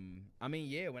I mean,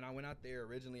 yeah, when I went out there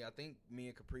originally, I think me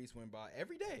and Caprice went by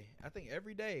every day. I think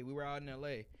every day we were out in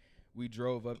LA. We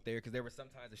drove up there because there were some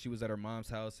times that she was at her mom's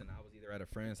house and I was either at a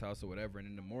friend's house or whatever. And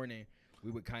in the morning,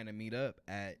 we would kind of meet up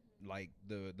at like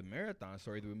the marathon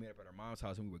store. Either we meet up at her mom's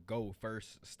house and we would go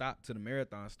first stop to the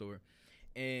marathon store.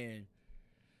 And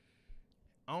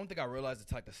I don't think I realized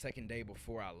it's like the second day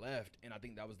before I left, and I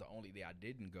think that was the only day I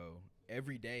didn't go.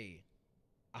 Every day,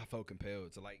 I felt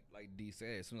compelled to like D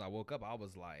said. As soon as I woke up, I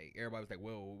was like, everybody was like,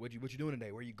 "Well, what you doing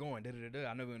today? Where you going?" Da, da, da, da.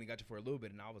 I know we only got you for a little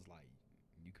bit, and I was like,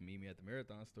 "You can meet me at the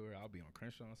marathon store. I'll be on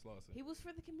Crenshaw and Slauson." He was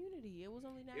for the community. It was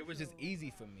only natural. It was just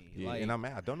easy for me. Yeah, Like, and I'm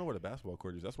mad. I don't know where the basketball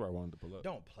court is. That's where I wanted to pull up.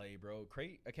 don't play, bro.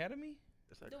 Crate Academy.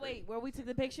 Wait, where we took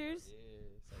the pictures? Yeah,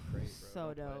 it's like Crate, bro.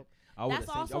 So Don't play. dope. I would That's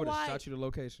have also why- shot you the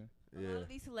location. A lot of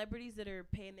these celebrities that are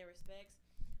paying their respects,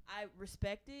 I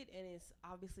respect it, and it's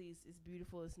obviously it's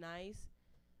beautiful, it's nice,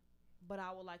 but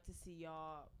I would like to see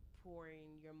y'all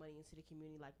pouring your money into the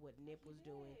community like what Nip was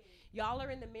doing. Y'all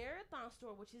are in the marathon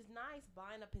store, which is nice,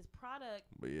 buying up his product.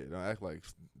 But yeah, don't act like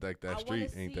that I street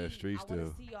wanna ain't that see- street I still.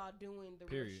 want to see y'all doing the real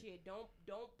Period. shit. Don't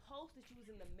post that you was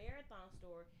in the marathon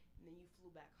store and then you flew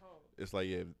back home. It's like,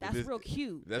 yeah, That's real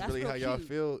cute. That's really real how y'all cute.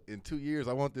 feel. In 2 years,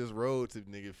 I want this road to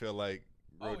nigga feel like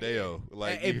Oh, Rodeo. yeah.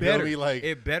 Like, it you better, feel me? Like,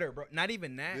 it better, bro. Not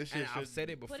even that. This And shit I've should- said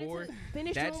it But before. it's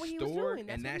finish That doing what he was store doing.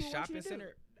 That's and what that we want you shopping to do.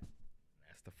 center.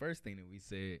 That's the first thing that we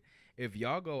said. If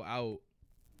y'all go out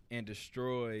and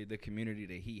destroy the community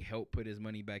that he helped put his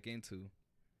money back into,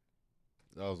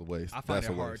 that was a waste. I find That's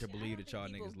it a hard waste. to believe that y'all I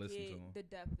don't think niggas people listen to get him. the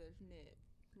depth of Nip.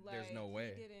 There's no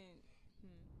way. He didn't.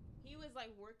 He was like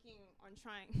working on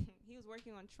trying. He was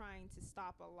working on trying to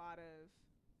stop a lot of,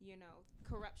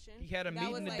 corruption. He had a That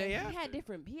meeting was the like- day He after.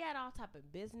 had all type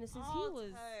of businesses. All he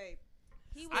was. type.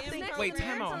 He I was think- in wait,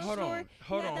 program. time out. Hold on.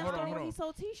 Hold on. He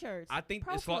sold T-shirts. I think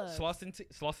Pro it's Clubs.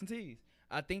 Slauson Tees.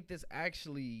 I think this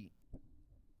actually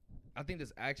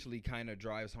kind of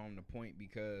drives home the point,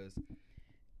 because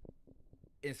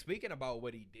in speaking about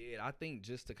what he did, I think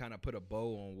just to kind of put a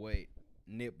bow on what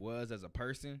Nip was as a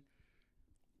person.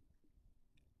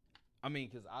 I mean,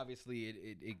 because obviously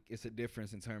it's a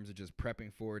difference in terms of just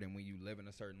prepping for it and when you live in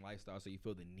a certain lifestyle, so you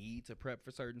feel the need to prep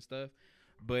for certain stuff.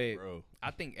 But Bro.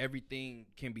 I think everything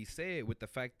can be said with the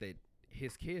fact that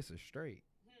his kids are straight.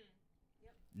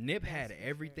 Nip had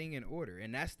everything in order,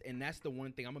 and that's the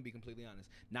one thing I'm gonna be completely honest.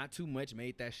 Not too much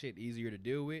made that shit easier to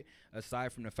deal with,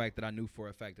 aside from the fact that I knew for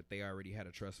a fact that they already had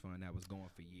a trust fund that was going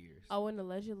for years. Oh, and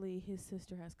allegedly his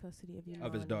sister has custody of you.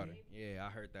 Of his daughter. Yeah, I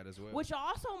heard that as well. Which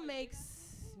also makes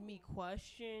me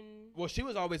question Well, she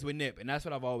was always with Nip, and that's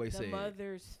what I've always the said.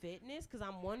 mother's fitness, because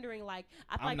I'm wondering, like,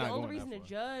 I feel I'm like not the only going that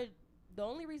reason the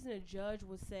only reason a judge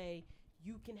would say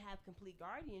you can have complete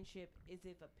guardianship is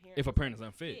if a parent is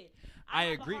unfit. I I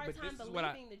have agree, a hard but time this is what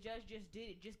I. believing the judge just did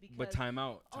it just because. But time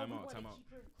out. we want to keep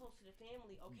her close to the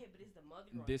family. Okay, but is the mother?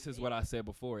 This is what I said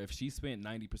before. If she spent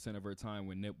 90% of her time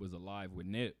when Nip was alive with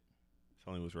Nip, It's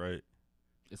only what's right.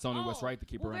 it's only what's right to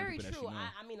keep her around very people that she true. knows.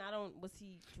 I mean, I don't. Was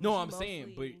he? No, was I'm she saying,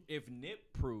 but mostly- if Nip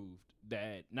proved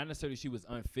that not necessarily she was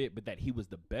unfit, but that he was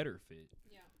the better fit.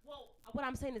 Well, what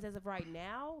I'm saying is, as of right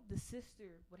now, the sister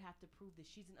would have to prove that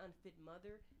she's an unfit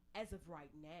mother. As of right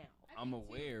now, I'm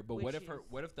aware, but Which what is-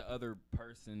 if the other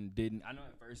person didn't? I know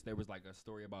at first there was like a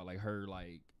story about like her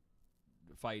like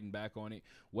fighting back on it.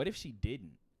 What if she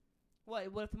didn't? what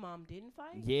if the mom didn't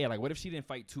fight? Yeah, like what if she didn't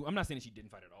fight too? I'm not saying that she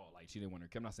didn't fight at all. Like she didn't want her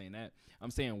kid. I'm not saying that.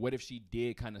 I'm saying what if she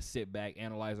did kind of sit back,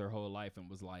 analyze her whole life, and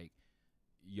was like,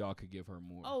 y'all could give her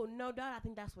more. Oh, no doubt. I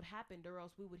think that's what happened, or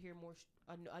else we would hear more.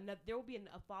 There will be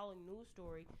a following news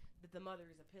story that the mother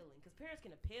is appealing, because parents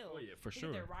can appeal. Oh, yeah, for to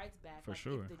sure. get their rights back. For like,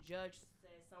 sure. If the judge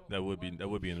says something, That would be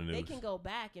in the news. They can go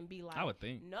back and be like, I would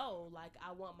think. no, like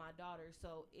I want my daughter.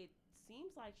 So it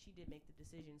seems like she did make the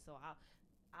decision. So I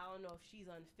don't know if she's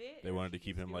unfit. They or wanted she to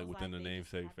keep just him like feels within the they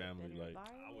just namesake have a family, better like I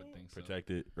would environment. think so.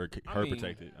 protected or I her mean-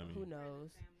 protected. I mean, Who knows?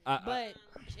 I But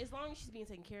as long as she's being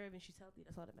taken care of and she's healthy,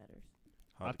 that's all that matters.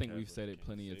 I think we've said it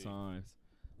plenty of times.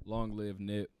 Long live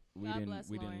Nip. We God didn't bless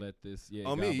we didn't Lauren. let this. Yeah.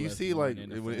 On God me, you bless see, Lauren like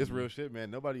and the when it's family. real shit, man.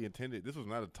 Nobody intended. This was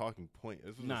not a talking point.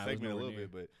 This was Nah, a it was segment a nowhere little near.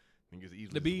 bit, but niggas easily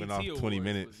The just BET went off Awards 20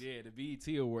 minutes. Was, the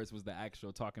BET Awards was the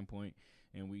actual talking point,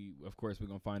 and we, of course, we're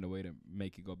gonna find a way to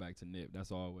make it go back to Nip.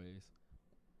 That's always.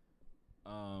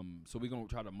 So we're gonna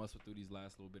try to muscle through these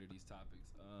last little bit of these topics.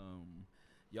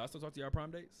 Y'all still talk to y'all prom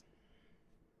dates?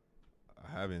 I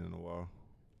haven't in a while.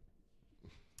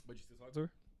 But you still talk to her?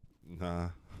 Nah.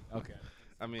 Okay.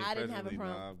 I mean, I didn't have a presently, prom.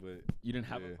 nah, but You didn't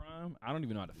have a Yeah. prom? I don't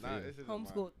even know how to feel. nah, this is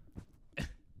Homeschool.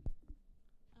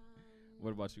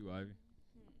 What about you, Ivy?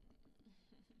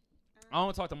 I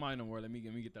don't talk to mine no more. Let me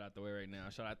get that out the way right now.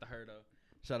 Shout out to her though.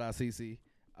 Shout out CC.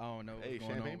 I don't know. Hey, what's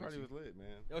going champagne on party with was you. lit, man.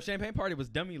 Yo, champagne party was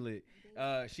dummy lit.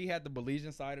 She had the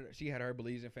Belizean side of she had her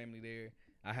Belizean family there.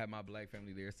 I had my black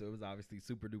family there, so it was obviously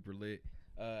super duper lit.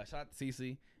 Shout out to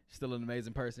CC. Still an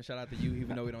amazing person. Shout out to you,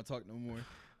 even though we don't talk no more.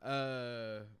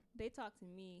 They talk to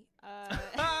me. They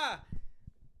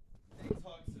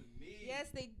talk to me. Yes,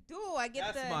 they do. I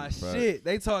get That's the. my Right. shit.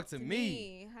 They talk to To me.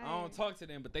 me. I don't Hey. talk to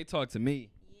them, but they talk to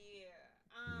me.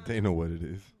 Yeah. They know what it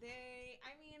is.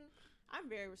 I mean, I'm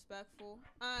very respectful.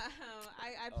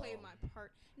 I played Oh. my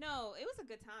part. No, it was a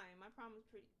good time. My prom was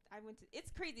pretty.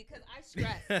 It's crazy because I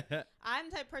stress. I'm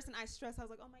the type of person I stress. I was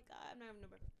like, oh my God, I'm not having no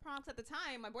proms at the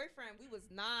time. My boyfriend, it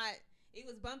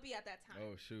was bumpy at that time.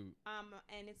 Oh shoot.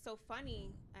 And it's so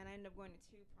funny, and I ended up going to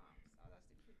 2 proms. So that's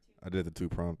the 2. I did the 2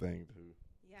 prom thing too.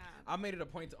 Yeah. I made it a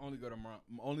point to only go to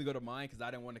mine because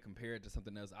I didn't want to compare it to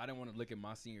something else. I didn't want to look at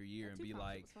my senior year and 2 be proms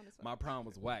like, was fun as fuck. my prom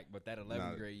was whack, but that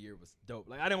 11th Nah. grade year was dope.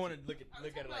 Like I didn't want to look Are we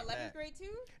at it talking like about 11th that. grade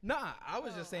too? Nah, I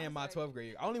was Oh, just saying I was my like- 12th grade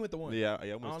year. I only went to one. Yeah, I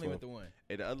I almost only went to one.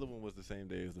 Hey, the other one was the same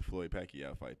day as the Floyd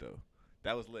Pacquiao fight though.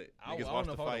 That was lit. I Niggas don't watched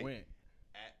know the if I fight went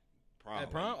at prom.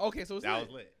 at prom. Okay, so it was That lit.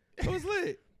 was lit. It was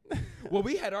lit. Well,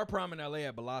 we had our prom in LA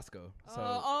at Belasco.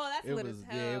 So that's it lit was as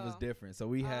hell. yeah, it was different. So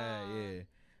we had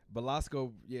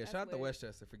Belasco. Yeah, That's shout out to lit.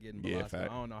 Westchester for getting Yeah, Belasco. I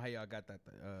fact. don't know how y'all got that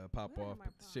pop Where off, my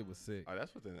but the shit was prom? sick. Oh,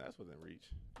 that's within reach.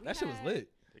 That shit was lit.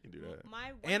 They can do that.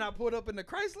 My And I pulled up in the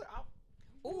Chrysler.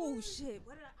 oh shit!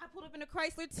 What did I pulled up in a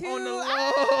Chrysler too? On the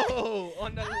Ah! low.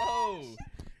 On the low.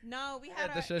 No, we I had had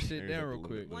to our, shut shit There's down a real little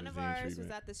quick. bit. one of limousine ours was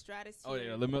treatment. at the Stratosphere. Oh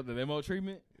yeah, the limo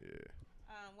treatment. Yeah.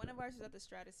 One of ours was at the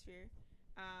Stratosphere.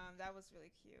 That was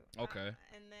really cute. Okay.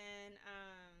 And then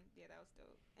yeah, that was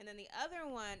dope. And then the other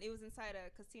one, it was inside a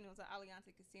casino. It was an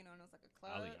Aliante Casino, and it was like a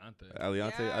club. Aliante.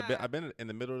 Aliante. Yeah. I've been in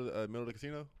the middle of the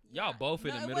casino. Y'all Yeah. both in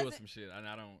No, the it middle of wasn't- some shit, and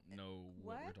I don't know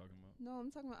what What? we're talking about. No,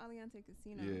 I'm talking about Aliante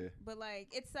Casino. Yeah. But like,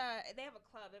 it's they have a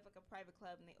club. They have like a private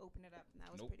club, and they open it up, and that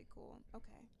was Nope. pretty cool.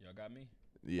 Okay. Y'all got me.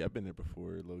 Yeah, I've been there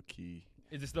before, low key.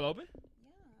 Is it still open?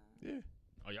 Yeah. Yeah.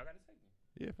 Oh, y'all got to take me.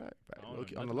 Yeah, fact. I don't Low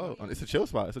key, know on the nothing low. about It's a chill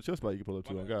spot. It's a chill spot you can pull up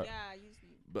to My on bad. God. Yeah.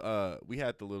 Usually. But we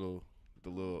had the little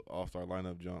all-star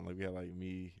lineup jaunt. Like we had like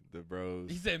me, the He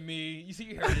bros. said me. You see,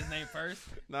 you heard his name first.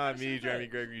 Nah, me, shit Jeremy,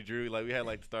 lit. Gregory, Drew. Like we had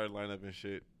like the starting lineup and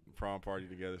shit. Prom party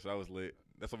together. So that was lit.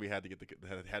 That's why we had to get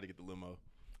the limo.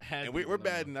 Had And to we're be the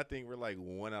bad, limo. and I think we're like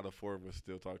 1 out of 4 of us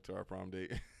still talk to our prom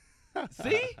date.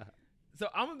 See? So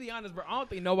I'm gonna be honest, bro. I don't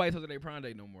think nobody talks to their prom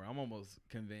date no more. I'm almost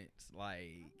convinced.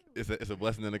 Like, It's a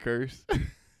blessing and a curse.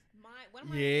 One of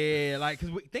my yeah, like, cause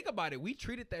think about it. We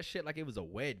treated that shit like it was a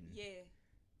wedding. Yeah.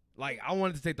 Like I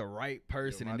wanted to take the right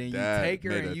person, my and then you dad take her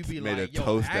made and a- you be made like, a "Yo,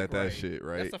 toast act at that right." shit,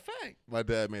 right? That's a fact. My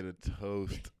dad made a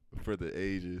toast for the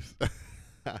ages.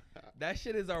 That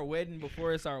shit is our wedding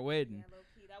before it's our wedding. Yeah, low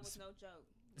key, that was no joke.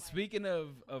 Like, Speaking of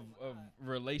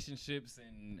relationships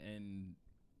and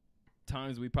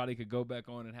times we probably could go back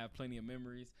on and have plenty of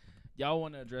memories, y'all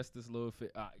want to address this Lil Fizz?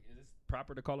 Is it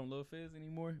proper to call him Lil Fizz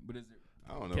anymore? But is it?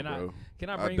 I don't know, Can bro. Can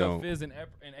I I bring up don't. Fizz in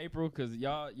April? Cause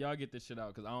y'all get this shit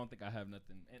out. Cause I don't think I have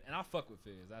nothing. And I fuck with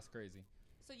Fizz. That's crazy.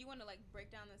 so you want to like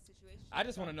break down the situation? I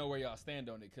just want to know where y'all stand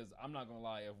on it. Cause I'm not gonna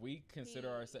lie. If we consider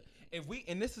ourselves,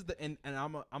 and this is and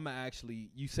I'm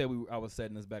actually. You said I was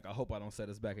setting us back. I hope I don't set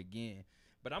us back again.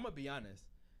 But I'm gonna be honest.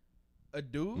 A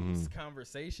dude's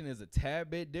conversation is a tad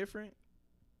bit different,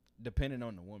 depending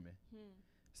on the woman.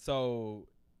 So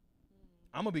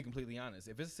I'm gonna be completely honest.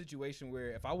 If it's a situation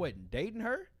where if I wasn't dating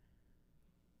her,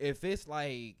 if it's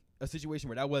like a situation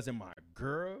where that wasn't my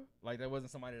girl, like that wasn't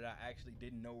somebody that I actually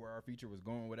didn't know where our future was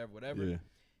going, whatever, Yeah.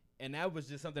 and that was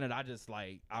just something that I just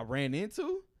like I ran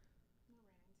into.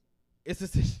 It's a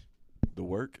The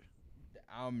work.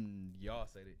 y'all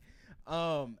said it.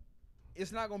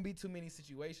 It's not gonna be too many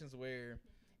situations where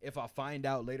if I find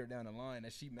out later down the line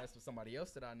that she messed with somebody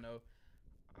else that I know,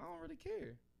 I don't really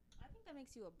care. I think that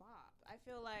makes you a bop. I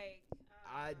feel like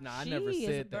I She never is said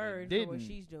a that bird it for what didn't.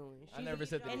 she's doing. I never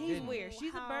said that and it he's didn't. weird.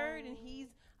 She's a bird, and How- he's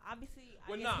obviously.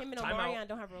 Well, I guess nah, him and time out. Omarion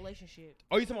don't have a relationship.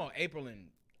 Oh, you talking about April and?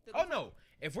 Oh no,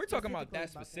 if we're talking about that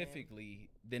Specifically about that. specifically,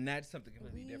 then that's something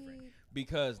completely different.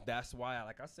 Because that's why,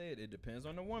 like I said, it depends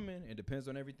on the woman. It depends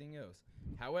on everything else.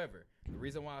 However, the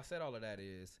reason why I said all of that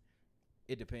is,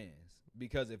 it depends.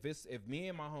 Because if me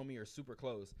and my homie are super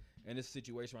close in this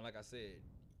situation, where, like I said,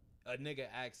 a nigga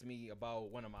asked me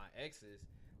about one of my exes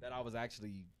that I was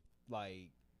actually like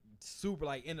super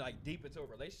like in like deep into a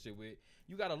relationship with,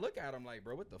 you gotta look at him like,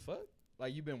 bro, what the fuck?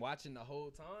 Like you've been watching the whole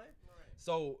time. Right.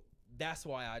 So that's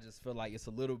why I just feel like it's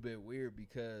a little bit weird,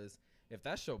 because if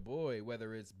that's your boy,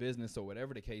 whether it's business or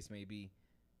whatever the case may be,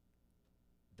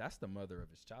 that's the mother of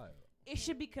his child. It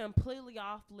should be completely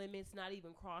off limits, not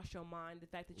even cross your mind. The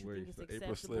fact that you think it's acceptable.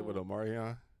 April slid with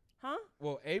Omarion. Huh?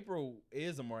 Well, April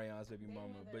is Omarion's baby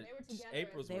mama, but they were together.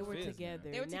 April's They with were Fizz together.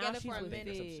 now. They were Now together she's for a with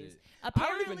minute. Some Fizz. shit.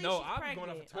 Apparently, even know. she's I'm going pregnant.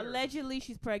 off of Twitter. Allegedly,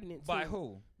 she's pregnant. By too.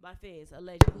 who? By Fizz.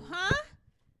 Allegedly. Huh?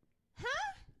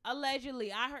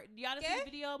 Allegedly, I heard. Y'all done see Yeah? the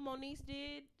video Moniece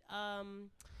did.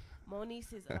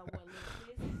 Moniece is what Lil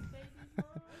Fizz's baby's mom.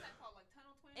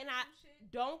 And I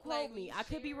don't quote Like, me. we I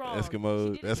could be share- wrong.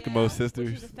 Eskimo She did it, Eskimo yeah, sisters.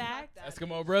 Which is a fact.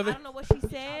 Eskimo I brother. don't know what she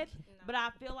said, No. but I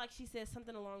feel like she said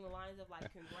something along the lines of like,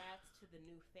 "Congrats to the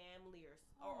new family,"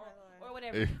 or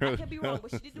whatever. I could be wrong,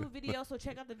 but she did do a video, so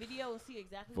check out the video and see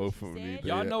exactly Both what of she 'em need said. that.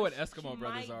 Y'all Yeah. know what She Eskimo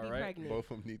brothers might are, be right? pregnant.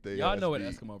 Both of them need their Y'all know what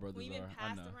beat. Eskimo brothers We even are. I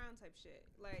passed know. around type shit.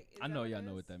 Like, is I that know what y'all it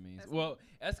know is? what that means. Eskimo? Well,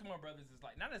 Eskimo brothers is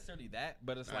like not necessarily that,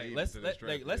 but it's Nah, like you let's to the let,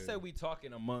 strap, let's yeah. say we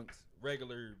talking amongst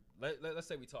regular. Let's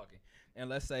say we talking, and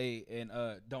let's say and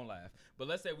don't laugh, but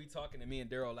let's say we talking and me and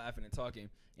Daryl laughing and talking,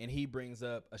 and he brings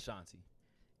up Ashanti,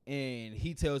 and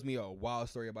he tells me a wild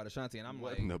story about Ashanti, and I'm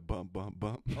What like, in the bump, bump,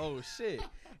 bump? oh shit,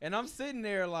 and I'm sitting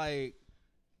there like,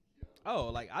 oh,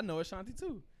 like I know Ashanti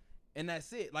too. And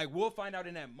that's it. Like we'll find out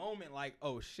in that moment. Like,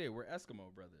 oh shit, we're Eskimo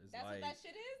brothers. That's like, what that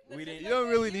shit is? we That's didn't- just You don't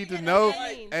like really that. need You to ain't know. gotta I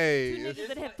say- mean, Hey, two it's- niggas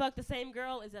that have fucked the same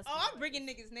girl is that. Oh, I'm bringing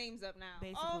niggas' names up now. Oh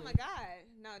my Basically. god.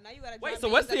 No, now you gotta. wait, drop so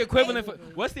names what's at the the equivalent for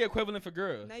table. what's the equivalent for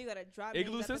girls? Now you gotta drop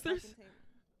Igloo names at the sisters? fucking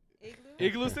table. Igloo?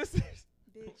 Igloo sisters.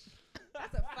 Bitch.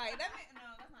 That's a fight. No,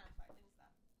 that's not a fight. Let me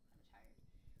stop.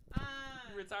 I'm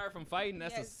tired. You retire from fighting.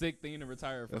 That's Yes. a sick thing to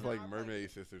retire from. That's like Nah,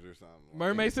 Mermaid Sisters or something.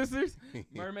 Mermaid sisters.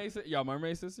 Y'all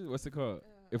mermaid sisters. What's it called?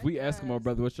 If I we Eskimo guess.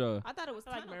 brother, what's y'all? I thought it was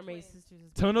I like Tunnel Mermaid Twins. Sisters.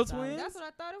 is Tunnel solid. Twins? That's what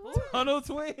I thought it was. Tunnel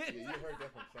twin. Yeah, you heard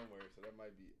that from somewhere, so that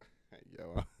might be.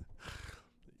 Yo.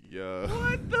 Yo.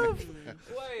 What the?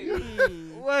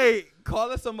 Mm. Wait.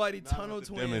 Calling somebody Nah, tunnel it's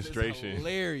a twin demonstration. is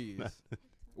hilarious.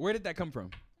 Where did that come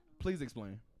from? Please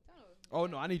explain. Tunnel. Oh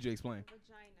no, I need you to explain.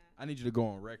 Vagina. I need you to go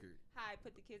on record. Hi,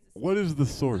 put the kids to sleep. What is the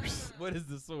source? What is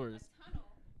the source? A tunnel.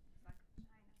 It's like a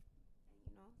vagina.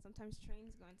 You know, sometimes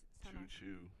trains go into the tunnel.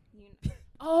 Choo You know.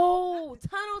 Oh,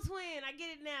 Tunnel Twin. I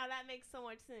get it now. That makes so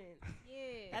much sense.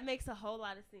 Yeah. That makes a whole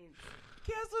lot of sense.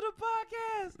 Cancel the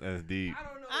podcast. That's deep. I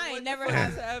don't know. I ain't what never the fuck had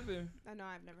just that. happened. I know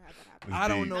I've never had that happen. I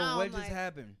don't deep. know Now what I'm just like-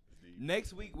 happened.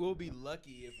 Next week we'll be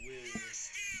lucky if we're.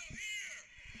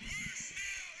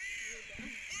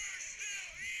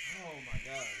 Oh my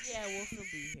god. Yeah, we'll still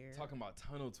be here. Talking about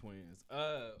tunnel twins.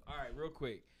 All right, real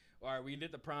quick. All right, we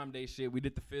did the prom day shit. We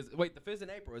did the fizz. Wait, the fizz in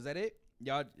April. Is that it?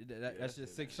 Y'all, that's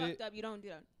just sick shit. Fucked up. You don't do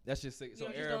that. That's just sick. So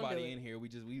just don't everybody do it. in here, we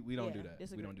don't Yeah, do that.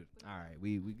 disagree. We don't do that. All right,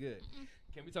 we good.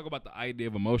 Can we talk about the idea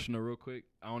of emotional real quick?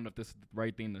 I don't know if this is the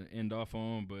right thing to end off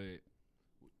on, but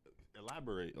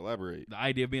Elaborate. the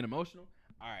idea of being emotional.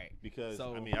 All right, Because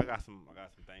So- I mean, I got some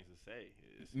things to say.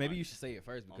 It's maybe like, you should say it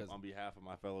first because on behalf of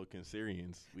my fellow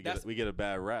Cancerians, That's- we get a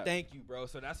bad rap. thank you, bro.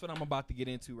 So that's what I'm about to get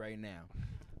into right now.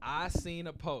 I seen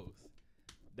a post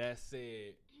that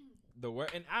said the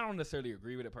word, and I don't necessarily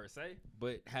agree with it per se,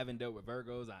 but having dealt with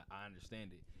Virgos, I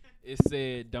understand it. It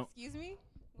said, "Don't." Excuse me?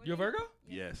 What You a do you- Virgo?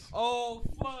 Yes. Oh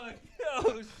fuck!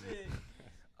 Oh shit!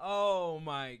 Oh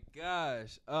my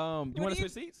gosh! You want do to you-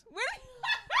 switch seats?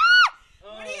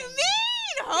 What do you mean?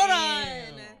 Hold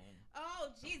Damn. on. Oh,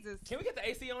 Jesus. Can we get the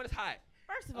AC on? It's hot.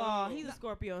 First of all, Oh. he's a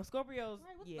Scorpio. Scorpios,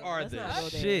 Right, what yeah. Are let's the not go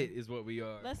there. shit is what we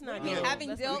are. Let's What not do you go. mean, having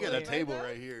let's dealt not We go got a with there. table Virgo?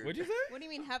 right here. What'd you say? What do you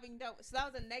mean having dealt? So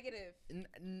that was a negative.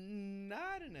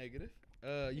 Not a negative. You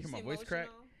hear my say voice crack?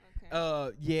 emotional?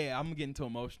 Okay. Yeah, I'm getting too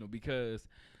emotional because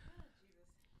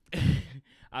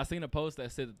I seen a post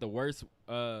that said that the worst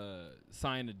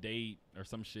sign to date or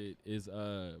some shit is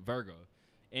Virgo,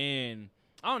 and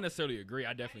I don't necessarily agree.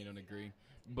 I definitely don't agree.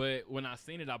 But when I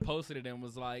seen it, I posted it and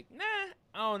was like, nah,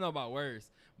 I don't know about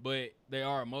worse, but they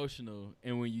are emotional,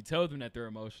 and when you tell them that they're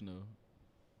emotional,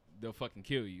 they'll fucking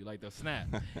kill you. Like they'll snap.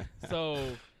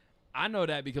 So I know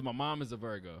that because my mom is a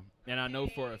Virgo, and I know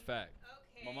for a fact.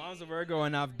 My mom's a Virgo,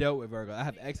 and I've dealt with Virgo. I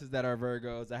have exes that are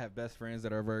Virgos. I have best friends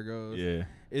that are Virgos. Yeah.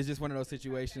 It's just one of those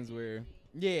situations where,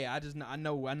 yeah, I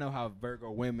know how Virgo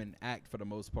women act for the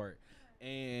most part.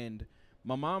 And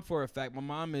my mom, for a fact, my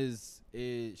mom is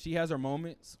she has her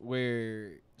moments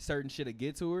where certain shit'll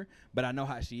get to her, but I know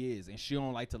how she is, and she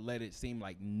don't like to let it seem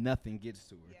like nothing gets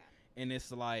to her. Yeah. And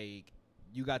it's like,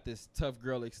 you got this tough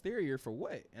girl exterior for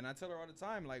what? And I tell her all the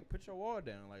time, like, put your wall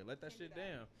down, like, let that shit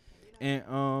down.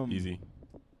 And Easy.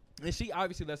 and she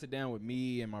obviously lets it down with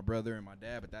me and my brother and my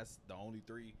dad, but that's the only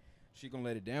three she gonna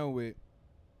let it down with.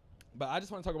 But I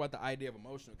just want to talk about the idea of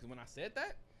emotional, because when I said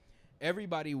that,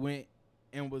 everybody went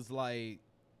and was like,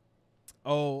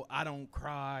 oh, I don't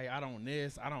cry, I don't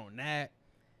this, I don't that.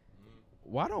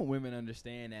 Why don't women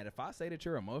understand that if I say that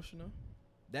you're emotional,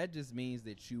 that just means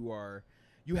that you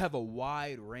have a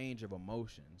wide range of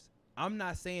emotions. I'm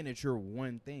not saying that you're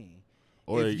one thing.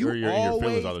 Or If you're in your feelings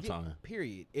always all the get- time.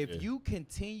 Period. If Yeah. you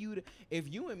continue to,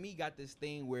 if you and me got this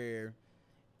thing where,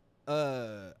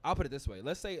 I'll put it this way.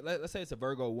 Let's say it's a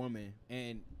Virgo woman,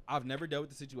 and I've never dealt with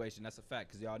the situation. That's a fact,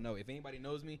 because y'all know. If anybody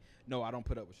knows me, no, I don't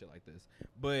put up with shit like this.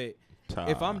 But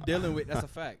if I'm dealing with, that's a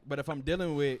fact. But if I'm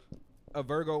dealing with a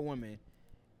Virgo woman,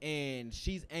 and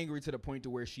she's angry to the point to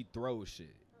where she throws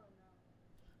shit,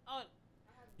 Oh,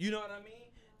 you know what I mean?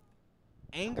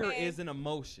 Anger Okay. is an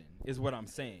emotion, is what I'm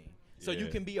saying. So you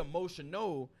Yeah. can be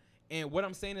emotional, and what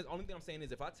I'm saying is, only thing I'm saying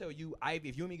is, if I tell you, Ivy,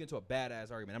 if you and me get into a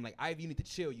badass argument, I'm like, Ivy, you need to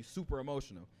chill, you super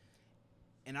emotional.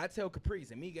 And I tell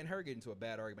Caprice, and me and her get into a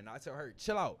bad argument, and I tell her,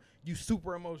 chill out, you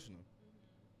super emotional.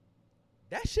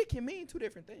 That shit can mean two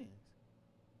different things.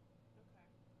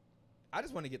 I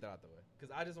just want to get that out the way,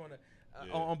 because I just want to,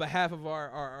 Yeah. on behalf of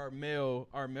our male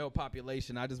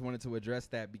population, I just wanted to address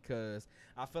that, because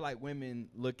I feel like women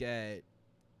look at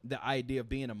the idea of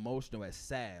being emotional as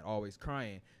sad, always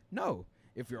crying. No,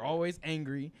 if you're always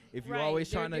angry, if you're Right, always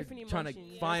there are trying to different find emotions.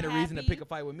 a There's reason to happy, pick a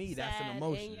fight with me, that's an sad,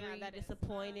 emotion. angry, that is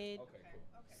disappointed. Okay,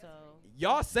 cool. So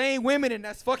Y'all same women, and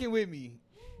that's fucking with me,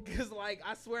 because like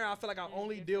I swear I feel like I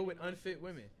only deal with unfit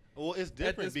women. Well, it's At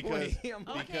different this because point, I'm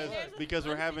like, Okay, there's a because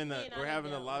we're having unfit a thing we're I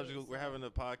having a dealt with, logical we're so. having a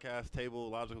podcast table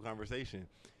logical conversation.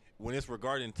 When it's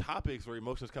regarding topics where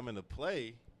emotions come into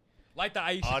play, like the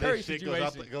Aisha all Curry this shit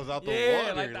situation. goes out the Yeah,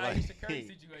 water. like the Aisha Curry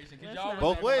situation. 'cause Let's y'all not- was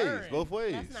both at ways, Burn. both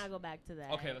ways. let's not go back to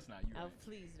that. Okay, let's not. You Oh, right.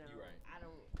 please don't. You right. I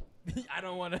don't I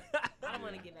don't want to.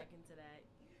 want to get back into that.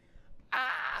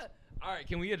 Ah! All right,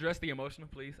 can we address the emotional,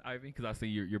 please, Ivy? Because I see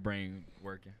your brain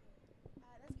working.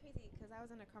 That's crazy, because I was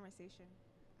in a conversation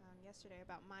yesterday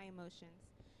about my emotions.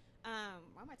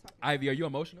 Why am I talking? Ivy, are you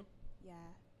emotional? Yeah,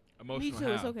 Emotional. Me too.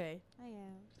 How? It's okay. I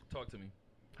am. Talk to me.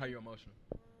 How you emotional?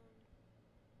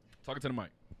 Talking to the mic.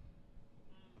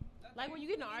 Like when you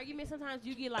get in an argument, sometimes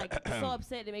you get like so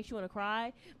upset it makes you want to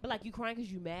cry, but like you crying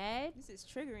because you mad. This is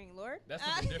triggering, Lord. That's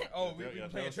something different. Oh, we Yeah,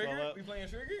 playing throw trigger? up. We playing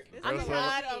trigger? This Throw is a swell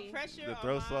lot up. of pressure. The on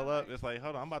throat my swell up. heart. It's like,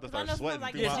 hold on, I'm about to Because I start know sweating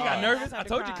sometimes, through like, Yeah, my she got eyes. nervous. That's I hard to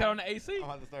told you cry. cut on the AC. I'm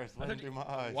about to start sweating through my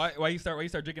eyes. Why you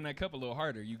start drinking that cup a little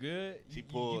harder? You good? She You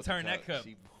pulled. turn the that cup.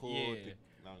 She pulled. Yeah.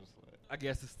 No, I'm just like, I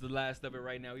guess it's the last of it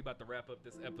right now. We about to wrap up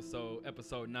this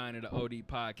episode 9 of the OD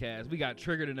podcast. We got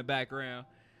Triggered in the background.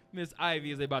 Miss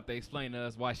Ivy is about to explain to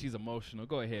us why she's emotional.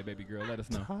 Go ahead, baby girl. Let us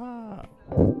know. Go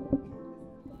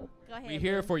ahead. We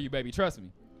here man. for you, baby. Trust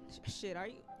me. Shit, are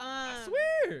you? I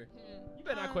swear. You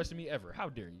better not um, question me ever. How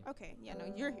dare you? Okay, yeah, no,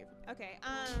 you're here. Okay,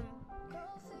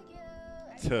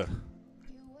 Tuh. Alright,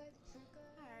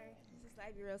 this is the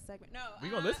Ivy Rose segment. No, We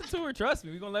gonna listen to her. Trust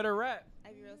me. We gonna let her rap.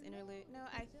 Ivy Rose interlude. No,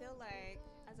 I feel like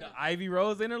as The a Ivy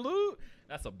Rose interlude.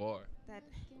 That's a bar. that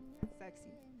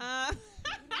sexy.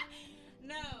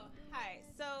 No. Hi.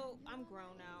 So I'm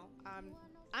grown now.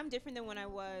 I'm different than when I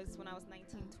was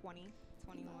 19, 20,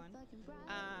 21.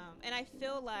 And I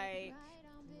feel like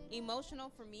emotional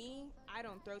for me, I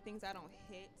don't throw things, I don't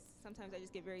hit. Sometimes I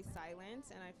just get very silent,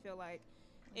 and I feel like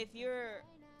if you're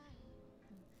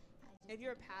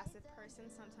a passive person,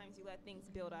 sometimes you let things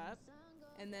build up.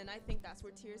 And then I think that's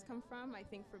where tears come from. I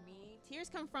think for me, tears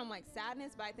come from like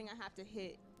sadness, but I think I have to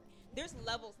hit. There's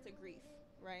levels to grief,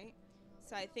 right?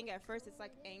 So I think at first it's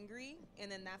like angry,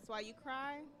 and then that's why you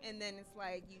cry, and then it's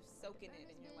like you soak in it,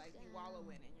 and you're like, you wallow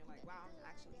in it, and you're like, wow, I'm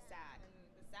actually sad. And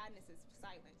the sadness is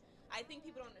silent. I think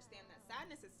people don't understand that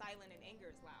sadness is silent and anger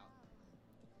is loud.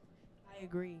 I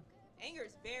agree. Anger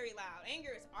is very loud. Anger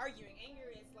is arguing. Anger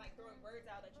is like throwing words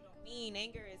out that you don't mean.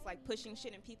 Anger is like pushing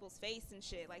shit in people's face and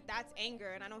shit. Like that's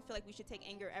anger, and I don't feel like we should take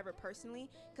anger ever personally,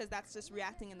 because that's just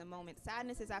reacting in the moment.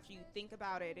 Sadness is after you think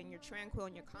about it and you're tranquil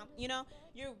and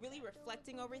you're really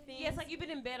reflecting over things. Yeah, it's like you've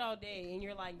been in bed all day and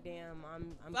you're like, damn,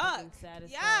 I'm Fuck. fucking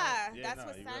satisfied. Yeah, that's no,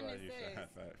 what you sadness realize you should is. have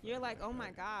that. You're like, oh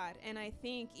my God. And I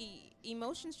think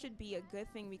emotions should be a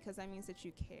good thing, because that means that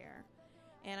you care.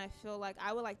 And I feel like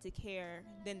I would like to care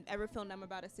than ever feel numb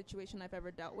about a situation I've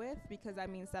ever dealt with, because that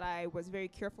means that I was very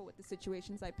careful with the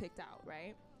situations I picked out,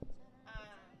 right?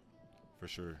 For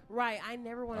sure. Right, I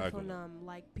never want I to feel agree. numb.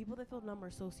 Like, people that feel numb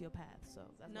are sociopaths, so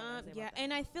that's what I No, say yeah, about that.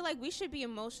 and I feel like we should be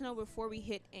emotional before we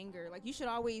hit anger. Like, you should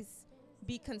always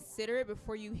be considerate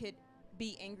before you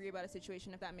be angry about a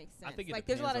situation, if that makes sense. I think it like, depends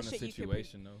there's a lot on of the shit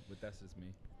situation though, but that's just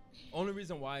me. Only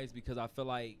reason why is because I feel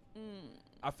like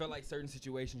certain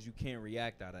situations you can't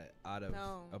react out of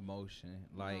No. emotion.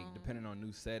 Like No. depending on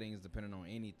new settings, depending on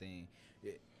anything,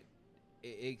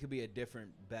 it could be a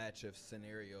different batch of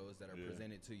scenarios that are Yeah.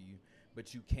 presented to you,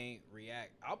 but you can't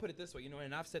react. I'll put it this way,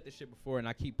 and I've said this shit before, and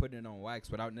I keep putting it on wax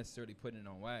without necessarily putting it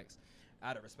on wax,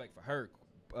 out of respect for her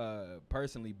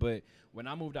personally. But when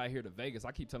I moved out here to Vegas,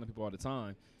 I keep telling people all the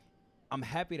time, I'm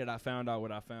happy that I found out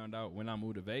what I found out when I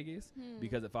moved to Vegas,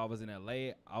 because if I was in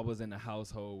LA, I was in a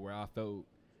household where I felt,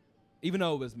 even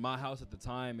though it was my house at the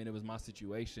time and it was my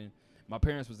situation, my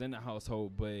parents was in the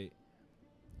household, but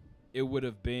it would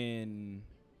have been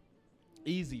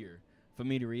easier for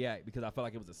me to react because I felt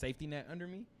like it was a safety net under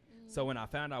me. So when I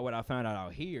found out what I found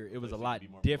out here, it was a Forced you to lot be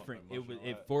more different. emotional,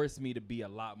 It right? forced me to be a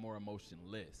lot more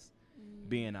emotionless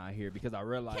being out here, because I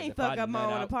realized Can't if fuck I up my nut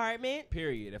own out, apartment.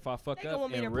 period. If I fuck They gonna up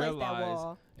want me to and replace that realize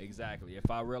wall. exactly,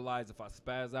 if I realize if I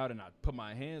spaz out and I put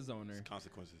my hands on her, It's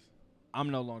consequences.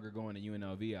 I'm no longer going to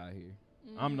UNLV out here.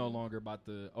 I'm no longer about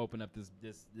to open up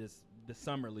the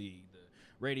summer league, the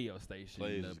radio station,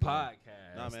 Plays the is gone.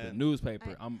 podcast, Nah, the man.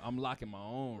 newspaper. I'm locking my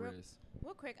own Real- wrist.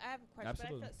 Real quick, I have a question.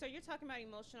 Absolutely. But so you're talking about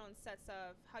emotional in sets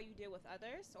of how you deal with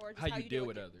others, or just How you deal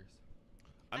with your- others?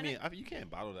 I mean, you can't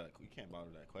bottle that. You can't bottle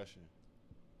that question.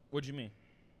 What do you mean?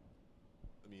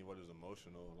 I mean, what is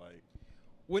emotional? Like,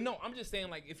 Well, no, I'm just saying,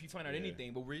 like, if you find out Yeah.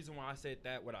 anything. But the reason why I said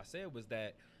that, what I said was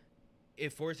that it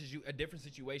forces you, a different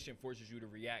situation forces you to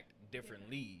react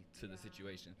differently to the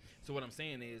situation. So what I'm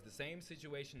saying is the same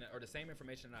situation or the same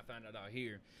information that I found out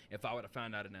here, if I would have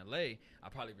found out in LA, I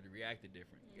probably would have reacted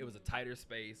different. It was a tighter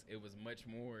space. It was much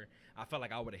more, I felt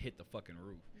like I would have hit the fucking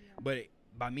roof. But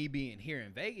by me being here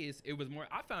in Vegas, it was more,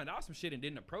 I found out some shit and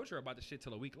didn't approach her about the shit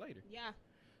till a week later. Yeah.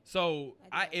 So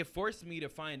I do that. it forced me to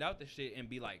find out the shit and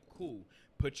be like, cool,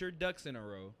 put your ducks in a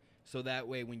row. So that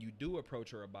way, when you do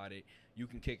approach her about it, you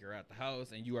can kick her out the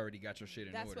house and you already got your shit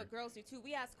in That's order. what girls do too.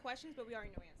 We ask questions, but we already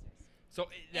know answers. So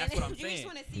that's what I'm You just saying.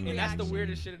 wanna see And that's the reaction.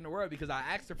 weirdest shit in the world, because I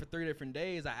asked her for 3 different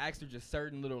days. I asked her just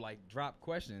certain little like drop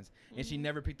questions, and she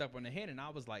never picked up on the hint. And I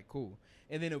was like, cool.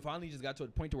 And then it finally just got to a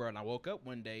point to where, and I woke up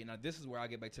one day. Now this is where I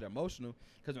get back to the emotional,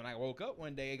 because when I woke up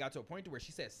one day, it got to a point to where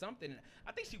she said something.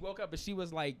 I think she woke up and she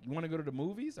was like, "You want to go to the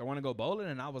movies? Or want to go bowling?"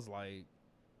 And I was like,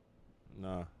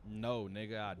 nah. "No,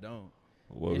 nigga, I don't."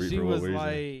 What And she was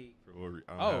like,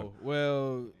 "Oh,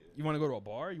 well, you want to go to a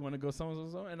bar? You want to go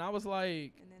so?" And I was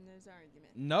like, And then there's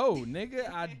argument. "No,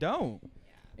 nigga, I don't."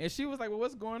 And she was like, "Well,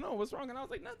 what's going on? What's wrong?" And I was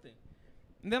like, "Nothing."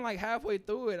 And then like halfway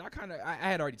through it, I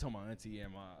had already told my auntie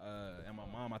and my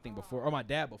mom, I think, before, or my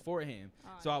dad beforehand.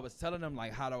 So I was telling them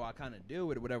like, how do I kind of deal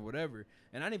with it, whatever.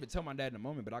 And I didn't even tell my dad in the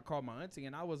moment, but I called my auntie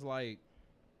and I was like,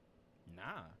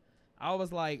 nah. I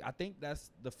was like, I think that's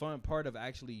the fun part of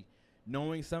actually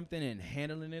knowing something and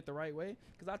handling it the right way.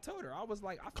 Because I told her, I was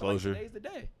like, I feel Closure. like today's the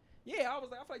day. Yeah, I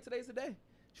was like, I feel like today's the day.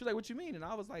 She was like, what you mean? And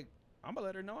I was like, I'm going to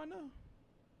let her know I know.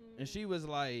 And she was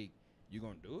like, you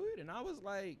gonna do it? And I was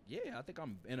like, yeah, I think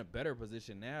I'm in a better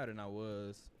position now than I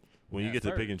was. When you at get to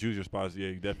first. pick and choose your spots, yeah,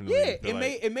 you definitely. Yeah, feel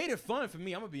it made it fun for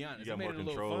me. I'm gonna be honest. You got It made more it a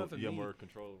little control. fun for You got me. more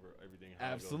control over everything. How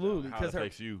Absolutely, it goes down, how it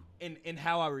affects you. And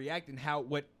how I react and how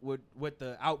what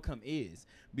the outcome is.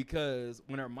 Because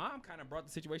when her mom kind of brought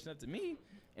the situation up to me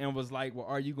and was like, "Well,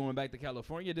 are you going back to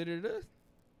California?"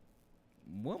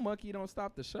 One monkey don't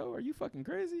stop the show. Are you fucking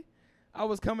crazy? I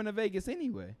was coming to Vegas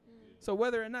anyway. So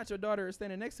whether or not your daughter is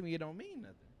standing next to me, it don't mean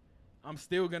nothing. I'm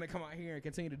still gonna come out here and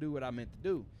continue to do what I meant to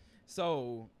do.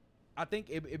 So I think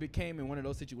it became in one of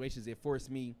those situations. It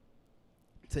forced me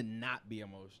to not be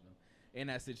emotional in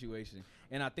that situation.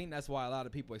 And I think that's why a lot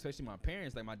of people, especially my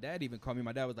parents, like my dad even called me.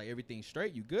 My dad was like, everything's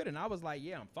straight, you good? And I was like,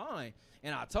 yeah, I'm fine.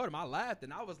 And I told him, I laughed,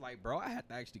 and I was like, bro, I had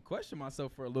to actually question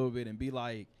myself for a little bit and be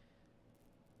like,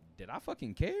 did I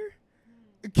fucking care?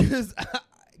 Because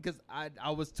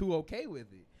I was too okay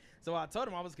with it. So I told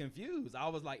him I was confused. I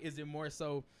was like, is it more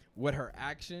so what her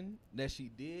action that she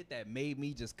did that made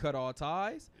me just cut all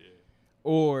ties? Yeah.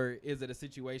 Or is it a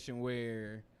situation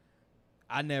where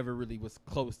I never really was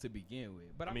close to begin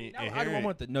with? But I mean, I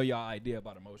want to know your idea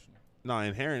about emotional. No,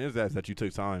 inherent is that you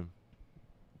took time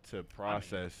to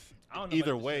process. I don't know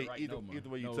either about way, right either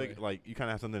way you no took way. it, like you kind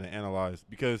of have something to analyze.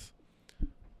 Because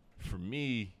for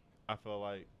me, I felt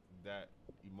like that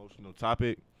emotional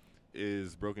topic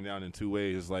is broken down in two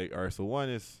ways. Like, all right, so one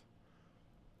is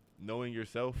knowing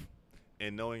yourself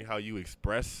and knowing how you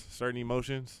express certain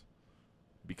emotions,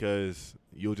 because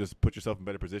you'll just put yourself in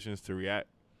better positions to react,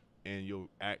 and you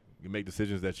make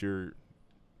decisions that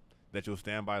you'll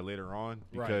stand by later on,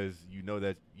 because you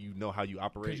know how you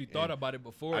operate. Because you thought about it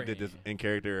before. I did this in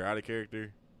character or out of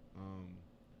character.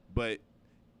 But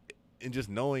in just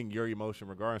knowing your emotion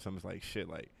regarding something, it's like, shit,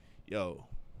 like, yo,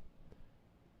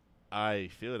 I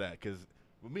feel that. Because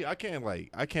with me, I can't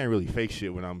really fake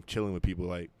shit when I'm chilling with people.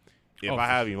 Like, if I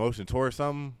have emotion towards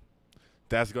something,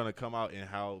 that's going to come out in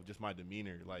how just my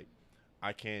demeanor. Like,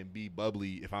 I can't be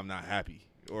bubbly if I'm not happy,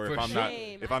 or if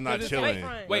I'm not chilling.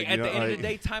 Wait, at the end of the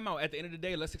day, time out. At the end of the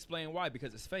day, let's explain why.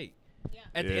 Because it's fake. Yeah.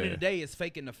 At the end of the day, it's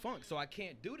faking the funk, so I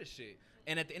can't do the shit.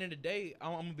 And at the end of the day,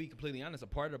 I'm gonna be completely honest. A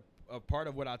part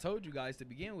of what I told you guys to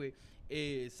begin with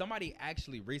is somebody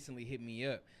actually recently hit me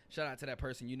up. Shout out to that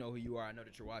person. You know who you are. I know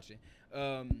that you're watching.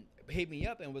 Hit me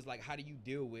up and was like, "How do you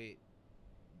deal with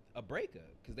a breakup?"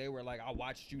 Because they were like, "I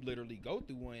watched you literally go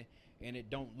through one, and it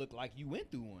don't look like you went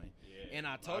through one." Yeah. And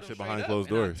I told him behind straight closed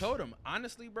up, doors. and I told him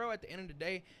honestly, bro. At the end of the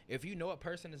day, if you know a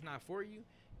person is not for you,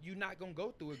 you're not gonna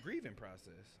go through a grieving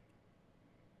process.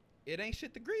 It ain't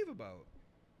shit to grieve about.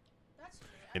 That's true.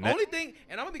 And only thing,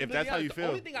 and I'm gonna be if completely that's how honest, you the feel,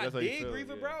 only thing I that's how you did feel,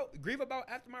 grieve about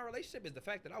after my relationship is the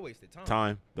fact that I wasted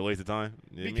time. The waste of time.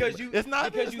 Because it's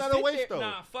not a waste though.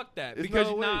 Nah, fuck that. It's Because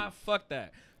not a waste. fuck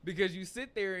that. Because you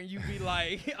sit there and you be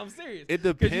like, I'm serious. It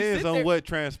depends on what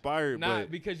transpired. Nah,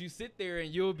 but because you sit there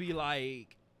and you'll be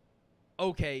like,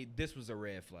 okay, this was a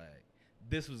red flag.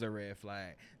 This was a red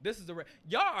flag. This is a red.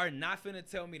 Y'all are not finna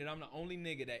tell me that I'm the only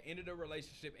nigga that ended a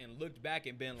relationship and looked back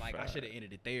and been like, I should have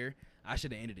ended it there. I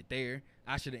should have ended it there.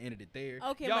 I should have ended it there.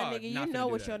 Okay, Y'all my nigga, you know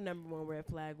what your number one red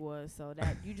flag was, so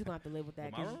that you just gonna have to live with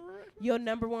that. Your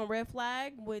number one red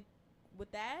flag with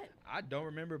that? I don't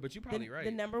remember, but you probably right.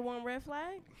 The number one red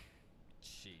flag?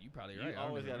 Shit, you probably right. You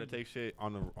always gotta take shit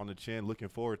on the chin, looking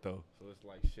forward though. So it's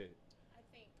like shit. I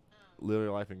think live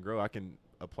your life and grow. I can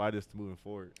apply this to moving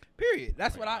forward. Period.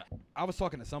 That's what I was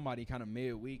talking to somebody kind of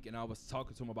midweek, and I was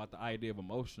talking to him about the idea of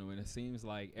emotional, and it seems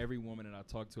like every woman that I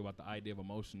talk to about the idea of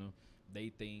emotional, they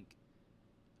think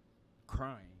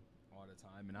crying all the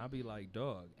time, and I'll be like,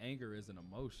 dog, anger is an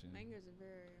emotion. Anger is a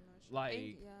very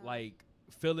emotional. Like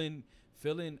feeling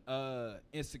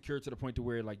insecure to the point to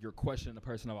where like you're questioning the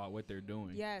person about what they're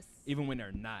doing. Yes. Even when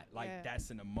they're not. Like that's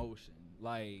an emotion.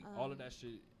 Like all of that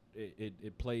shit.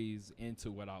 It plays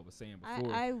into what I was saying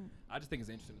before. I just think it's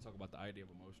interesting to talk about the idea of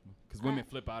emotional, because women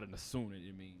flip out and assume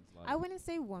it means like. I wouldn't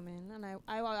say woman, and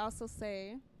I will also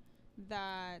say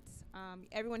that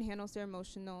everyone handles their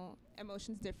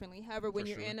emotions differently. However, when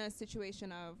you're in a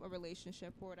situation of a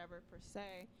relationship or whatever per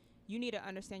se, you need to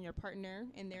understand your partner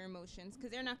and their emotions,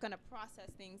 because they're not going to process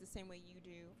things the same way you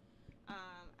do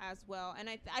as well. And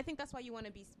I think that's why you want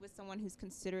to be with someone who's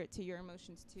considerate to your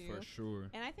emotions too. For sure.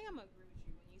 And I think I'm agree with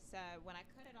you when you said when I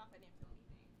cut it off, I didn't feel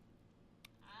anything.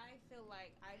 I feel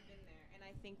like I've been there, and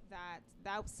I think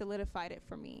that solidified it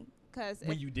for me. Cause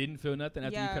when you didn't feel nothing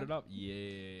after you cut it off,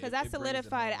 because that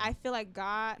solidified it. I feel like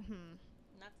God.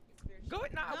 Not to get spiritual. Go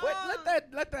ahead,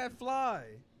 let that fly.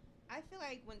 I feel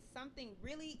like when something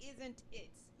really isn't it,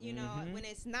 you know, when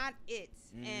it's not it,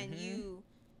 and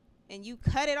you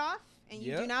cut it off and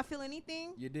you do not feel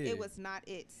anything, you did. It was not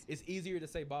it. It's easier to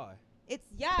say bye. It's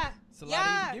yeah.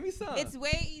 Salati, give me some. It's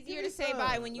way easier me to say some.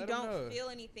 bye when you Let 'em know. don't feel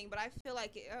anything. But I feel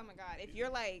like, oh my God,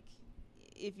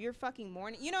 if you're fucking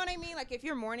mourning, you know what I mean? Like if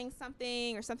you're mourning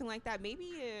something or something like that,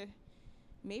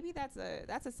 maybe that's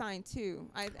a sign too.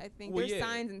 I think Well, there's yeah.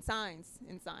 signs and signs.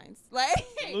 Like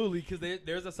Absolutely, because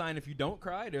there's a sign if you don't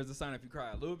cry. There's a sign if you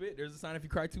cry a little bit. There's a sign if you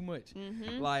cry too much.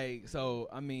 Like, so,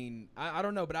 I mean, I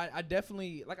don't know, but I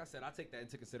definitely, like I said, I take that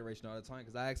into consideration all the time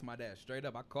because I asked my dad straight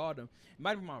up. I called him. It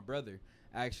might be my brother,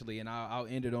 actually, and I'll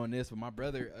end it on this. But my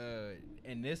brother,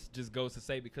 and this just goes to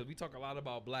say, because we talk a lot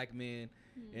about black men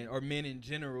or men in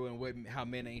general and how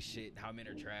men ain't shit, how men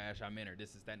are trash, how men are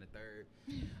this, that, and the third.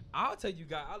 I'll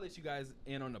let you guys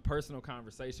in on the personal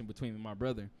conversation between me and my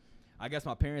brother. I guess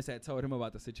my parents had told him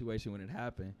about the situation when it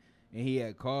happened, and he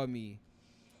had called me.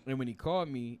 And when he called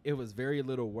me, it was very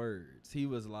little words. He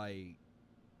was like,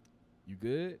 "You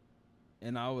good?"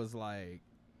 And I was like,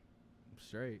 "I'm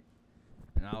straight."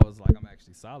 And I was like, "I'm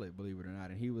actually solid, believe it or not."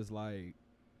 And he was like,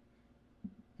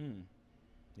 And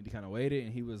he kind of waited,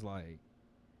 and he was like,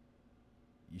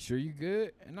 "You sure you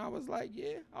good?" And I was like,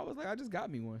 "Yeah." I was like, "I just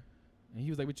got me one." And he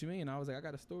was like, "What you mean?" And I was like, "I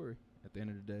got a story at the end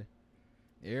of the day.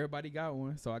 Everybody got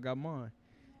one, so I got mine."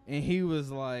 And he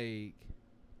was like,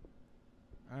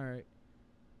 "All right."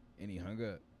 And he hung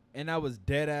up. And that was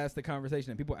dead ass the conversation.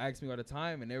 And people ask me all the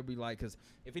time, and they'll be like, because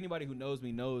if anybody who knows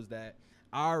me knows that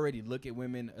I already look at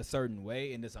women a certain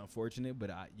way, and it's unfortunate,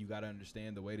 but you got to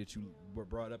understand the way that you were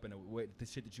brought up and the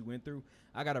shit that you went through.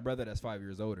 I got a brother that's 5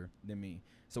 years older than me.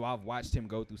 So I've watched him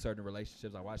go through certain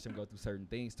relationships. I watched him go through certain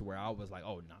things to where I was like,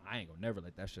 oh, no, I ain't going to never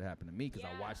let that shit happen to me because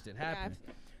I watched it happen.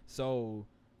 So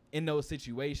in those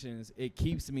situations, it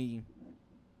keeps me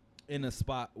in a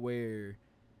spot where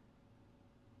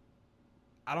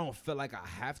I don't feel like I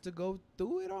have to go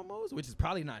through it almost, which is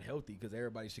probably not healthy because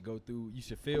everybody should go through. You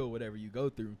should feel whatever you go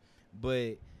through.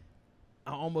 But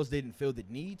I almost didn't feel the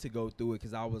need to go through it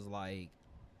because I was like,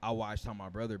 I watched how my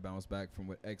brother bounced back from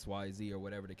what X, Y, Z or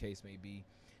whatever the case may be.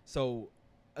 So,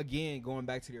 again, going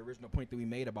back to the original point that we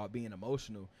made about being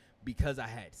emotional, because I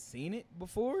had seen it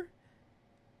before,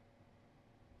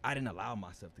 I didn't allow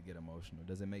myself to get emotional.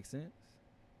 Does it make sense?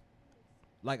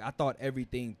 Like, I thought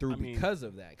everything through because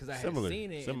of that. Because I had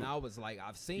seen it, and I was like,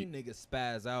 I've seen niggas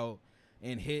spaz out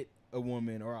and hit a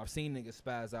woman, or I've seen niggas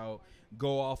spaz out,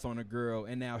 go off on a girl,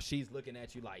 and now she's looking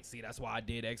at you like, see, that's why I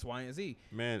did X, Y, and Z.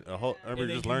 Man,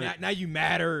 just learning. Now you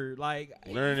matter. Like,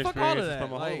 learning fuck all of experiences that.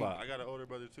 from a Like, whole lot. I got an older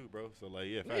brother too, bro. So, like,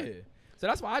 yeah, fact. yeah. So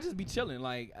that's why I just be chilling.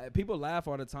 Like, people laugh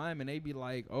all the time, and they be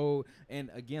like, "Oh," and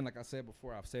again, like I said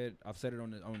before, I've said it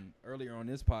on earlier on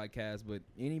this podcast. But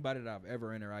anybody that I've ever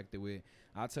interacted with,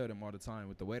 I tell them all the time,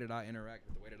 with the way that I interact,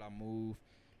 with the way that I move,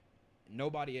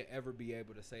 nobody will ever be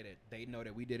able to say that they know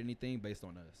that we did anything based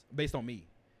on us, based on me.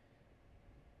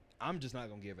 I'm just not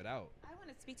gonna give it out. I want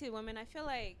to speak to women. I feel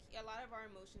like a lot of our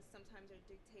emotions sometimes are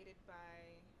dictated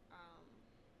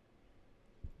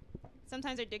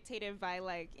by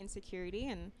like insecurity,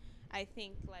 and I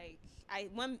think like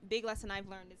one big lesson I've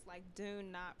learned is like, do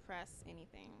not press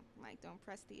anything. Like, don't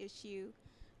press the issue.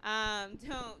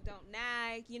 Don't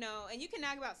nag, you know, and you can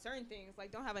nag about certain things.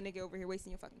 Like, don't have a nigga over here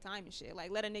wasting your fucking time and shit.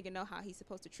 Like, let a nigga know how he's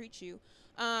supposed to treat you,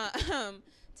 to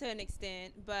an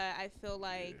extent. But I feel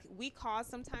like we cause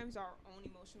sometimes our own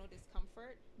emotional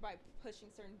discomfort by pushing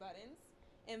certain buttons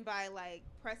and by like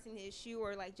pressing the issue,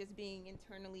 or like just being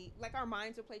internally, like our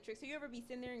minds will play tricks. So you ever be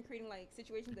sitting there and creating like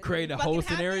situations that create a whole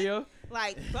scenario?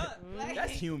 Like, fuck. Like,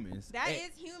 that's humans. That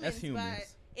is humans. That's humans. But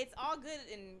it's all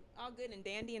good and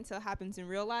dandy until it happens in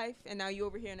real life, and now you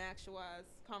over here in actualized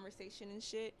conversation and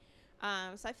shit.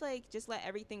 So I feel like just let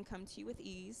everything come to you with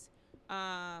ease,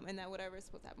 and that whatever is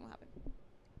supposed to happen will happen.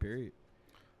 Period.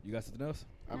 You got something else?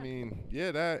 I mean,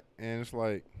 yeah, that, and it's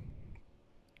like,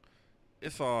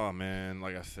 it's all, man.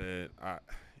 Like I said, I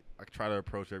try to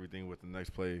approach everything with the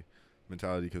next play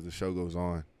mentality because the show goes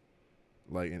on,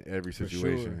 like in every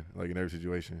situation,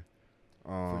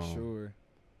 For sure.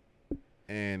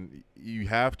 And you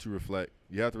have to reflect.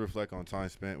 You have to reflect on time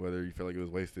spent, whether you feel like it was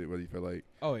wasted, whether you feel like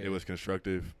it was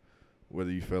constructive,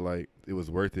 whether you feel like it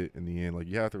was worth it in the end. Like,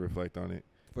 you have to reflect on it.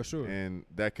 For sure. And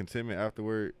that contentment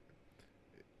afterward,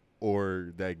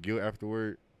 or that guilt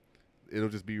afterward, it'll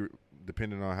just be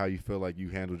depending on how you feel like you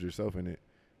handled yourself in it.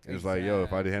 And it's like, yo,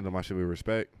 if I didn't handle my shit with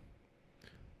respect,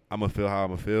 I'm going to feel how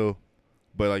I'm going to feel.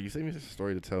 But, like, you say, it's a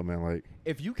story to tell, man. Like,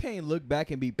 if you can't look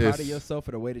back and be proud of yourself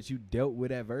for the way that you dealt with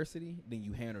adversity, then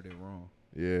you handled it wrong.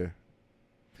 Yeah.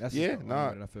 That's what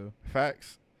I feel.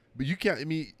 Facts. But you can't. I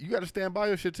mean, you got to stand by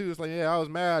your shit too. It's like, yeah, I was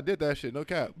mad. I did that shit. No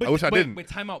cap. I wish I didn't. But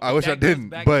time out. I wish I didn't.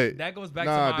 But that goes back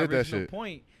to my original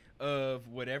point of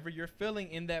whatever you're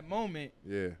feeling in that moment.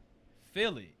 Yeah.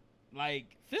 Feel it. Like,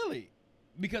 feel it.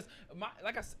 because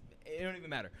like I said, it don't even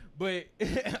matter. But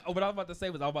what I was about to say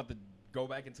was I was about to go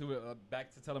back into it,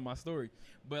 back to telling my story.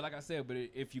 But like I said, but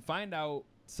if you find out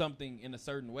something in a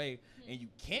certain way and you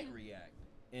can't react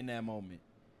in that moment,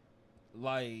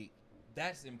 like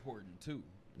that's important too.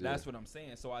 That's what I'm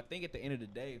saying. So I think at the end of the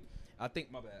day, I think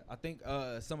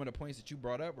some of the points that you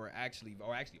brought up were actually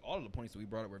all of the points that we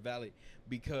brought up were valid,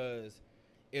 because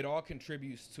it all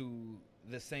contributes to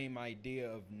the same idea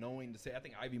of knowing I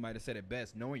think Ivy might have said it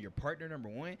best, knowing your partner, number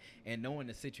one, and knowing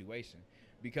the situation.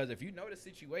 Because if you know the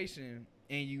situation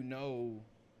and you know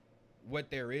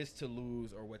what there is to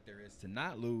lose or what there is to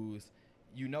not lose,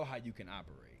 you know how you can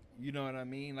operate. You know what I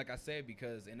mean? Like I said,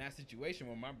 because in that situation,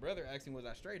 when my brother asked me was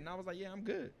I straight, and I was like, yeah, I'm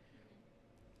good.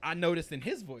 I noticed in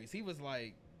his voice, he was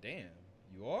like, damn,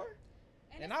 you are?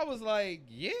 And I was like,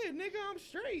 yeah, nigga, I'm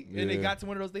straight. Yeah. And it got to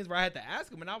one of those things where I had to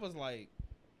ask him, and I was like,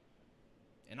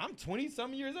 and I'm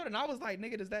 20-something years old, and I was like,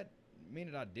 nigga, does that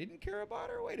mean that I didn't care about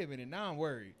her? Wait a minute, now I'm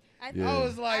worried. I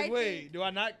was like, do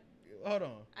I not? Hold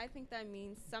on. I think that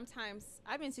means sometimes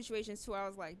I've been in situations too where I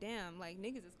was like, damn, like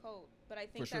niggas is cold. But I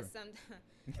think that's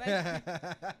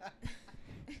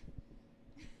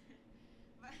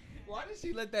Why did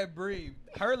she let that breathe?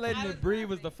 Her letting it breathe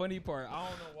was the funny part. I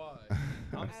don't know why. I'm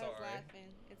sorry. I was laughing.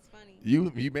 It's funny.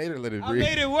 You made her let it breathe. I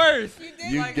made it worse. You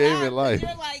did. You gave it life.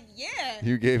 You're like, yeah.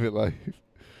 You gave it life.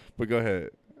 But go ahead.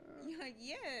 You're like,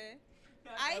 yeah.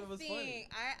 I think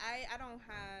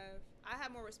I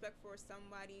have more respect for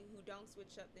somebody who don't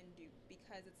switch up than do,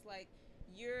 because it's like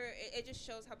it just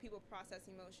shows how people process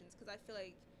emotions. Because I feel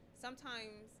like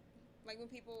sometimes, like when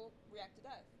people react to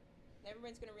death,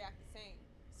 everyone's gonna react the same.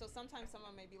 So sometimes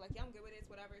someone may be like, yeah, I'm good with it, it's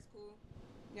whatever, it's cool.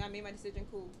 You know, I made my decision,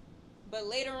 cool. But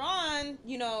later on,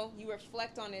 you know, you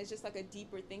reflect on it. It's just like a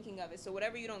deeper thinking of it. So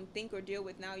whatever you don't think or deal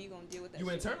with now, you're gonna deal with that. You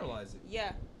internalize it.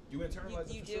 Yeah. You internalize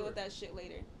it. You deal with that shit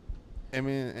later. I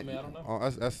mean, I don't know.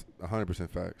 That's 100%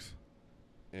 facts.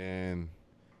 And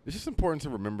it's just important to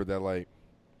remember that, like,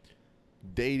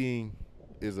 dating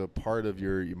is a part of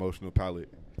your emotional palette.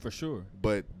 For sure.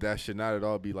 But that should not at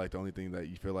all be, like, the only thing that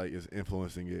you feel like is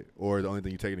influencing it, or the only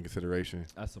thing you take into consideration.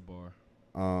 That's a bar.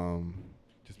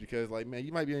 Just because, like, man,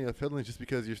 you might be in your feelings just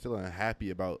because you're still unhappy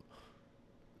about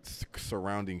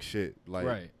surrounding shit. Like,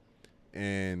 right.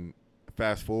 And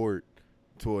fast forward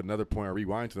to another point, or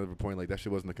rewind to another point, like, that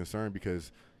shit wasn't a concern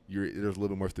because there's a little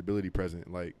bit more stability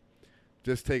present. Like,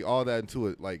 just take all that into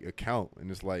account, and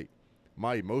it's like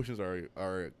my emotions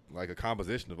are like a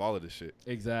composition of all of this shit.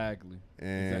 Exactly.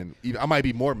 And even I might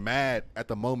be more mad at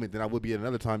the moment than I would be at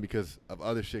another time because of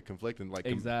other shit conflicting. Like,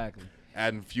 exactly.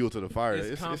 Adding fuel to the fire.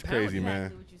 It's crazy,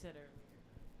 man. What you said earlier.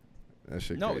 That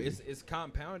shit. No, crazy. it's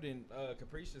compounding.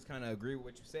 Caprice just kind of agree with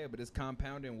what you said, but it's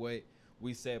compounding what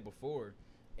we said before.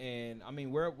 And I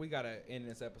mean, we gotta end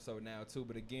this episode now too.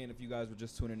 But again, if you guys were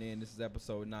just tuning in, this is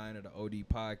episode 9 of the OD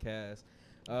podcast.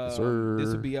 This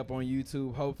will be up on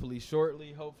YouTube hopefully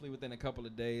shortly. Hopefully within a couple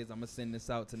of days. I'm gonna send this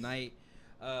out tonight.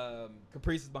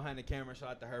 Caprice is behind the camera. Shout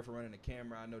out to her for running the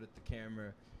camera. I know that the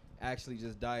camera actually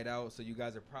just died out, so you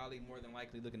guys are probably more than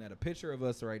likely looking at a picture of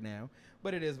us right now.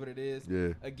 But it is what it is. Yeah.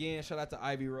 Again, shout out to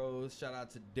Ivy Rose. Shout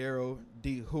out to Daryl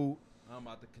D Hoop. I'm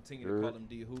about to continue to call him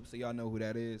D Hoop, so y'all know who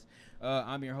that is.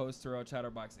 I'm your host, Terrell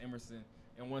Chatterbox Emerson,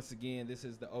 and once again, this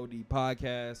is the OD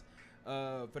podcast.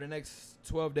 For the next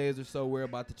 12 days or so, we're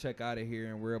about to check out of here,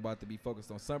 and we're about to be focused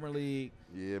on Summer League.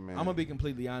 Yeah, man. I'm gonna be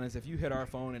completely honest. If you hit our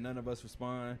phone and none of us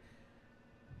respond,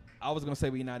 I was gonna say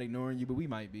we're not ignoring you, but we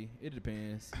might be. It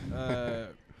depends.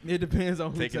 It depends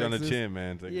on who Take it on the chin,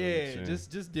 man.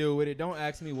 Just deal with it. Don't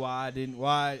ask me why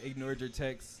I ignored your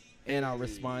text and I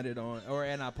responded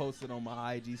and I posted on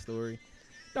my IG story.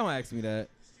 Don't ask me that.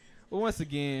 But once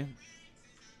again,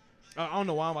 I don't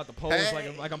know why I'm about to pose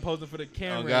like I'm posing for the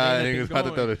camera. Oh God, niggas about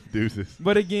to throw the deuces.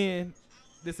 But again,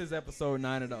 this is episode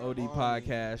 9 of the OD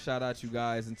podcast. Shout out you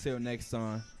guys. Until next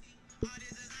time.